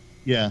is.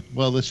 Yeah.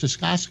 Well, the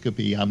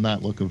cystoscopy, I'm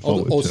not looking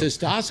forward to.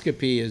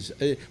 Cystoscopy is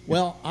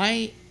well,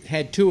 I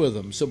had 2 of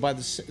them. So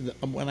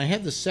when I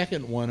had the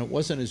second one, it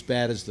wasn't as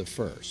bad as the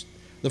first.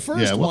 The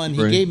first one,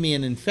 he gave me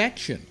an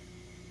infection.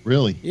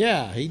 Really?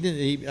 Yeah, he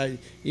didn't.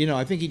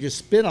 I think he just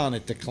spit on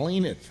it to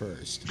clean it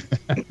first.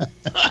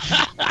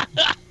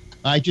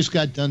 I just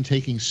got done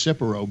taking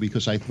Cipro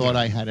because I thought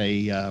I had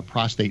a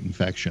prostate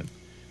infection,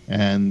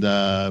 and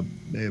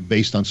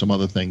based on some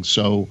other things.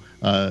 So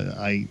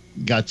I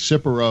got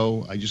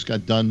Cipro. I just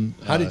got done.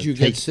 How did you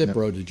get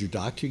Cipro? Did your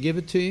doctor give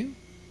it to you?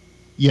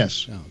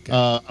 Yes. Oh,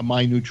 okay.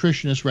 My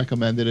nutritionist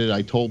recommended it.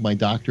 I told my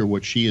doctor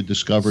what she had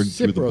discovered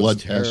through the blood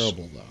test.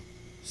 Terrible, though.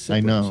 I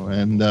know,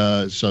 and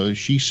so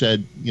she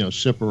said,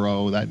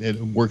 Cipro, that it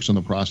works on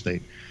the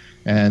prostate,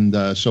 and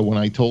so when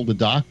I told the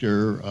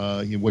doctor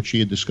what she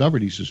had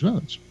discovered, he says, "Well,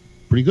 it's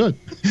pretty good."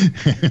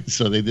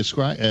 So they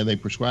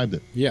prescribed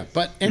it. Yeah,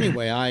 but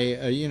anyway,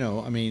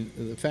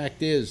 the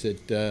fact is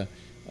that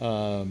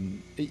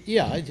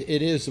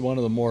it is one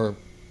of the more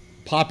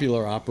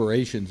popular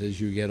operations as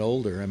you get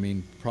older. I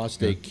mean,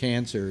 prostate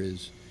cancer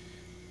is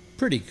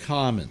pretty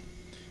common.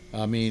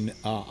 I mean,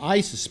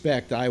 I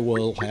suspect I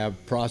will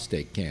have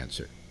prostate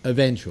cancer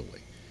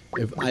eventually.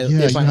 A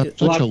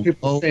lot of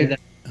people say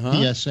that.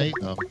 PSA,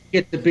 though.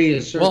 Get to be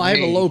a certain Well, I have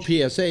a low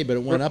age. PSA, but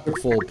it went up a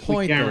full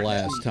point the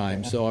last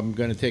time, so I'm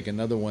going to take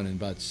another one in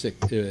about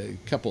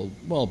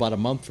about a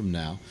month from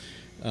now.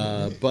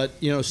 But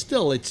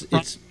still,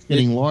 it's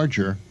getting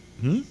larger.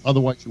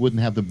 Otherwise, you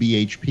wouldn't have the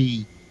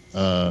BHP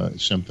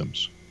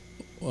symptoms.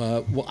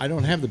 Well, I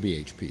don't have the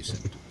BHP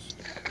symptoms.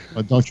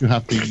 But don't you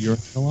have to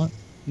urinate a lot?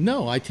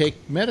 No, I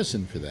take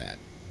medicine for that.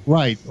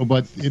 Right,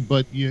 but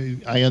you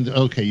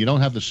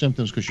don't have the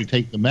symptoms because you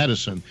take the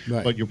medicine,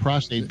 right. But your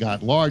prostate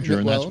got larger,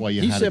 and that's why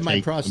you had to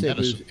take the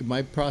medicine.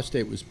 My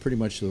prostate was pretty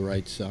much the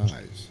right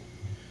size.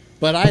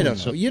 But I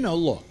don't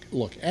know.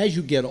 Look. As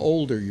you get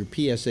older, your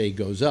PSA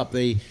goes up.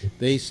 They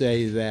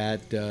say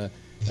that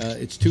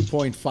it's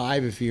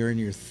 2.5 if you're in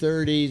your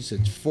 30s.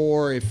 It's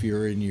 4 if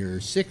you're in your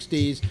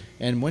 60s.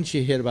 And once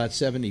you hit about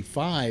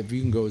 75,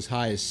 you can go as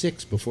high as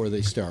 6 before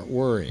they start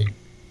worrying.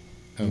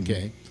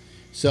 Okay.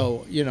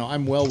 So,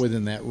 I'm well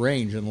within that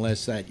range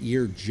unless that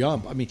year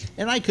jump. I mean,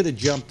 and I could have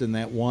jumped in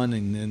that one,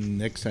 and then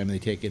next time they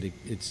take it,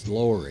 it's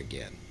lower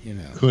again,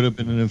 Could have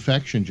been an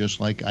infection, just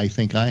like I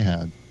think I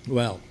had.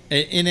 Well,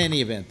 in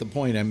any event, the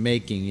point I'm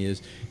making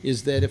is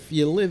that if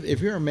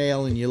you're a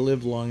male and you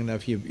live long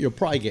enough, you'll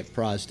probably get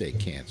prostate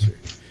cancer.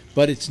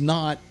 But it's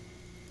not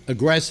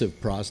aggressive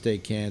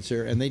prostate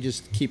cancer, and they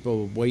just keep a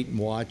wait and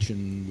watch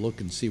and look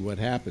and see what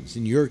happens.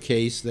 In your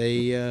case,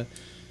 they...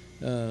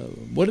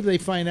 what did they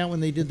find out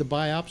when they did the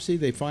biopsy?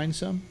 They find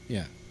some?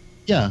 Yeah.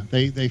 Yeah,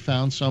 they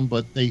found some,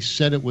 but they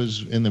said it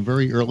was in the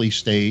very early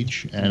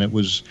stage, and it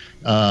was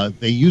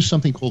they used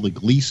something called the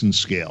Gleason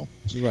scale.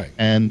 Right.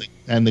 And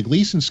the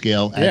Gleason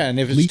scale. Yeah, and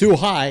if it's too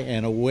high,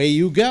 and away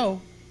you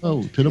go.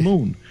 Oh, to the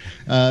moon.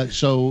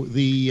 So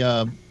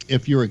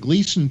if you're a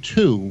Gleason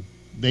 2,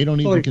 they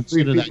don't even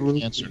consider that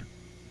cancer.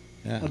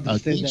 Yeah.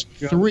 Gleason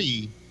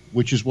 3,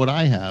 which is what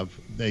I have,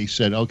 they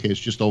said, okay,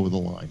 it's just over the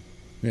line.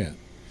 Yeah.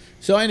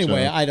 So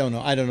anyway, I don't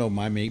know. I don't know.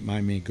 Mine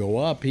may go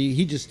up.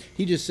 He just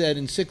said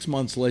in 6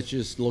 months, let's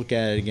just look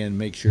at it again, and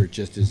make sure it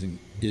just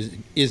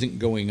isn't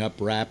going up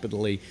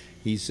rapidly.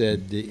 He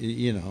said,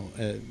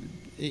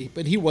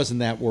 but he wasn't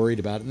that worried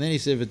about it. And then he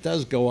said, if it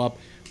does go up,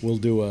 we'll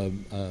do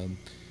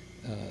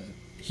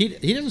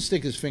he doesn't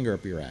stick his finger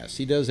up your ass.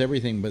 He does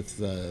everything with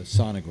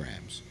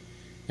sonograms,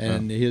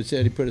 and he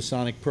said he put a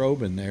sonic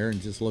probe in there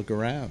and just look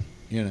around,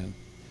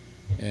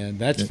 and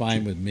that's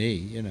fine with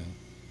me,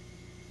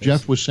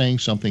 Jeff was saying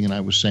something, and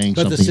I was saying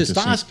something. But the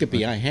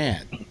cystoscopy I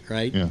had,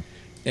 right? Yeah.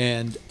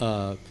 And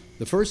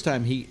the first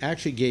time he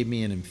actually gave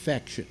me an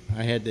infection.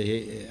 I had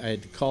to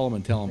call him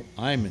and tell him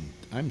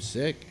I'm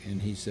sick,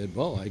 and he said,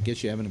 "Well, I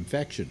guess you have an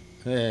infection."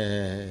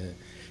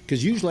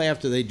 Because usually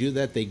after they do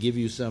that, they give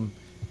you some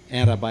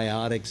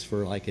antibiotics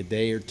for like a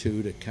day or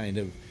two to kind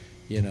of,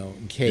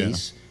 in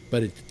case. Yeah.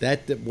 But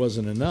that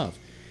wasn't enough.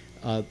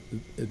 The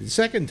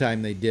second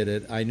time they did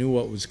it, I knew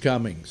what was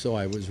coming, so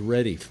I was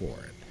ready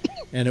for it.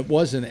 And it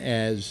wasn't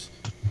as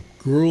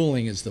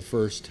grueling as the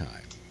first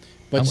time.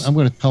 But I'm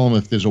going to tell them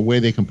if there's a way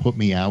they can put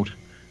me out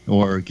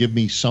or give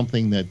me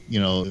something that,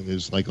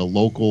 is like a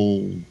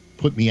local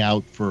put me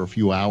out for a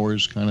few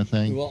hours kind of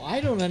thing. Well, I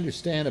don't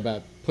understand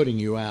about putting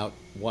you out,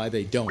 why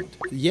they don't.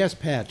 Yes,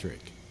 Patrick.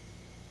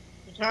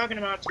 You're talking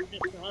about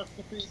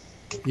cystoscopy?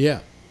 Yeah,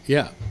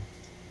 yeah.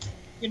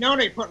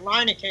 They put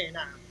lidocaine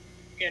on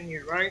in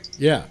you, right?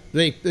 Yeah.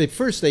 They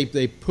first they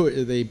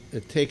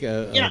take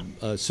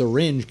a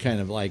syringe kind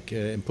of like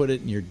and put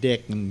it in your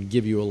dick and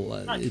give you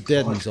it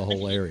deadens the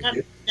whole area.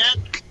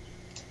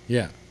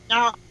 Yeah.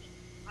 Now,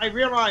 I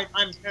realize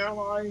I'm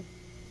paralyzed,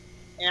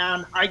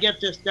 and I get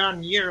this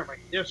done yearly.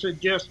 This is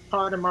just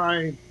part of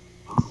my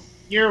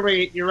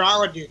yearly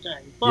urology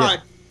thing.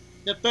 But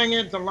the thing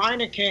is, the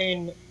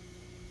lidocaine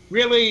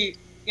really,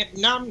 it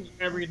numbs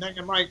everything.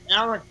 And like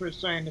Alex was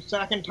saying, the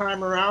second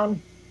time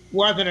around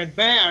wasn't as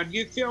bad.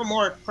 You feel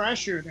more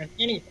pressure than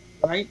anything,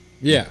 right?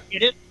 Yeah.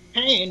 It is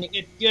pain.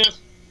 It's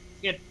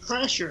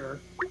pressure.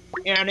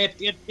 And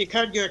it's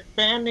because you're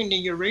expanding the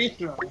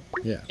urethra.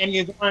 Yeah. And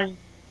you're going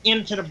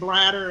into the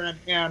bladder.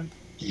 And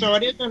so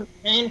it isn't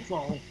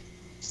painful.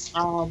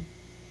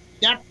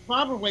 That's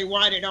probably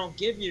why they don't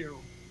give you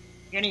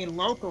any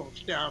local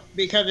stuff,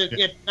 because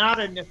it's not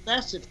a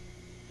necessity.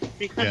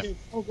 Because there's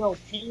no real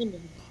pain in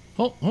it.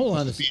 Hold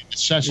on a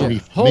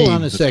second. Hold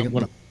on a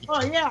second.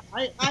 Oh yeah,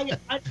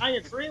 I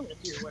agree with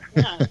you with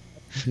that.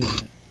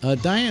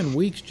 Diane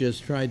Weeks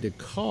just tried to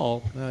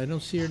call. I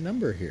don't see her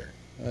number here.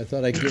 I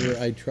thought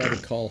I'd try to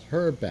call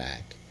her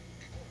back,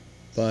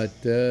 but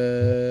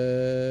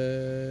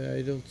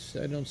I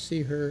don't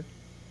see her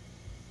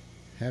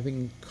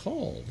having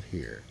called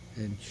here,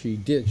 and she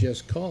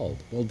just called.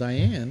 Well,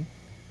 Diane,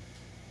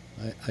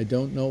 I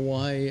don't know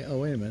why. Oh,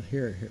 wait a minute.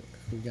 Here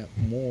we got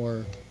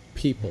more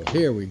people.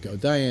 Here we go.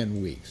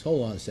 Diane Weeks.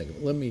 Hold on a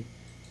second. Let me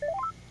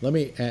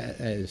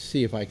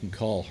see if I can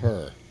call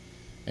her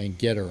and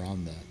get her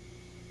on the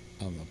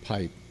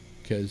pipe,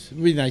 because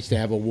it'd be nice to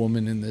have a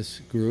woman in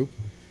this group.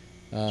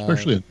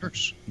 Especially a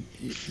nurse.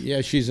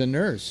 Yeah, she's a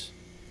nurse.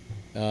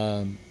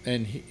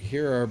 And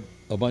here are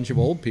a bunch of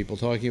old people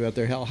talking about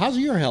their health. How's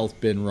your health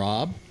been,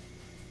 Rob?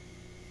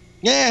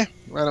 Yeah,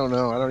 I don't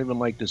know. I don't even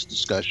like this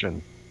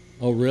discussion.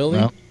 Oh, really?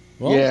 No.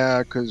 Well, yeah,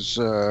 because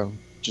I'm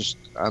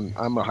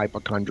a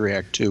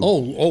hypochondriac too.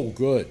 Oh,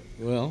 good.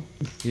 Well,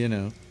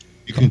 You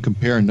can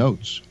compare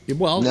notes.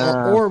 Well,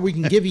 or we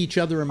can give each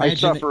other I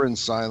suffer in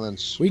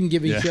silence. We can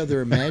give each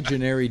other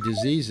imaginary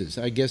diseases.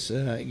 I guess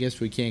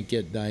we can't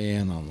get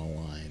Diane on the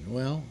line.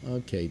 Well,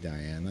 okay,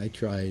 Diane. I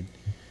tried.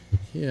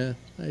 Yeah,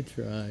 I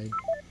tried.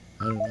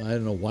 I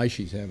don't know why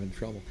she's having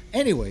trouble.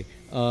 Anyway,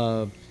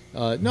 no,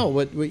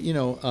 but we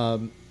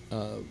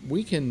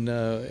can.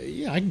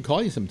 I can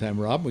call you sometime,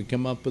 Rob. We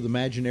come up with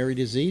imaginary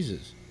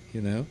diseases.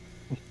 I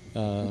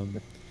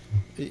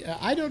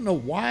don't know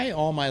why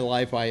all my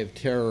life I have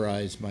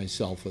terrorized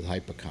myself with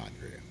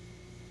hypochondria.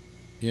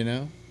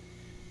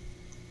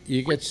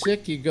 You get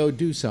sick, you go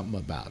do something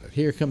about it.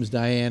 Here comes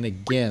Diane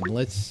again.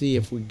 Let's see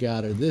if we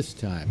got her this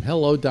time.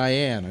 Hello,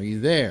 Diane. Are you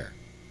there?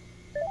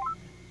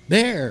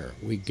 There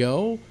we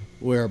go.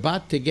 We're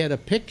about to get a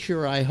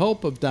picture, I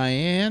hope, of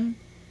Diane.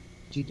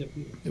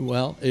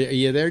 Well, are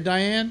you there,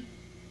 Diane?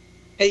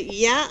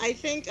 Yeah, I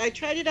think I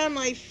tried it on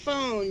my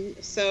phone,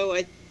 so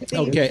I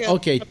think...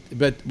 Okay.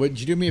 But would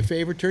you do me a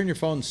favor? Turn your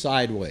phone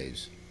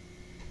sideways.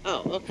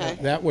 Oh, okay.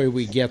 That way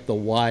we get the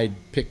wide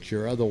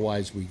picture.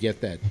 Otherwise, we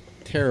get that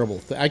terrible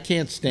thing. I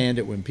can't stand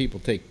it when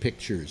people take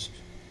pictures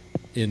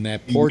in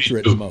that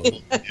portrait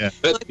mode. Yeah.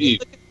 Look at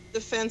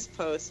the fence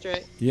post,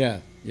 right? Yeah.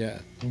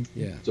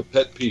 It's a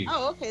pet peeve.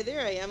 Oh, okay,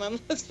 there I am.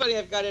 That's funny,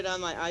 I've got it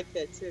on my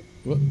iPad, too.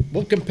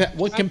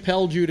 What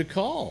compelled you to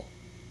call?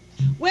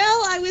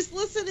 Well, I was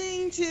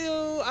listening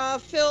to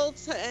Phil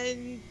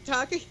and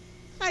talking.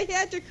 I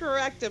had to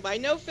correct him. I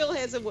know Phil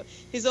has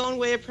his own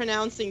way of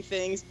pronouncing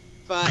things,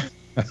 but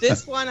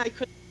this one I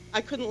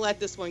couldn't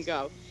let this one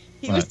go.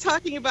 He was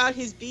talking about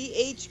his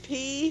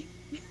BHP.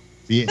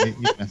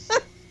 Was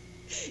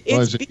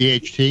it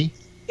BHT?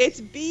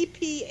 It's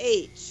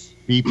BPH.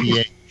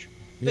 BPH.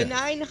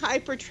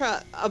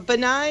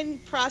 Benign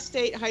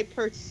prostate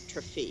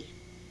hypertrophy.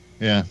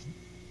 Yeah.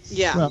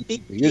 Yeah. Well,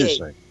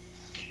 BPH.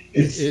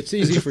 It's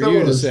easy for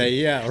you to say,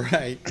 yeah,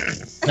 right.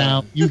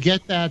 Now, you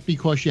get that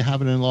because you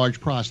have an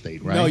enlarged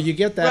prostate, right? No, you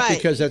get that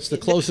because that's the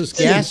closest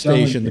gas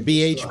station, the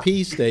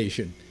BHP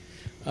station.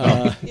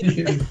 I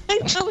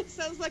know it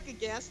sounds like a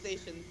gas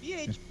station.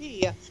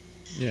 BHP.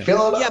 Yeah,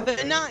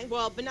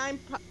 benign.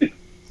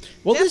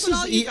 Well, this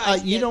is,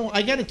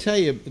 I got to tell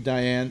you,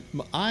 Diane,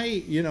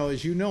 as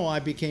you know, I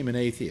became an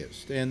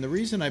atheist. And the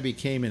reason I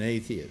became an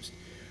atheist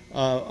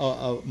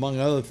among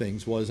other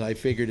things, was I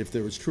figured if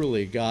there was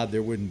truly a God,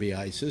 there wouldn't be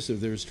ISIS. If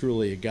there was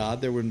truly a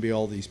God, there wouldn't be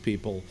all these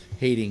people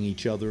hating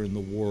each other in the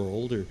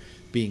world or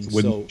being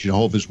Wouldn't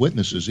Jehovah's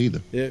Witnesses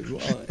either.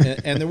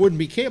 and there wouldn't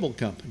be cable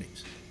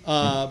companies.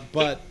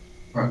 But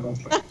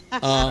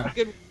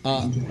the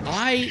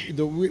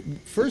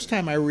first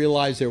time I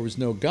realized there was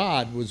no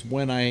God was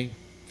when I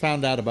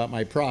found out about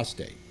my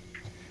prostate,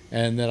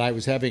 and that I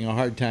was having a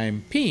hard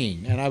time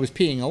peeing, and I was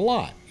peeing a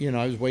lot. You know,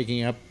 I was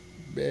waking up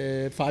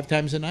 5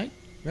 times a night,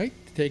 right,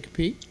 to take a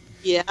pee.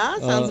 Yeah,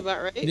 sounds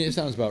about right. It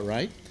sounds about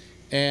right.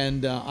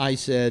 And I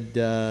said,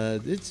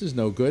 this is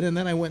no good. And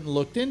then I went and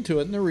looked into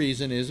it, and the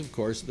reason is, of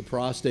course, the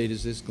prostate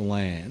is this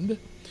gland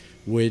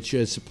which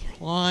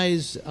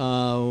supplies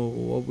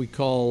what we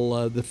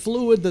call the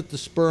fluid that the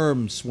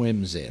sperm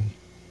swims in.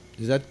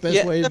 Is that the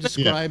best way of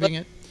describing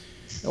it?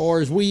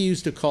 Or as we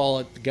used to call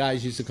it, the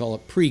guys used to call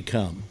it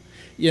pre-cum.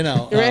 You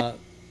know,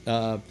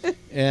 so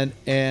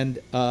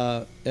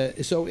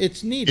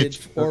it's needed. It's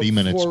 30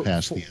 minutes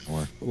past the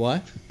hour.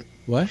 What?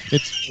 What?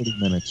 It's 30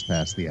 minutes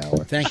past the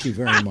hour. Thank you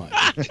very much.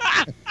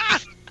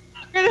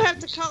 We're gonna have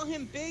to call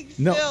him Big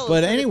Phil. No,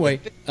 but anyway,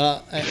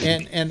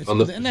 and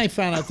then I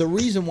found out the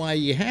reason why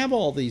you have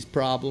all these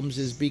problems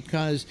is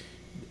because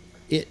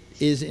it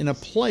is in a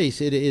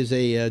place. It is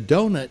a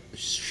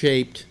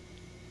donut-shaped.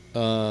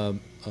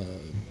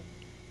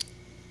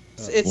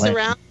 It's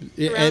around.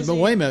 But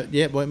wait a minute.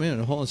 Yeah, wait a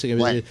minute. Hold on a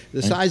second.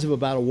 The size of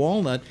about a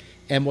walnut.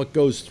 And what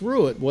goes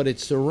through it, what it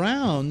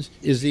surrounds,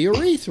 is the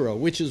urethra,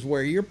 which is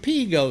where your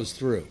pee goes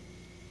through.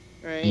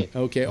 Right.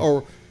 Okay,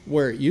 or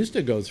where it used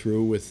to go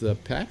through with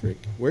Patrick.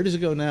 Where does it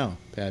go now,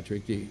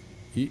 Patrick?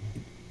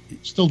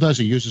 Still does.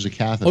 He uses a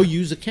catheter. Oh,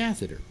 use a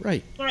catheter,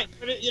 right. Right,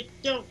 but it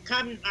don't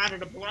come out of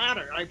the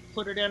bladder. I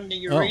put it in the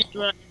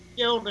urethra.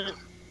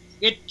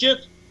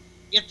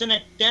 It's an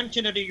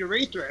extension of the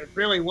urethra. It's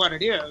really what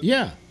it is.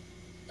 Yeah.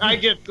 I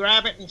just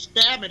grab it and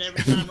stab it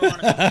every time I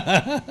want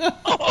to.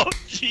 Oh,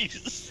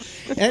 Jesus.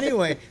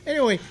 Anyway.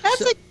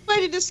 That's a good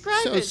way to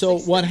describe it. So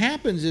what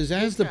happens is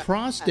as the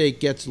prostate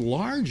gets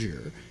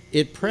larger,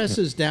 it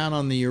presses down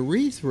on the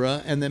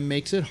urethra and then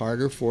makes it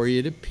harder for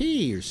you to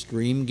pee. Your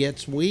stream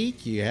gets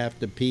weak. You have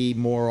to pee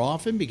more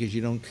often because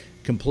you don't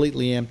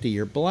completely empty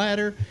your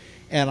bladder.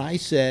 And I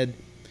said,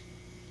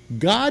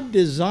 God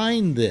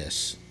designed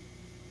this.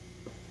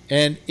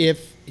 And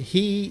if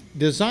he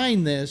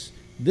designed this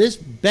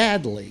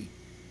badly,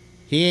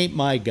 he ain't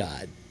my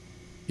God,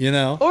 you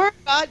know. Or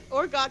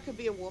God could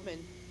be a woman.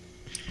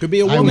 Could be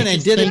a woman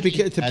and did it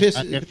because to piss.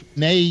 If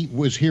Nay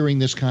was hearing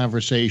this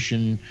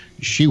conversation,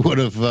 she would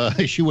have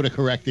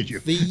corrected you.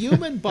 The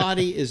human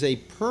body is a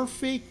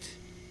perfect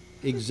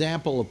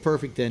example of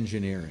perfect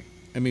engineering.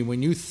 I mean,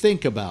 when you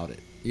think about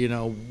it, you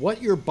know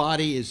what your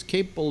body is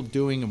capable of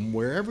doing and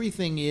where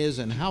everything is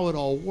and how it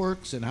all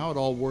works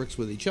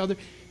with each other.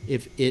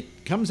 If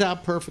it comes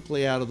out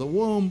perfectly out of the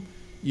womb,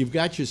 you've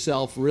got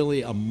yourself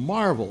really a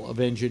marvel of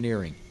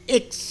engineering,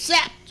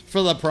 except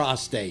for the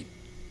prostate.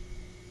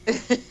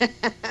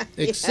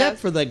 Except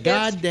for the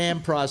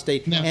goddamn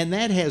prostate. No. And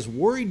that has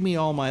worried me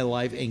all my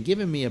life and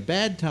given me a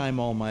bad time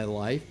all my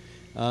life.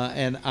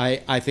 And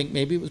I think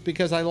maybe it was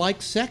because I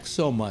like sex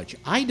so much.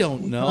 I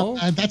don't know.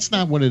 That's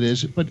not what it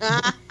is. But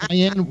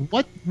Diane,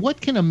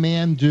 what can a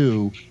man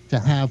do to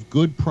have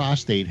good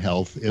prostate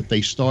health if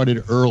they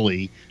started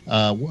early?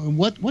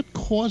 What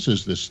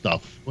causes this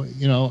stuff?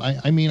 You know,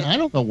 I mean, I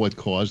don't know what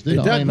caused it.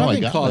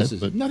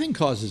 Nothing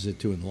causes it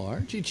to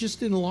enlarge. It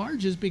just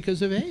enlarges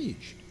because of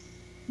age.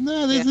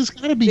 No, there's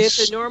got to be.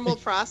 It's a normal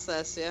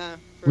process, yeah.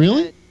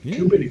 Really? Yeah.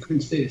 Too many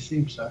couldn't stay the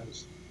same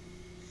size.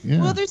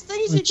 Yeah. Well, there's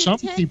things you can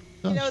take.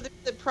 You know, there's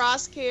the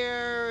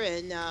Proscare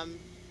and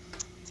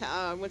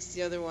what's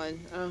the other one?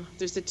 Oh,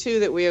 there's the two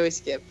that we always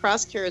get.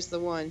 Proscare is the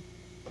one.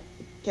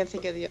 Can't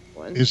think of the other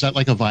one. Is that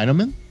like a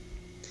vitamin?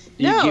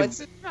 No, it's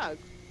a drug.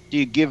 Do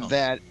you give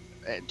that?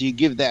 Do you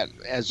give that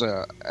as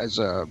a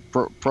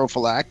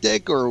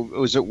prophylactic, or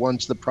was it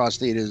once the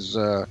prostate is?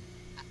 I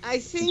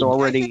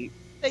think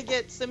they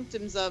get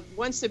symptoms of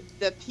once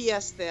the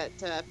PS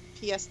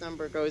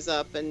number goes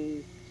up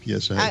and.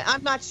 PSA.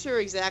 I'm not sure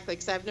exactly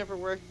because I've never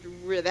worked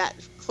that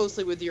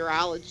closely with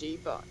urology,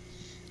 but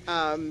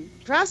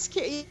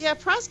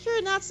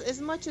Proscare not as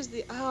much as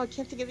the I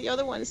can't think of the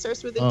other one. It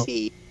starts with a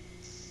T.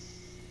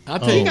 I'll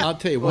tell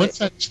you what. What's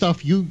that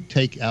stuff you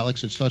take,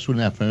 Alex? It starts with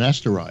that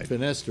finasteride.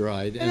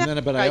 Finasteride, and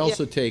then but I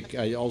also take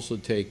Cialis.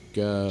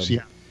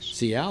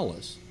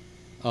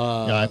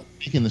 I'm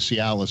taking the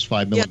Cialis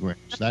 5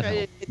 milligrams. That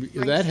helps.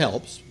 That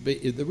helps.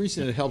 But the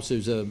reason it helps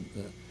is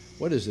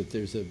what is it?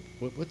 There's a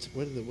what's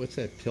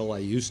that pill I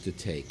used to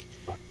take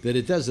that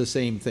it does the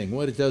same thing.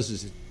 What it does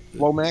is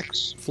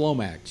Flomax.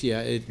 Flomax,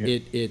 yeah.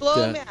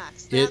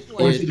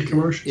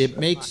 Flomax. It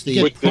makes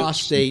the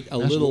prostate a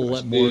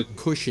little more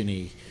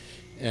cushiony.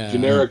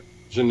 Generic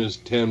version is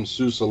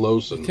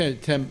temsucillosin.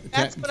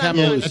 That's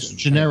a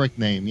generic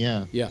name.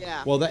 Yeah.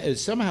 Well,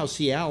 somehow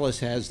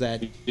Cialis has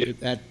that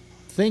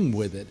thing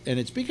with it, and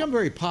it's become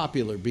very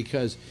popular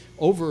because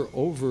over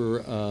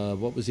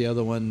what was the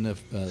other one?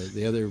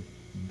 The other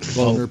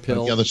boner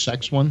pill. The other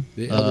sex one?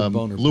 The other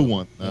boner blue pill.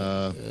 one.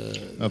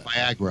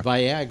 Viagra.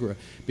 Viagra,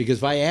 because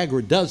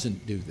Viagra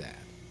doesn't do that.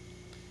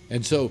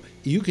 And so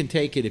you can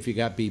take it if you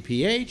got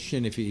BPH,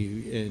 and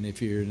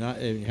if you're not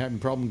having a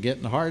problem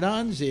getting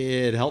hard-ons,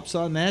 it helps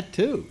on that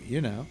too.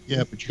 You know.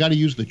 Yeah, but you got to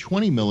use the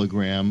 20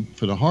 milligram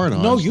for the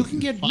hard-ons. No, you can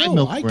get 5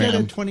 no. I get a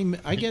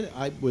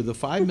milligram. with a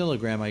 5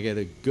 milligram. I get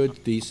a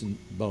good, decent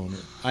boner.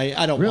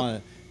 I don't Really?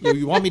 want to.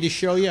 You want me to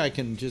show you? I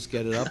can just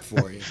get it up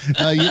for you.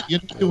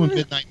 You're not doing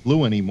Midnight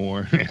Blue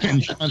anymore,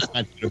 and John's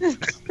not doing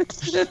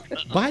it.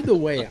 By the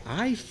way,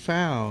 I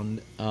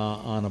found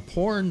on a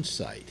porn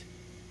site,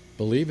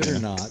 believe it or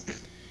not,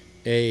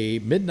 a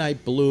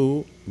Midnight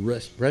Blue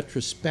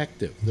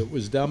retrospective that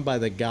was done by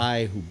the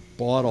guy who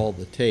bought all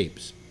the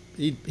tapes.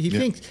 He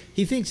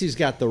thinks he's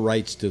got the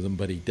rights to them,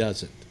 but he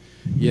doesn't.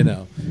 You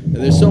know,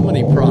 there's so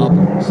many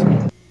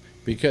problems.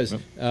 Because,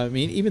 I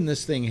mean, even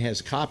this thing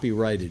has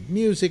copyrighted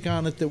music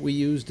on it that we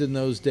used in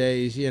those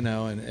days, you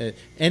know. And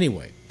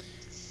anyway,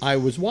 I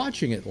was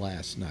watching it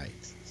last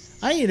night.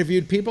 I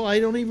interviewed people I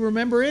don't even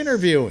remember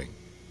interviewing.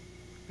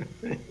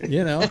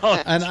 You know,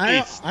 and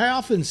I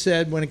often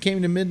said when it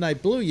came to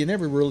Midnight Blue, you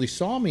never really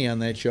saw me on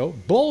that show.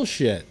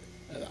 Bullshit.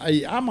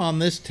 I'm on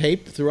this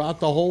tape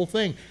throughout the whole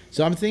thing.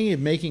 So I'm thinking of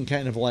making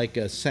kind of like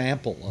a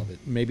sample of it,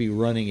 maybe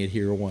running it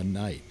here one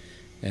night.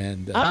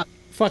 And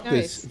fuck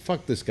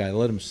this guy.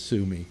 Let him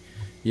sue me.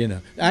 You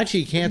know,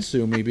 actually, he can't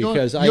sue me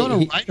because you ought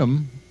to write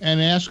him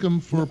and ask him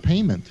for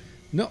payment.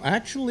 No,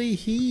 actually,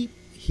 he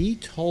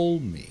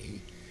told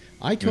me.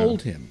 I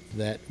told him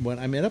that when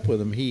I met up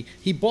with him,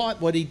 he bought.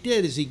 What he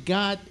did is he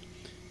got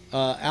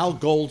Al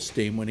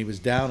Goldstein when he was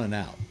down and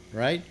out,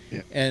 right?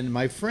 Yeah. And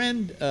my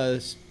friend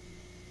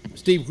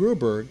Steve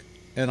Gruberg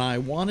and I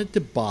wanted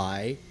to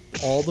buy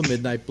all the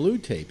Midnight Blue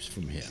tapes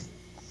from him.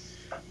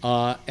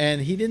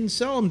 And he didn't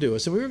sell them to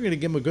us. So we were going to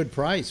give him a good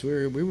price.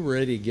 We were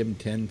ready to give him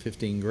 10,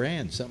 15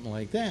 grand, something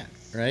like that,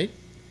 right?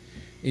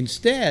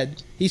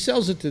 Instead, he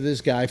sells it to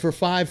this guy for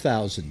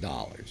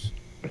 $5,000,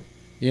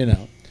 you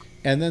know.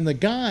 And then the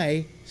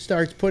guy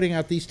starts putting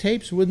out these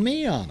tapes with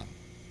me on them.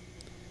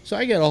 So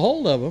I get a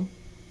hold of him,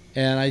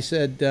 and I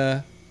said,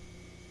 do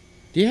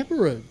you have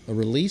a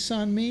release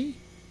on me?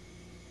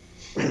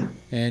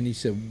 And he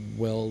said,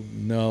 well,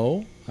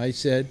 no. I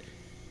said,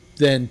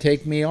 then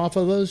take me off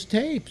of those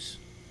tapes.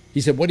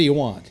 He said, what do you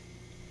want?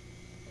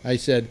 I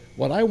said,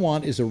 what I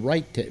want is the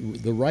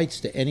rights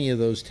to any of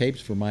those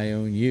tapes for my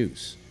own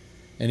use.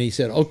 And he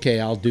said, okay,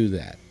 I'll do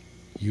that.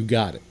 You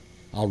got it.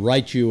 I'll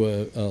write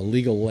you a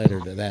legal letter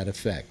to that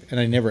effect. And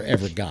I never,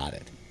 ever got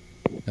it.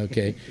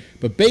 Okay?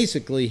 But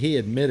basically, he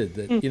admitted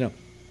that, you know,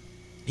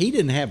 they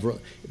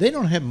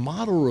don't have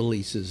model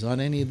releases on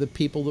any of the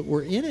people that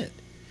were in it.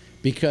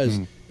 Because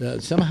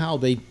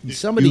somehow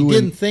somebody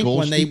didn't think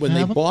when they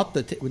bought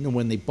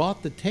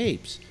the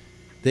tapes,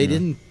 they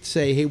didn't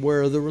say, hey,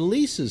 where are the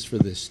releases for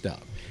this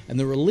stuff? And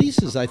the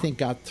releases, I think,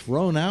 got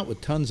thrown out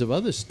with tons of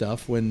other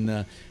stuff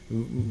when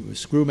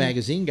Screw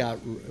Magazine got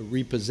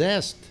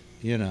repossessed,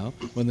 you know,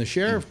 when the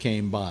sheriff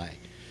came by.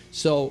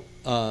 So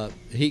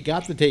he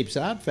got the tapes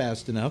out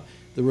fast enough.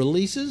 The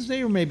releases,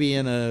 they were maybe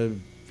in a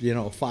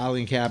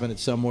filing cabinet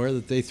somewhere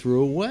that they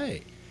threw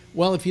away.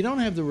 Well, if you don't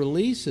have the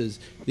releases,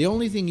 the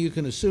only thing you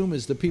can assume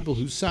is the people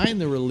who signed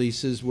the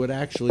releases would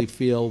actually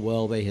feel,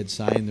 well, they had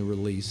signed the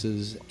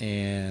releases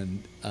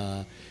and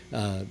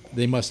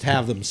they must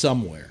have them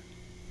somewhere.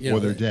 Or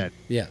they're dead.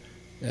 Yeah.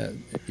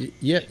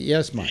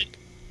 Yes, Mike.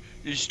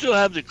 You still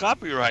have the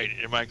copyright,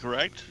 am I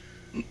correct?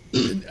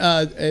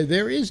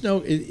 There is no,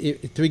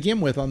 to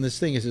begin with on this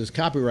thing, it says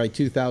copyright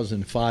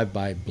 2005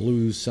 by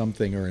Blues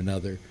something or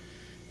another.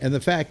 And the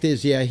fact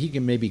is, yeah, he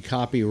can maybe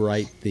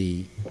copyright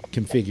the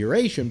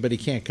configuration, but he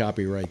can't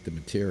copyright the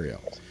material.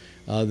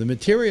 The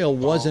material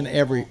wasn't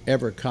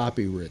ever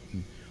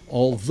copywritten,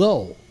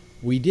 although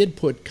we did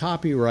put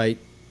copyright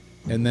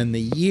and then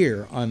the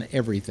year on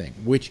everything,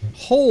 which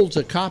holds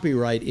a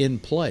copyright in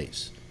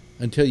place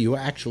until you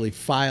actually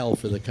file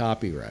for the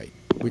copyright.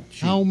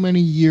 How many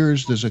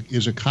years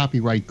is a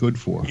copyright good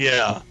for?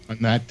 Yeah. On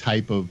that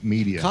type of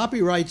media.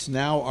 Copyrights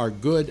now are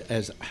good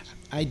as...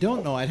 I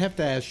don't know. I'd have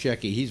to ask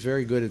Shecky. He's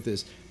very good at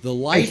this. The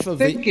life of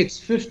I think it's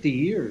 50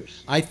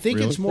 years. I think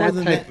it's more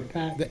than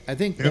that. I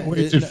think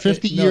is it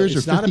 50 years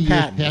or 50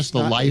 years past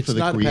the life of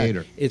the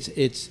creator? It's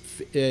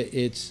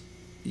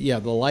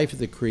the life of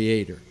the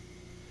creator.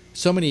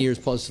 So many years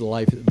plus the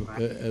life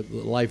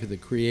of the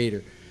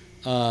creator.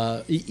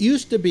 It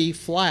used to be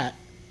flat.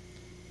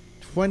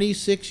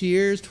 26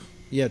 years.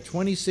 Yeah,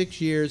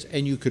 26 years,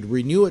 and you could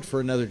renew it for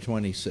another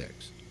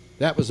 26.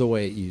 That was the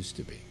way it used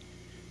to be.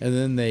 And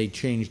then they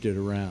changed it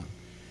around.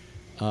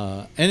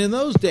 And in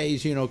those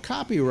days, you know,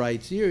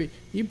 copyrights, you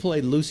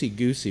played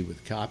loosey-goosey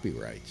with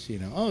copyrights, you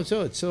know. Oh,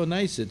 so it's so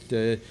nice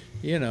that,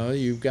 you know,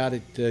 you've got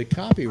it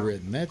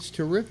copywritten. That's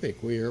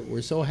terrific.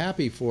 We're so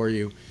happy for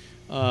you.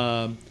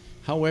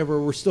 However,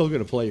 we're still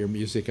going to play your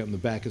music on the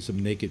back of some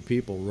naked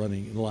people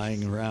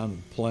lying around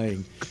and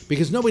playing,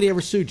 because nobody ever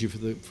sued you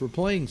for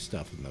playing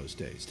stuff in those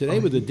days. Today,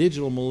 with the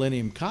Digital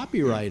Millennium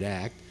Copyright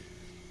Act,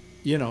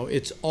 you know,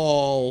 it's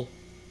all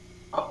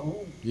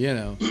Oh. You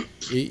know,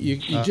 you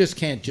just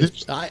can't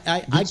just.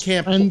 I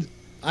can't. And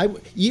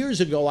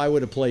years ago, I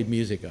would have played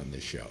music on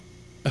this show.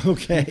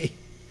 Okay.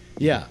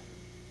 Yeah.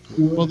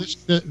 Well,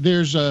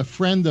 there's a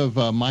friend of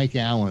Mike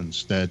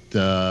Allen's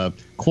that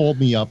called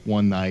me up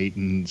one night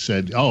and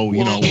said, "Oh,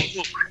 you know,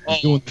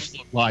 I'm doing this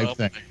live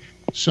thing."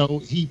 So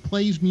he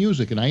plays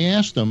music, and I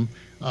asked him,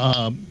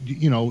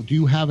 you know, do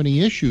you have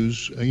any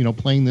issues, you know,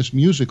 playing this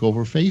music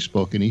over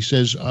Facebook? And he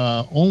says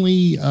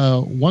only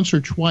once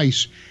or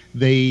twice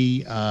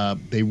they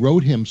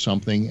wrote him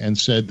something and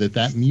said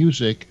that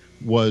music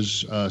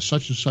was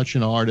such and such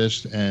an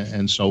artist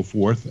and so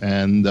forth,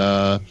 and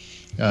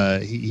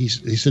he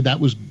said that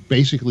was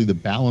basically the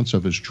balance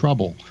of his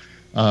trouble,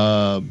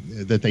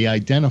 that they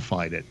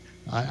identified it.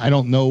 I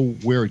don't know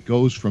where it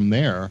goes from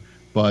there,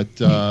 but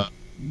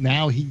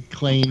now he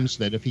claims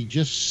that if he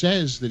just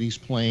says that he's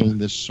playing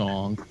this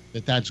song,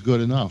 that's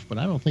good enough. But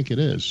I don't think it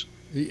is.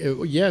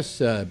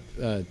 Yes,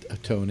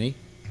 Tony.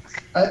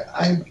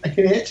 I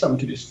can add something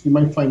to this you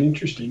might find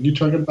interesting. You're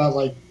talking about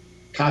like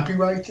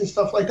copyrights and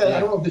stuff like that. Yeah. I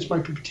don't know if this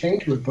might pertain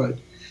to it, but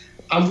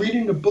I'm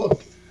reading a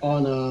book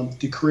on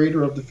the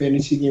creator of the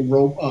fantasy game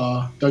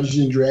Dungeons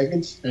and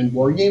Dragons and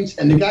War Games,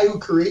 and the guy who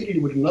created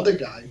it with another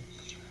guy.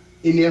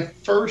 In their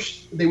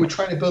first, they were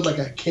trying to build like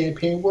a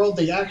campaign world.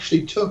 They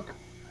actually took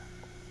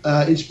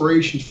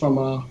inspirations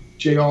from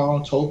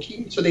J.R.R.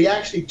 Tolkien. So they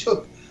actually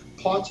took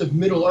parts of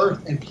Middle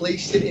Earth and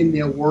placed it in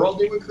their world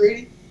they were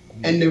creating.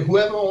 And then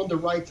whoever owned the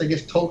rights, I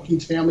guess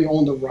Tolkien's family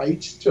owned the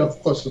rights to,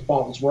 of course, the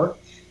father's work.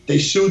 They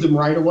sued them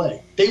right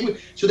away.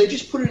 So they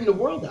just put it in the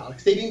world,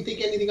 Alex. They didn't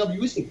think anything of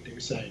using it, they were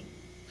saying.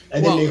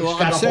 And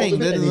well, I'm saying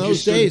that in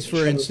those days,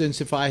 for instance,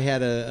 if I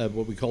had a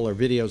what we call our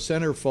video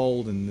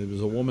centerfold and there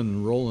was a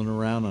woman rolling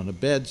around on a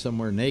bed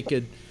somewhere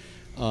naked,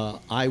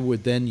 I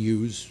would then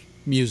use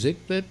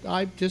music that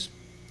I just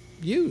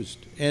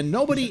used. And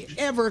nobody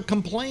ever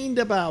complained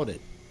about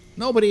it.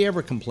 Nobody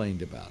ever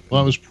complained about it.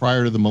 Well, it was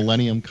prior to the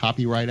Millennium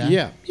Copyright Act?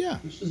 Yeah.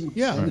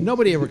 Right.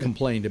 Nobody ever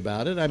complained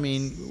about it. I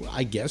mean,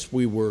 I guess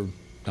we were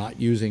not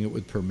using it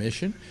with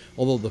permission.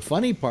 Although the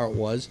funny part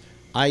was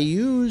I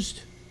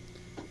used...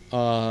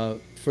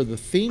 for the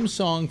theme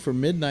song for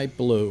Midnight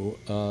Blue,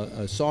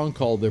 a song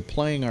called They're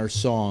Playing Our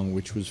Song,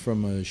 which was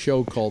from a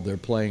show called They're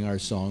Playing Our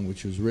Song,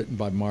 which was written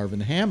by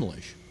Marvin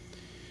Hamlish.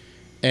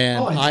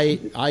 And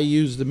I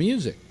used the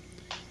music.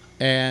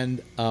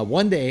 And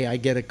one day I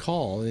get a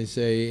call. They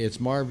say, it's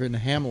Marvin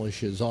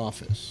Hamlish's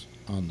office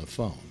on the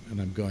phone.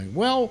 And I'm going,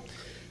 well,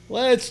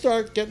 let's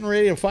start getting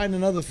ready to find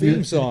another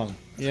theme song,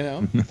 you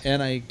know.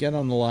 And I get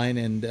on the line,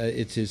 and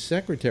it's his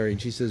secretary.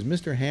 And she says,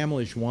 Mr.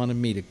 Hamlish wanted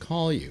me to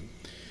call you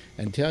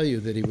and tell you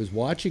that he was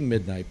watching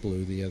Midnight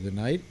Blue the other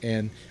night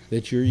and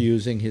that you're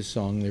using his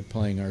song, They're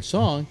Playing Our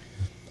Song,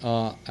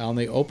 on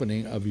the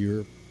opening of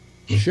your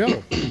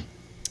show.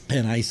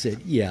 And I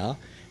said, yeah.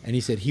 And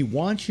he said, he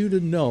wants you to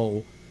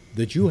know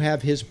that you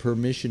have his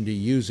permission to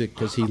use it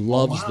because he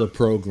loves the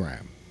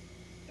program.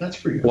 That's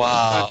pretty cool.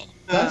 Wow.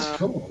 That's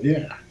cool,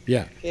 yeah.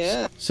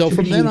 Yeah. So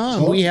from then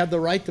on, we have the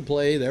right to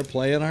play They're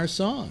Playing Our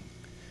Song.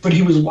 But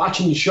he was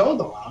watching the show,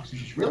 though, Alex,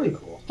 which is really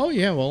cool. Oh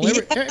yeah, well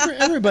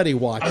everybody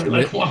watched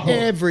it.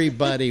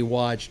 Everybody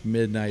watched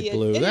Midnight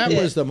Blue. That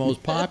was the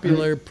most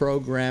popular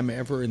program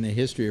ever in the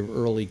history of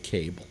early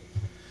cable.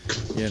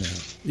 You know.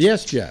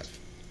 Yes, Jeff.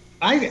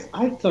 I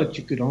thought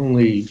you could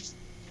only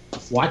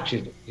watch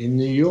it in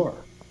New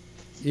York.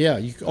 Yeah,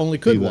 you only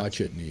could watch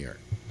it in New York.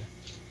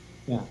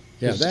 Yeah.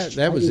 Yeah,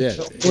 that was it.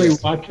 I only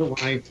watch it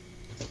when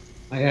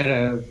I had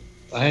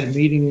a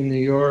meeting in New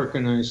York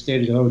and I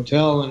stayed at a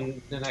hotel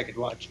and then I could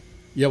watch it.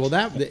 Yeah, well,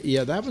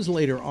 that was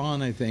later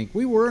on, I think.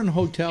 We were in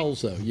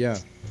hotels, though, yeah.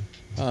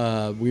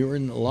 We were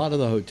in a lot of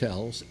the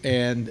hotels,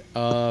 and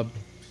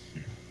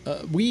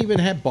we even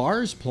had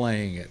bars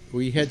playing it.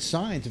 We had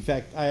signs. In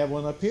fact, I have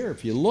one up here.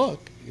 If you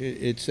look,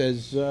 it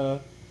says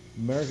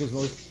America's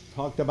most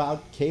talked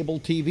about cable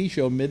TV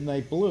show,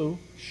 Midnight Blue,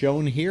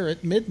 shown here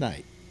at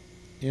midnight,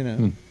 you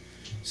know.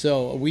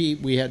 So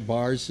we had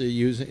bars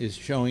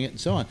showing it and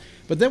so on.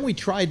 But then we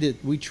tried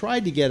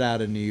to get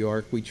out of New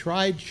York. We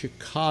tried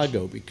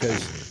Chicago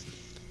because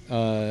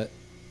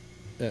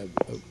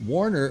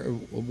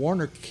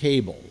Warner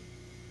Cable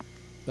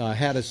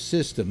had a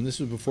system. This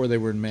was before they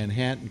were in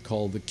Manhattan,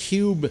 called the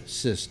Cube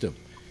system.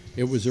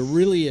 It was a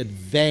really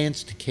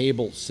advanced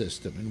cable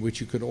system in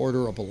which you could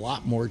order up a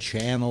lot more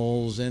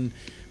channels and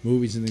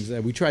movies and things like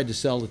that. We tried to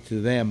sell it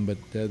to them, but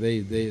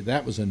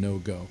that was a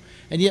no-go.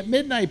 And yet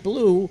Midnight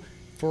Blue,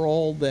 for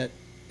all that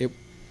it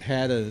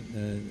had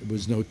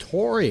was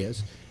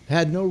notorious,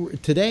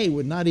 today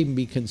would not even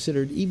be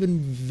considered even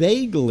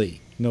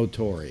vaguely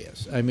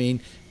notorious. I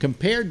mean,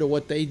 compared to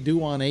what they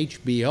do on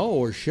HBO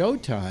or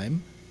Showtime,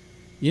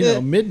 you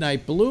know,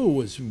 Midnight Blue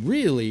was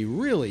really,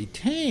 really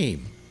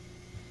tame.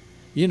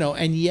 You know,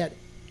 and yet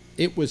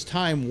it was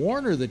Time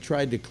Warner that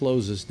tried to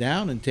close us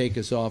down and take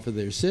us off of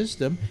their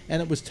system,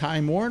 and it was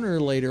Time Warner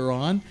later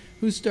on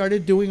who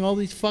started doing all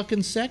these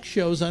fucking sex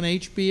shows on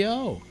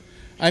HBO.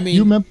 I mean,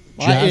 You remember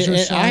I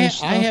Jazzercise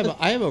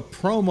have a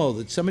promo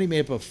that somebody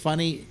made up a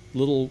funny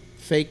little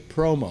fake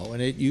promo,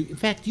 and in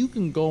fact, you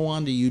can go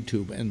onto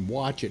YouTube and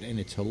watch it, and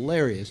it's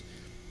hilarious.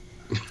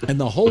 And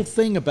the whole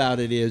thing about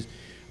it is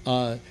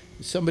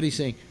somebody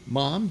saying,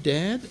 "Mom,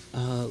 Dad,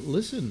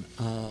 listen,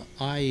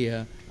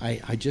 I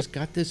just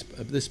got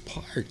this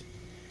part,"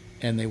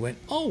 and they went,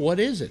 "Oh, what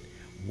is it?"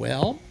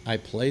 "Well, I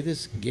play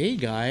this gay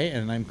guy,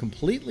 and I'm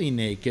completely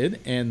naked,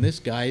 and this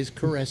guy is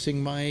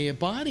caressing my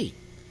body."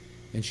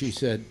 And she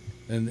said,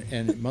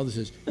 and mother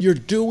says, "You're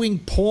doing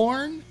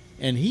porn?"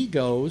 And he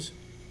goes,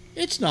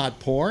 "It's not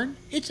porn,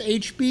 it's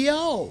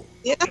HBO."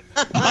 Yeah.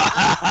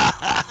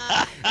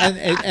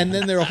 and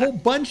then there are a whole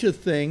bunch of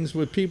things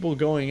with people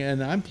going,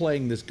 and I'm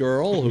playing this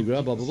girl who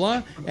blah blah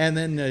blah, and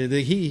then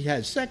he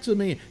has sex with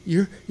me.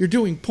 You're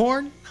doing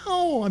porn?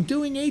 No, I'm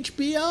doing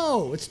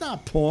HBO. It's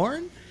not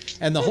porn.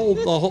 And the whole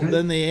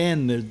then the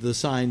end the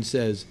sign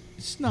says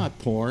it's not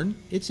porn,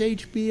 it's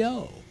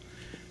HBO,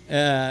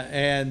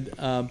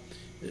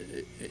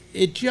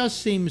 it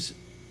just seems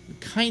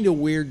kind of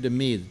weird to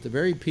me that the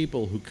very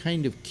people who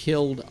kind of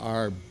killed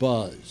our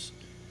buzz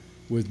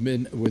with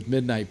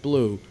Midnight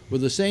Blue were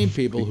the same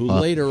people who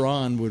later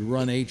on would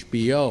run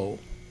HBO,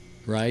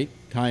 right?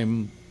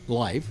 Time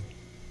Life,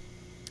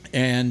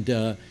 and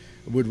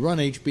would run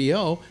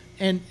HBO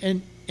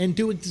and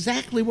do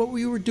exactly what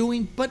we were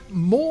doing, but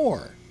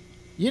more.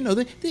 You know,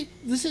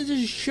 this is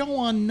a show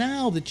on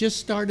Now that just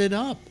started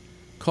up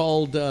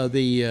called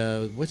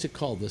what's it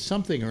called? The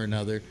something or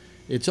another.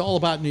 It's all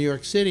about New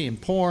York City and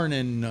porn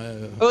and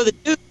the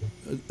dude.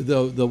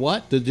 The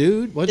what? The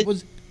dude?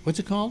 What's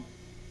it called?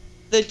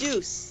 The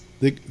Deuce.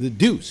 The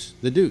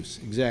Deuce,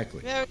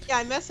 exactly. Yeah,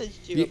 I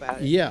messaged you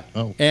about it. Yeah.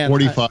 Oh, and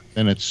 45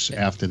 minutes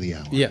after the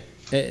hour. Yeah.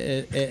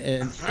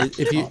 And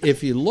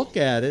if you look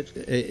at it,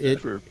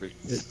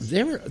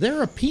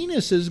 there are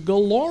penises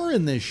galore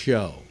in this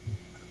show.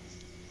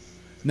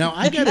 Now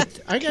I gotta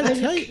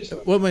tell you.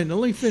 Well, wait,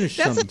 let me finish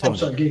something.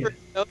 Tony.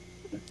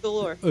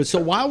 Galore. So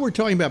while we're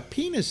talking about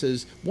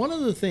penises, one of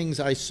the things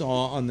I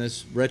saw on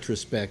this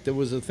retrospective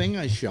was a thing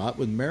I shot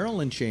with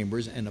Marilyn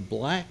Chambers and a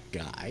black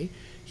guy.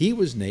 He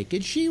was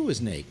naked, she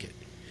was naked,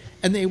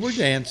 and they were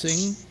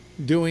dancing,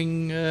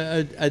 doing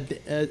a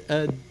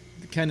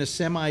kind of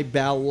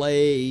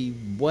semi-ballet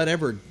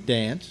whatever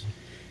dance,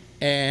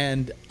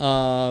 and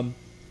the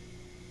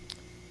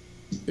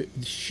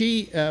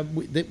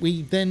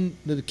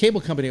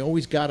cable company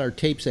always got our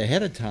tapes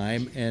ahead of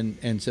time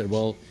and said,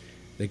 well,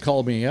 they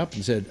called me up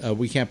and said,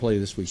 we can't play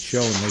this week's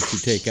show unless you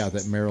take out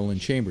that Marilyn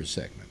Chambers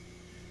segment.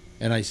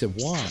 And I said,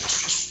 why?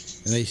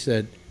 And they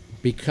said,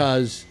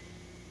 because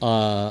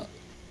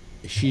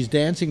she's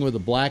dancing with a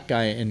black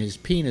guy and his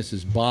penis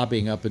is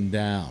bobbing up and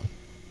down.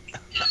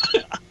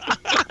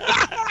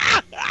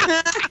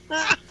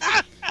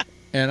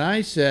 And I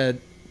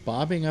said,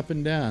 bobbing up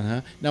and down,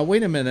 huh? Now,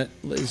 wait a minute.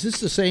 Is this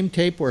the same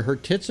tape where her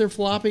tits are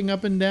flopping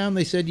up and down?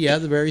 They said, yeah,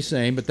 the very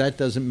same, but that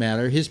doesn't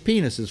matter. His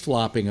penis is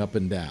flopping up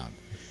and down.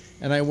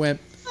 And I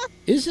went,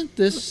 isn't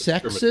this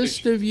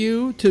sexist of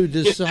you to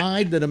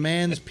decide that a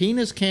man's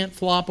penis can't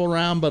flop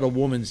around, but a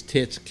woman's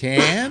tits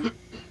can?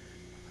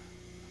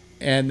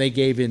 And they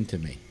gave in to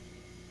me.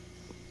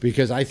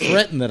 Because I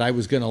threatened that I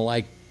was going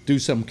to, do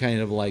some kind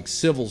of,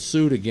 civil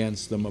suit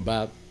against them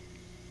about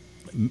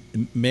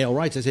male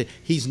rights. I said,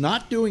 he's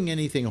not doing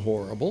anything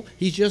horrible.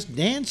 He's just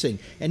dancing.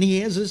 And he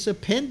has this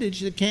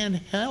appendage that can't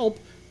help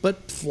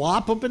but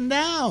flop up and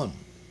down.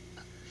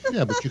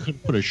 Yeah, but you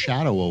could put a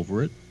shadow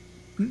over it.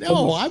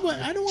 No, I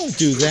don't want to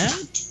do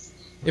that.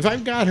 If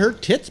I've got her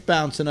tits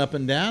bouncing up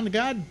and down,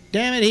 God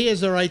damn it, he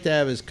has the right to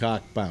have his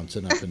cock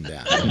bouncing up and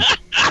down.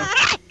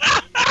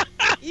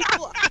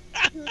 Equal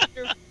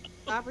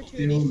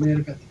opportunity.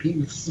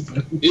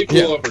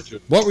 Equal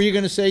opportunity. What were you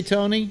going to say,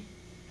 Tony?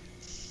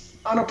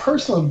 On a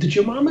personal level, did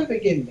your mom ever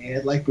get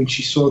mad, when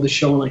she saw the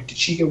show, and did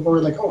she get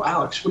worried, oh,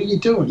 Alex, what are you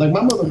doing? My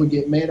mother would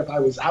get mad if I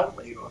was out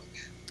late or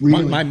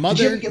really. My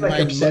mother,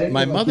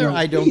 my mother,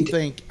 I don't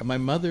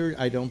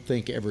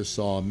think ever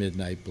saw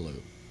Midnight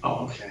Blue.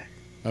 Oh, okay.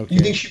 Okay.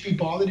 You think she'd be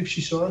bothered if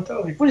she saw it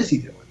though? What is he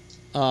doing?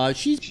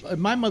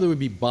 My mother would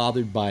be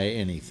bothered by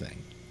anything.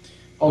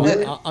 Oh,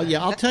 really?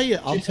 I'll tell you.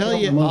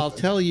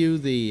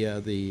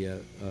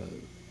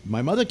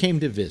 My mother came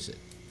to visit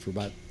for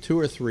about 2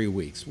 or 3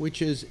 weeks,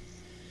 which is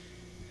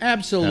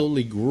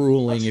absolutely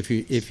grueling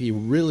if you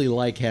really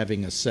like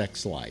having a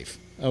sex life.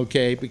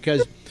 Okay,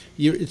 because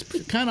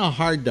it's kind of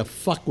hard to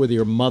fuck with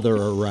your mother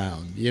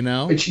around, you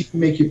know. But she can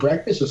make you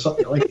breakfast or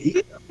something like to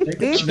eat.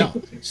 No,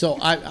 so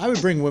I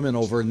would bring women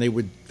over, and they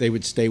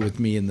would stay with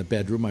me in the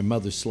bedroom. My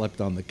mother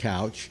slept on the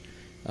couch,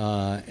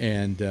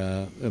 and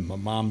my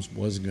mom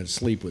wasn't going to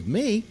sleep with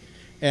me,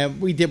 and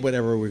we did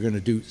whatever we were going to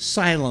do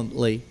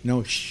silently.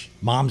 No, shh,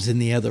 mom's in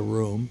the other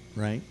room,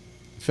 right?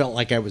 Felt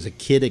like I was a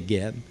kid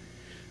again,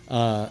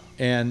 so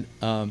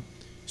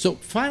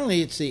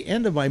finally, it's the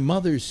end of my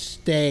mother's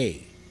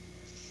stay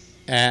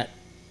in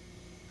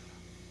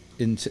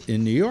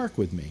New York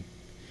with me,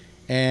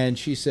 and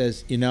she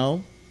says,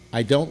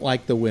 I don't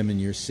like the women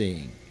you're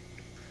seeing.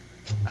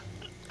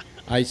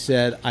 I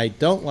said, I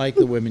don't like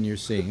the women you're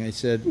seeing. I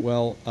said,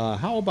 well,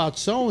 how about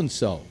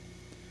so-and-so?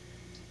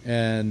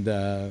 And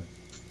her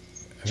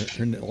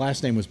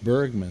last name was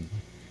Bergman.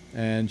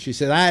 And she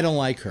said, I don't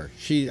like her.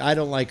 I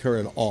don't like her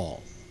at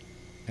all.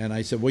 And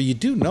I said, well, you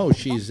do know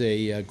she's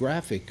a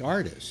graphic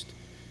artist.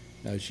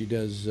 She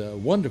does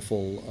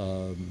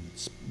wonderful,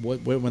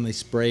 when they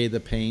spray the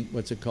paint,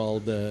 what's it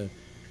called?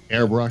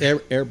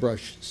 Airbrush.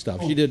 Airbrush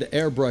stuff. She did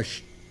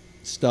airbrush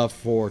stuff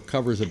for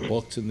covers of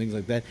books and things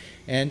like that.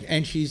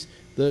 And she's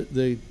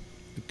the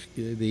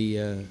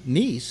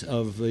niece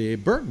of the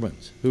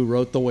Bergmans, who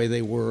wrote The Way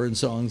They Were and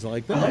songs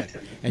like that.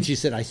 And she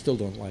said, I still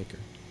don't like her.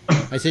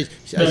 I said,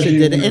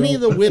 did any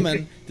of the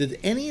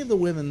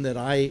women that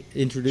I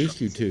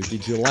introduced you to,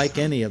 did you like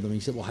any of them? He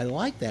said, well, I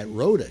like that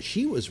Rhoda.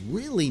 She was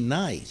really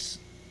nice.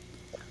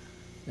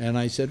 And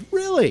I said,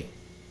 really?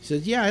 He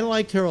said, yeah, I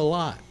liked her a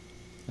lot.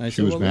 And I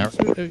She was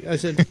married. I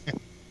said,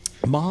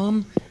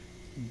 Mom,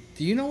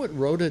 do you know what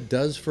Rhoda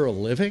does for a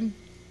living?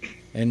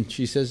 And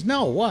she says,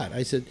 no, what?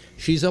 I said,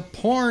 she's a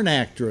porn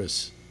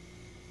actress.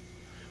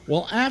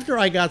 Well, after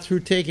I got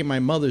through taking my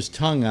mother's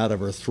tongue out of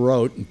her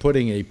throat and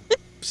putting a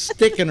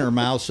stick in her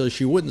mouth so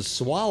she wouldn't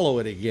swallow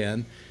it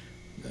again,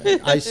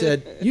 I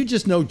said, you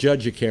just no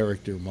judge a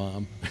character,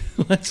 Mom.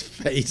 Let's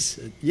face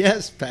it.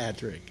 Yes,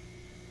 Patrick.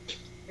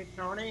 Hey,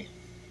 Tony?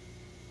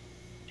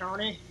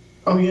 Tony?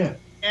 Oh, yeah.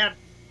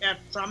 At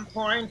some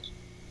point,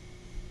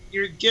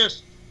 you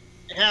just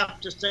have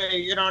to say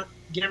you don't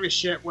give a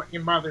shit what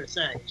your mother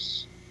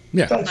thinks.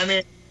 Yeah. I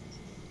mean,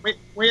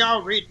 we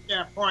all reach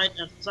that point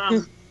at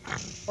some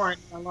point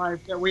in our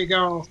life that we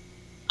go,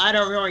 I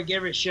don't really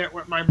give a shit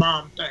what my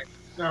mom thinks.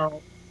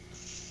 So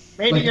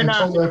maybe Like you're I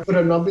told her I not. put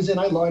her numbers in.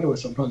 I lie to her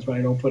sometimes, but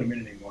I don't put them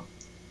in anymore.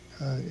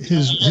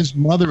 His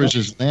mother is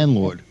his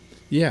landlord.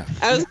 Yeah.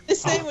 I was going to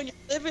say, when you're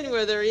living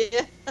with her,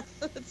 yeah,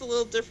 it's a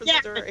little different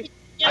story.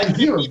 I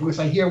hear her because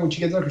I hear when she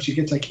gets up, she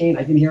gets a cane.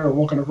 I can hear her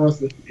walking across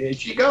the. There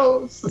she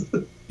goes.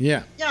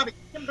 Yeah. Yeah, but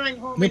you can bring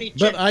home any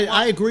But chick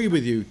I you agree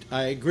with you.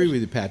 I agree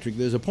with you, Patrick.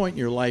 There's a point in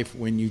your life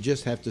when you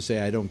just have to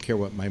say, I don't care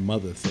what my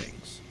mother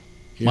thinks.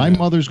 You My know?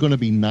 mother's going to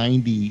be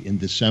 90 in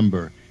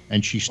December,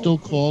 and she still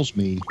calls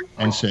me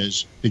and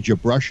says, did you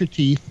brush your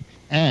teeth?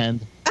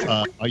 And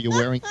are you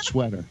wearing a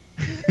sweater?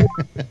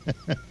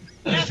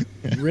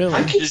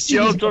 Really? Did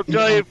Joe still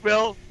tell you,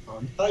 Phil?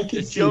 I can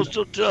Did see Joe that.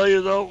 still tell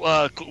you,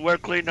 though, wear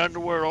clean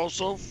underwear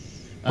also?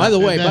 By the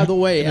way, at the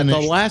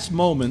finished. last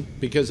moment,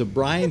 because of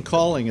Brian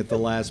calling at the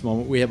last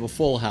moment, we have a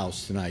full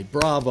house tonight.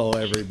 Bravo,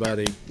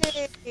 everybody.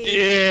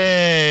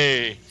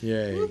 Yay!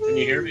 Yay. Can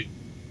you hear me?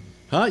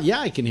 Huh? Yeah,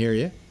 I can hear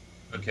you.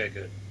 Okay,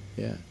 good.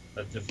 Yeah.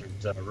 A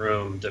different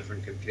room,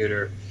 different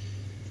computer,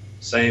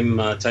 same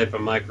type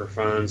of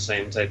microphone,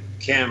 same type of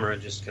camera,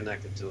 just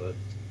connected to a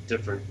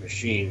different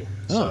machine.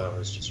 So I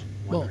was just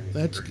Well,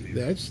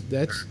 wondering.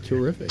 that's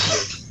terrific.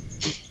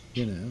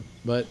 You know,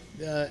 but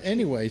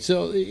anyway,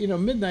 so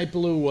Midnight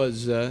Blue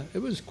was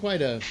it was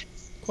quite a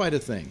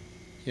thing.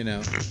 You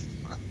know,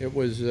 it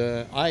was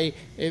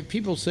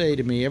people say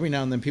to me every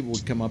now and then, people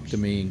would come up to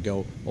me and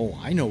go, "Oh,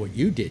 I know what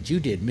you did. You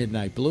did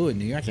Midnight Blue in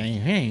New York."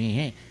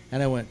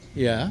 And I went,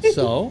 "Yeah,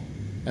 so."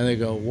 And they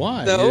go,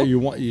 "Why? No. You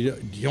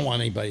don't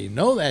want anybody to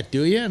know that,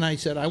 do you?" And I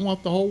said, "I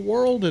want the whole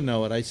world to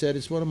know it." I said,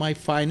 "It's one of my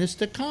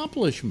finest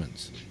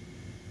accomplishments."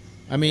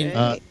 I mean,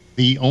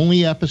 The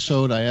only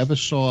episode I ever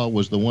saw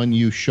was the one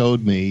you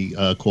showed me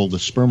called the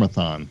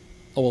Spermathon.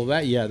 oh,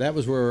 well, that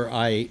was where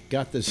I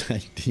got this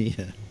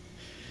idea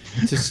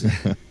to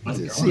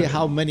see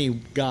how many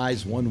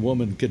guys one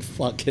woman could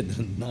fuck in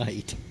a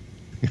night.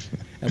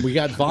 And we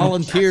got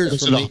volunteers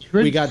from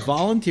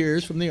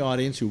the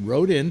audience who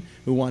wrote in,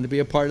 who wanted to be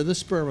a part of the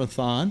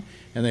Spermathon,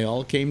 and they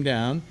all came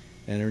down.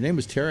 And her name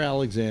was Tara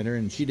Alexander,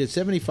 and she did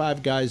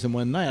 75 guys in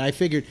one night. I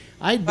figured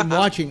I'd been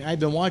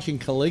watching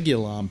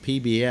Caligula on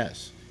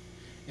PBS,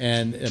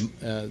 and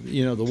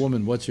the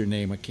woman, what's her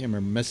name? I can't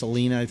remember.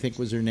 Messalina, I think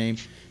was her name.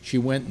 She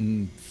went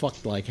and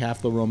fucked like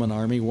half the Roman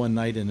army one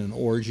night in an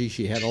orgy.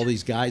 She had all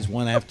these guys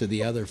one after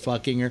the other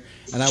fucking her,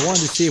 and I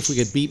wanted to see if we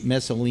could beat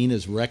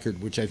Messalina's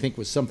record, which I think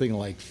was something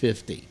like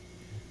 50.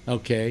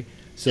 Okay,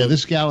 so Yeah,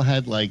 this gal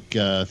had like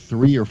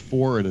 3 or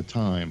 4 at a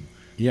time.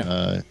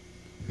 yeah.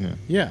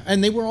 Yeah,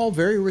 and they were all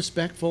very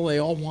respectful. They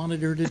all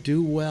wanted her to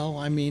do well.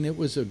 I mean, it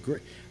was a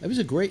great.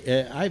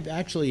 I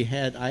actually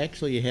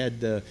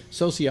had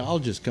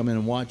sociologists come in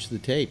and watch the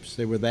tapes.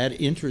 They were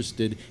that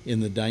interested in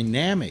the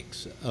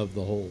dynamics of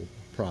the whole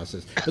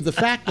process. But the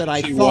fact that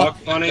I She thought,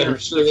 walked on it, or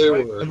so they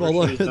were.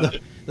 well,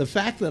 the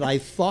fact that I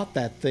thought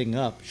that thing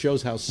up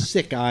shows how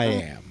sick I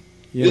am.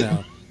 You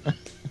know,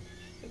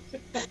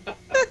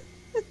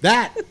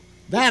 that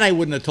I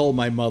wouldn't have told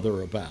my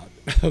mother about.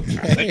 Okay.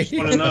 I just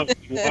want to know if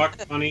she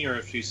walked funny or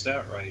if she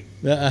sat right.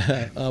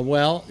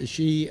 Well,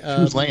 she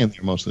was laying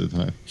there most of the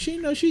time.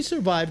 She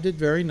survived it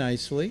very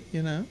nicely.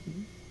 You know,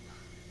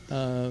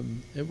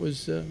 it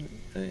was,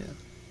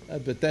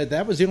 but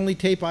that was the only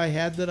tape I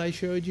had that I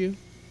showed you.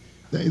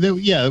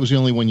 Yeah, that was the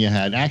only one you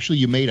had. Actually,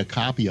 you made a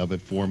copy of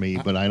it for me,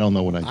 but I don't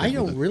know what I did. I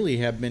don't with it. really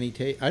have many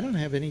tapes. I don't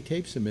have any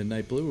tapes of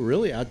Midnight Blue.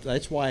 Really,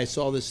 that's why I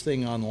saw this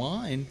thing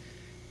online,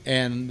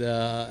 And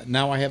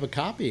now I have a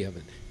copy of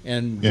it.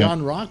 And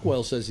John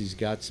Rockwell says he's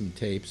got some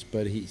tapes,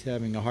 but he's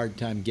having a hard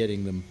time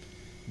getting them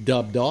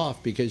dubbed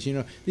off because, you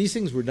know, these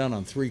things were done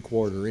on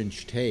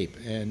 3/4-inch tape.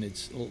 And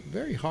it's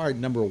very hard,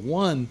 number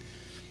one,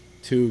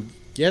 to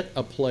get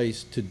a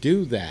place to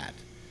do that.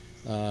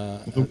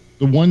 The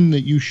one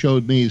that you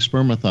showed me,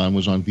 Spermathon,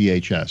 was on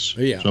VHS.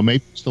 Yeah. So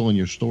maybe it's still in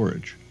your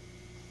storage.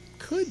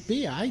 Could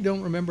be. I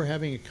don't remember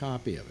having a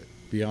copy of it,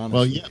 to be honest.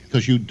 Well, with yeah, you.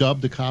 because you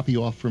dubbed a copy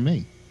off for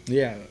me.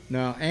 Yeah.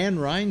 Now, Anne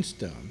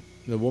Rhinestone,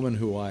 the woman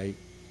who I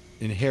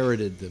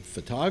inherited the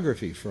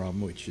photography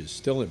from, which is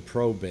still in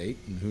probate,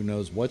 and who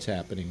knows what's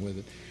happening with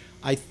it,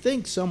 I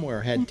think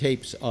somewhere had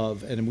tapes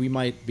of, and we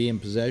might be in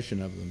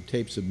possession of them,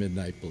 tapes of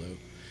Midnight Blue.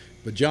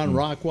 But John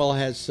Rockwell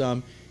has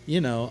some,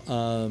 you know,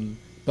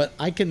 but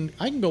I can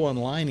go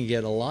online and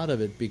get a lot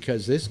of it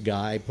because this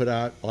guy put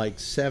out like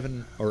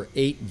 7 or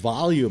 8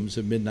 volumes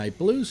of Midnight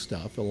Blue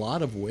stuff, a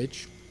lot of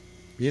which,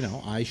 you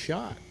know, I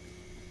shot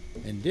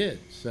and did.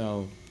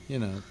 So, you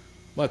know,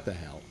 what the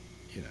hell,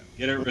 you know.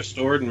 Get it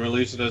restored and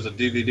release it as a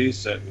DVD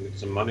set and get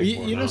some money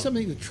for it. You know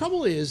something? The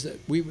trouble is that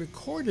we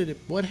recorded it.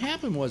 What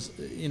happened was,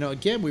 you know,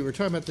 again, we were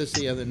talking about this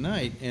the other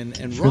night, and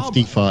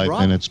 55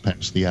 minutes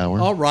past the hour.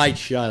 All right,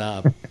 shut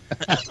up.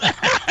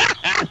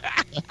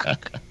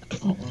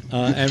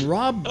 And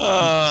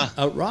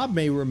Rob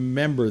may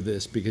remember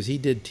this because he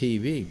did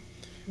TV.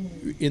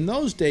 In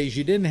those days,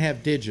 you didn't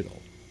have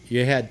digital;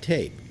 you had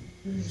tape.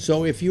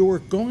 So if you were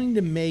going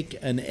to make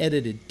an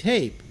edited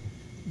tape,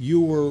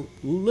 you were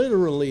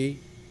literally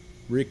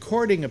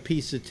recording a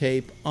piece of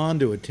tape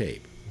onto a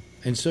tape,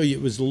 and so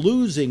it was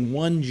losing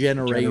one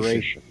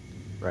generation.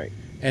 Right.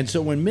 And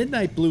so when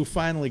Midnight Blue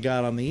finally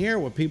got on the air,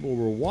 what people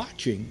were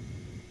watching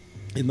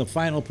in the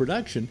final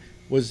production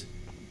was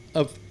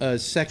a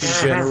second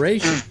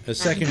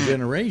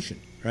generation,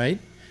 right?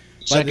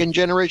 Second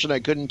generation. I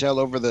couldn't tell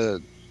over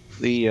the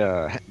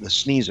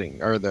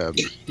sneezing or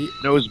the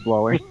nose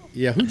blowing.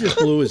 Yeah, who just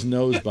blew his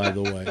nose, by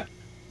the way?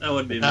 That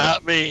would be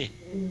Not me.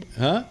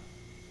 Huh?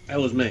 That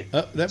was me.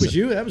 That was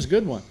you. That was a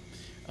good one.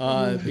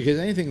 Because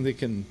anything that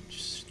can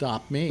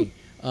stop me.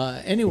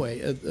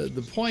 Anyway,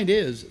 the point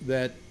is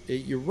that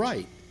you're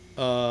right.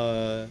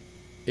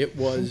 It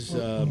was.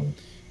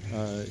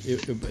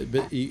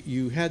 But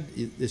you had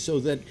so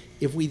that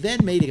if we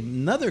then made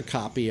another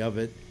copy of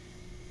it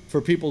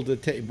for people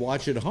to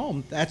watch at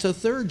home, that's a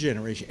third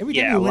generation. Every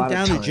time you went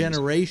down a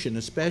generation,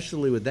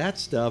 especially with that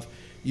stuff,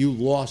 you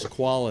lost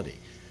quality.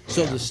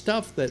 So the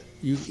stuff that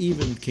you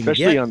even can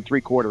especially get, on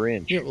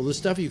 3/4-inch. yeah, well, the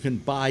stuff you can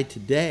buy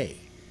today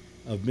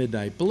of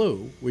Midnight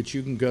Blue, which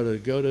you can go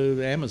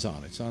to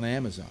Amazon. It's on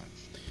Amazon.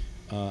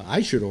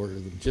 I should order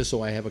them just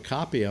so I have a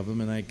copy of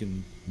them and I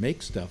can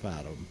make stuff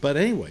out of them. But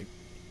anyway.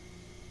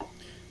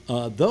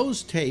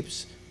 Those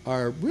tapes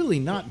are really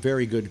not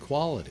very good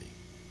quality.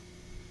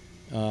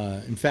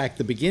 In fact,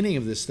 the beginning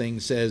of this thing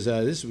says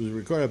this was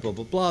recorded blah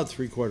blah blah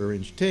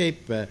 3/4-inch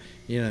tape,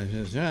 you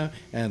know,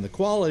 and the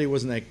quality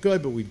wasn't that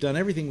good, but we've done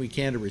everything we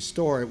can to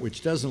restore it,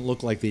 which doesn't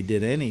look like they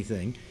did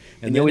anything.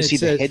 And you always see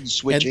the head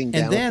switching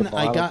down and then at the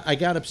bottom. I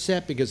got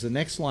upset because the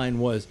next line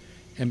was,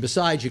 and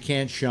besides, you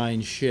can't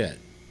shine shit.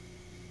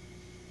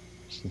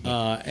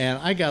 And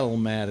I got a little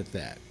mad at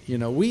that. You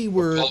know, we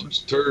were... A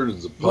polished turd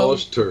is a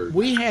polished turd.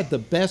 We had the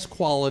best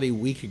quality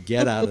we could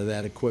get out of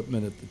that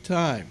equipment at the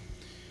time.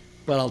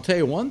 But I'll tell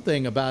you one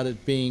thing about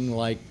it being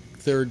like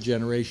 3rd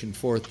generation,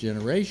 4th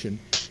generation,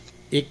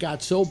 it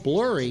got so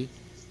blurry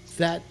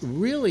that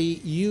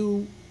really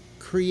you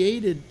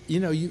created, you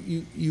know,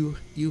 you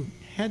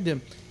had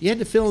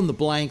to fill in the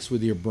blanks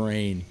with your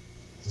brain.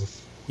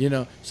 You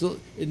know, so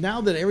now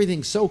that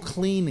everything's so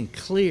clean and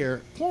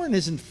clear, porn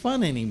isn't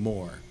fun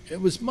anymore. It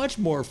was much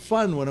more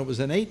fun when it was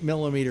an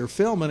 8mm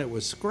film and it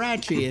was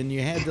scratchy and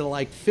you had to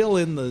like fill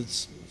in the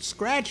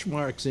scratch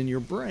marks in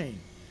your brain.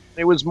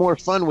 It was more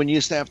fun when you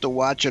used to have to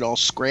watch it all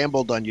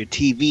scrambled on your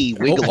TV,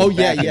 wiggling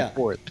back and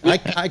forth.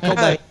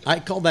 I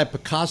call that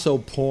Picasso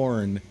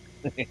porn.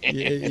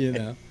 You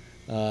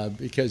know,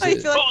 because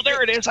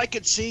there it is. I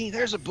could see.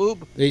 There's a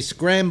boob. They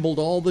scrambled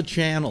all the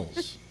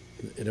channels,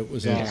 and it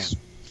was on.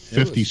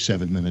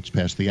 57 minutes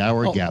past the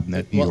hour,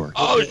 Gabnet, New York.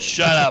 Oh,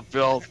 shut up,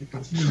 Phil.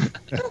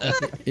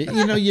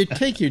 You know, you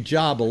take your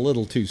job a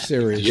little too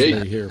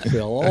seriously here,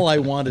 Phil. All I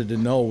wanted to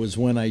know was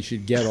when I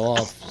should get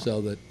off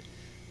so that...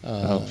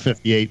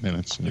 58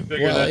 minutes.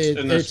 Well,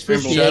 it's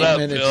 58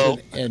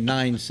 minutes and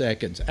 9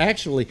 seconds.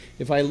 Actually,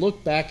 if I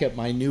look back at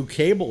my new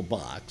cable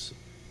box,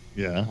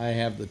 yeah, I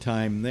have the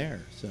time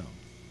there. So,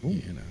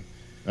 you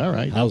know. All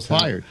right, I'm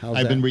fired.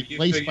 I've been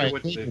replaced by a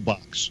cable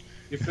box.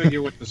 You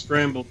figure with the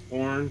scrambled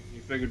porn,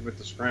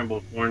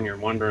 you're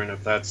wondering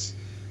if that's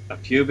a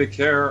pubic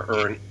hair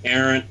or an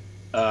errant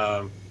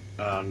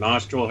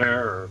nostril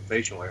hair or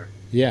facial hair.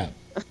 Yeah,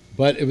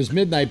 but it was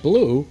Midnight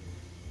Blue,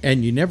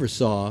 and you never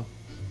saw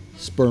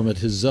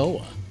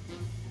spermatozoa.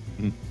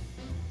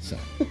 So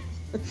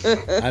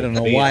I don't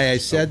know why I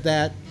said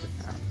that.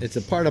 It's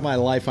a part of my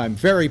life I'm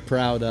very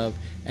proud of.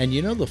 And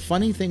you know, the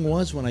funny thing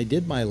was when I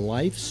did my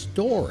life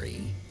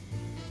story,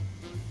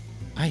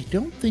 I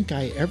don't think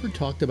I ever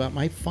talked about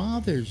my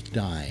father's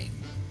dying.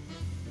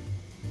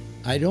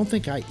 I don't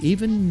think I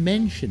even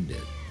mentioned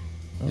it.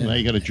 Well, now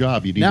you got a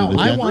job. You need now to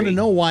I want to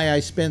know why I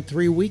spent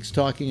 3 weeks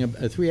talking,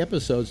 3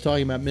 episodes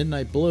talking about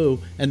Midnight Blue,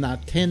 and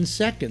not 10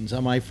 seconds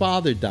on my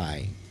father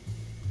dying.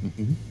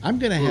 Mm-hmm. I'm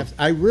gonna have.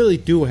 I really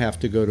do have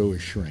to go to a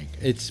shrink.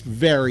 It's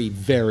very,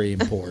 very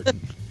important.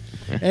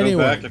 Anyway,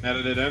 Go back and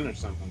edit it in or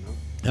something.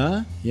 No?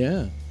 Huh?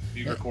 Yeah.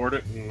 You record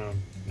it and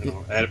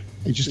edit.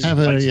 You just have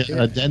an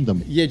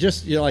addendum. Yeah,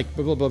 you're like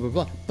blah, blah, blah, blah,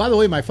 blah. By the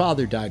way, my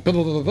father died. Blah,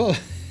 blah, blah, blah, blah.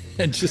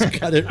 And just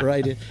cut it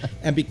right in.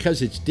 And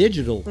because it's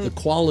digital, the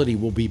quality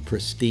will be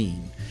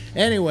pristine.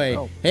 Anyway,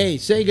 hey,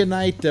 say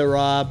goodnight to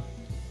Rob.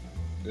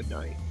 Good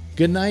night.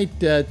 Good night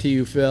to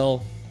you,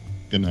 Phil.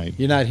 Good night.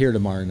 You're not here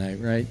tomorrow night,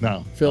 right?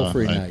 No. Phil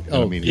free night.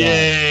 Oh,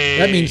 yay!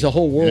 That means the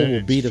whole world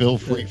will beat Phil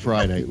free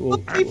Friday.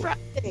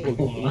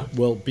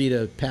 Will beat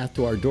a path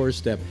to our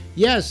doorstep.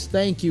 Yes,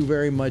 thank you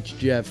very much,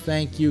 Jeff.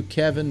 Thank you,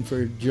 Kevin,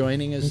 for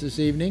joining us this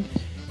evening.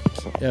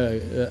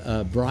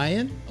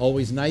 Brian,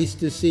 always nice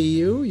to see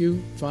you,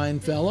 you fine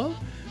fellow.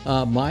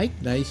 Mike,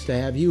 nice to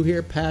have you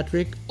here.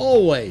 Patrick,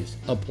 always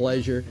a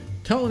pleasure.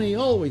 Tony,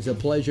 always a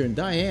pleasure. And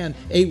Diane,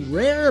 a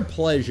rare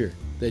pleasure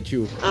that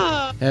you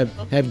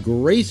have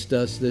graced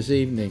us this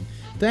evening.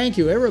 Thank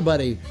you,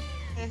 everybody.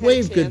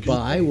 Wave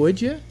goodbye,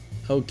 would you?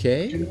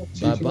 Okay.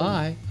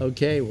 Bye-bye.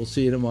 Okay, we'll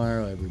see you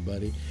tomorrow,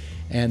 everybody.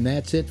 And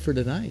that's it for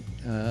tonight.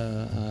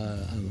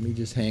 Let me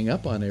just hang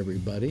up on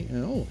everybody.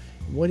 Oh,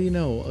 what do you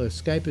know?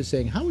 Skype is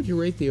saying, how would you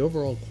rate the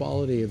overall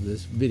quality of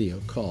this video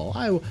call?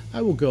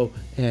 I will go,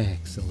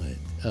 excellent.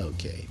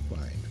 Okay,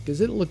 fine.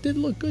 Because it did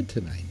look good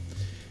tonight.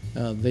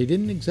 They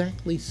didn't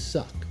exactly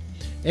suck.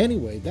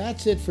 Anyway,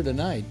 that's it for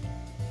tonight.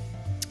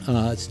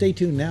 Stay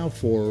tuned now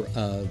for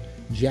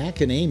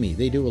Jack and Amy.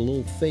 They do a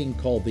little thing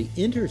called The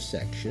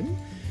Intersection.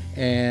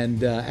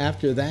 And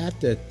after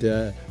that,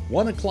 at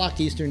 1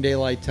 o'clock Eastern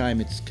Daylight Time,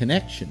 it's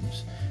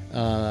Connections.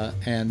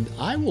 And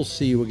I will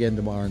see you again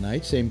tomorrow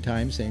night, same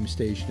time, same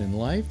station in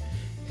life.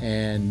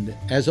 And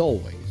as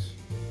always,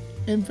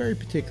 and very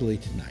particularly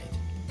tonight,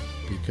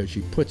 because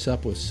she puts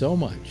up with so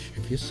much,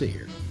 if you see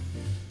her,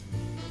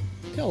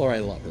 tell her I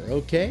love her,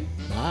 okay?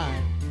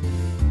 Bye.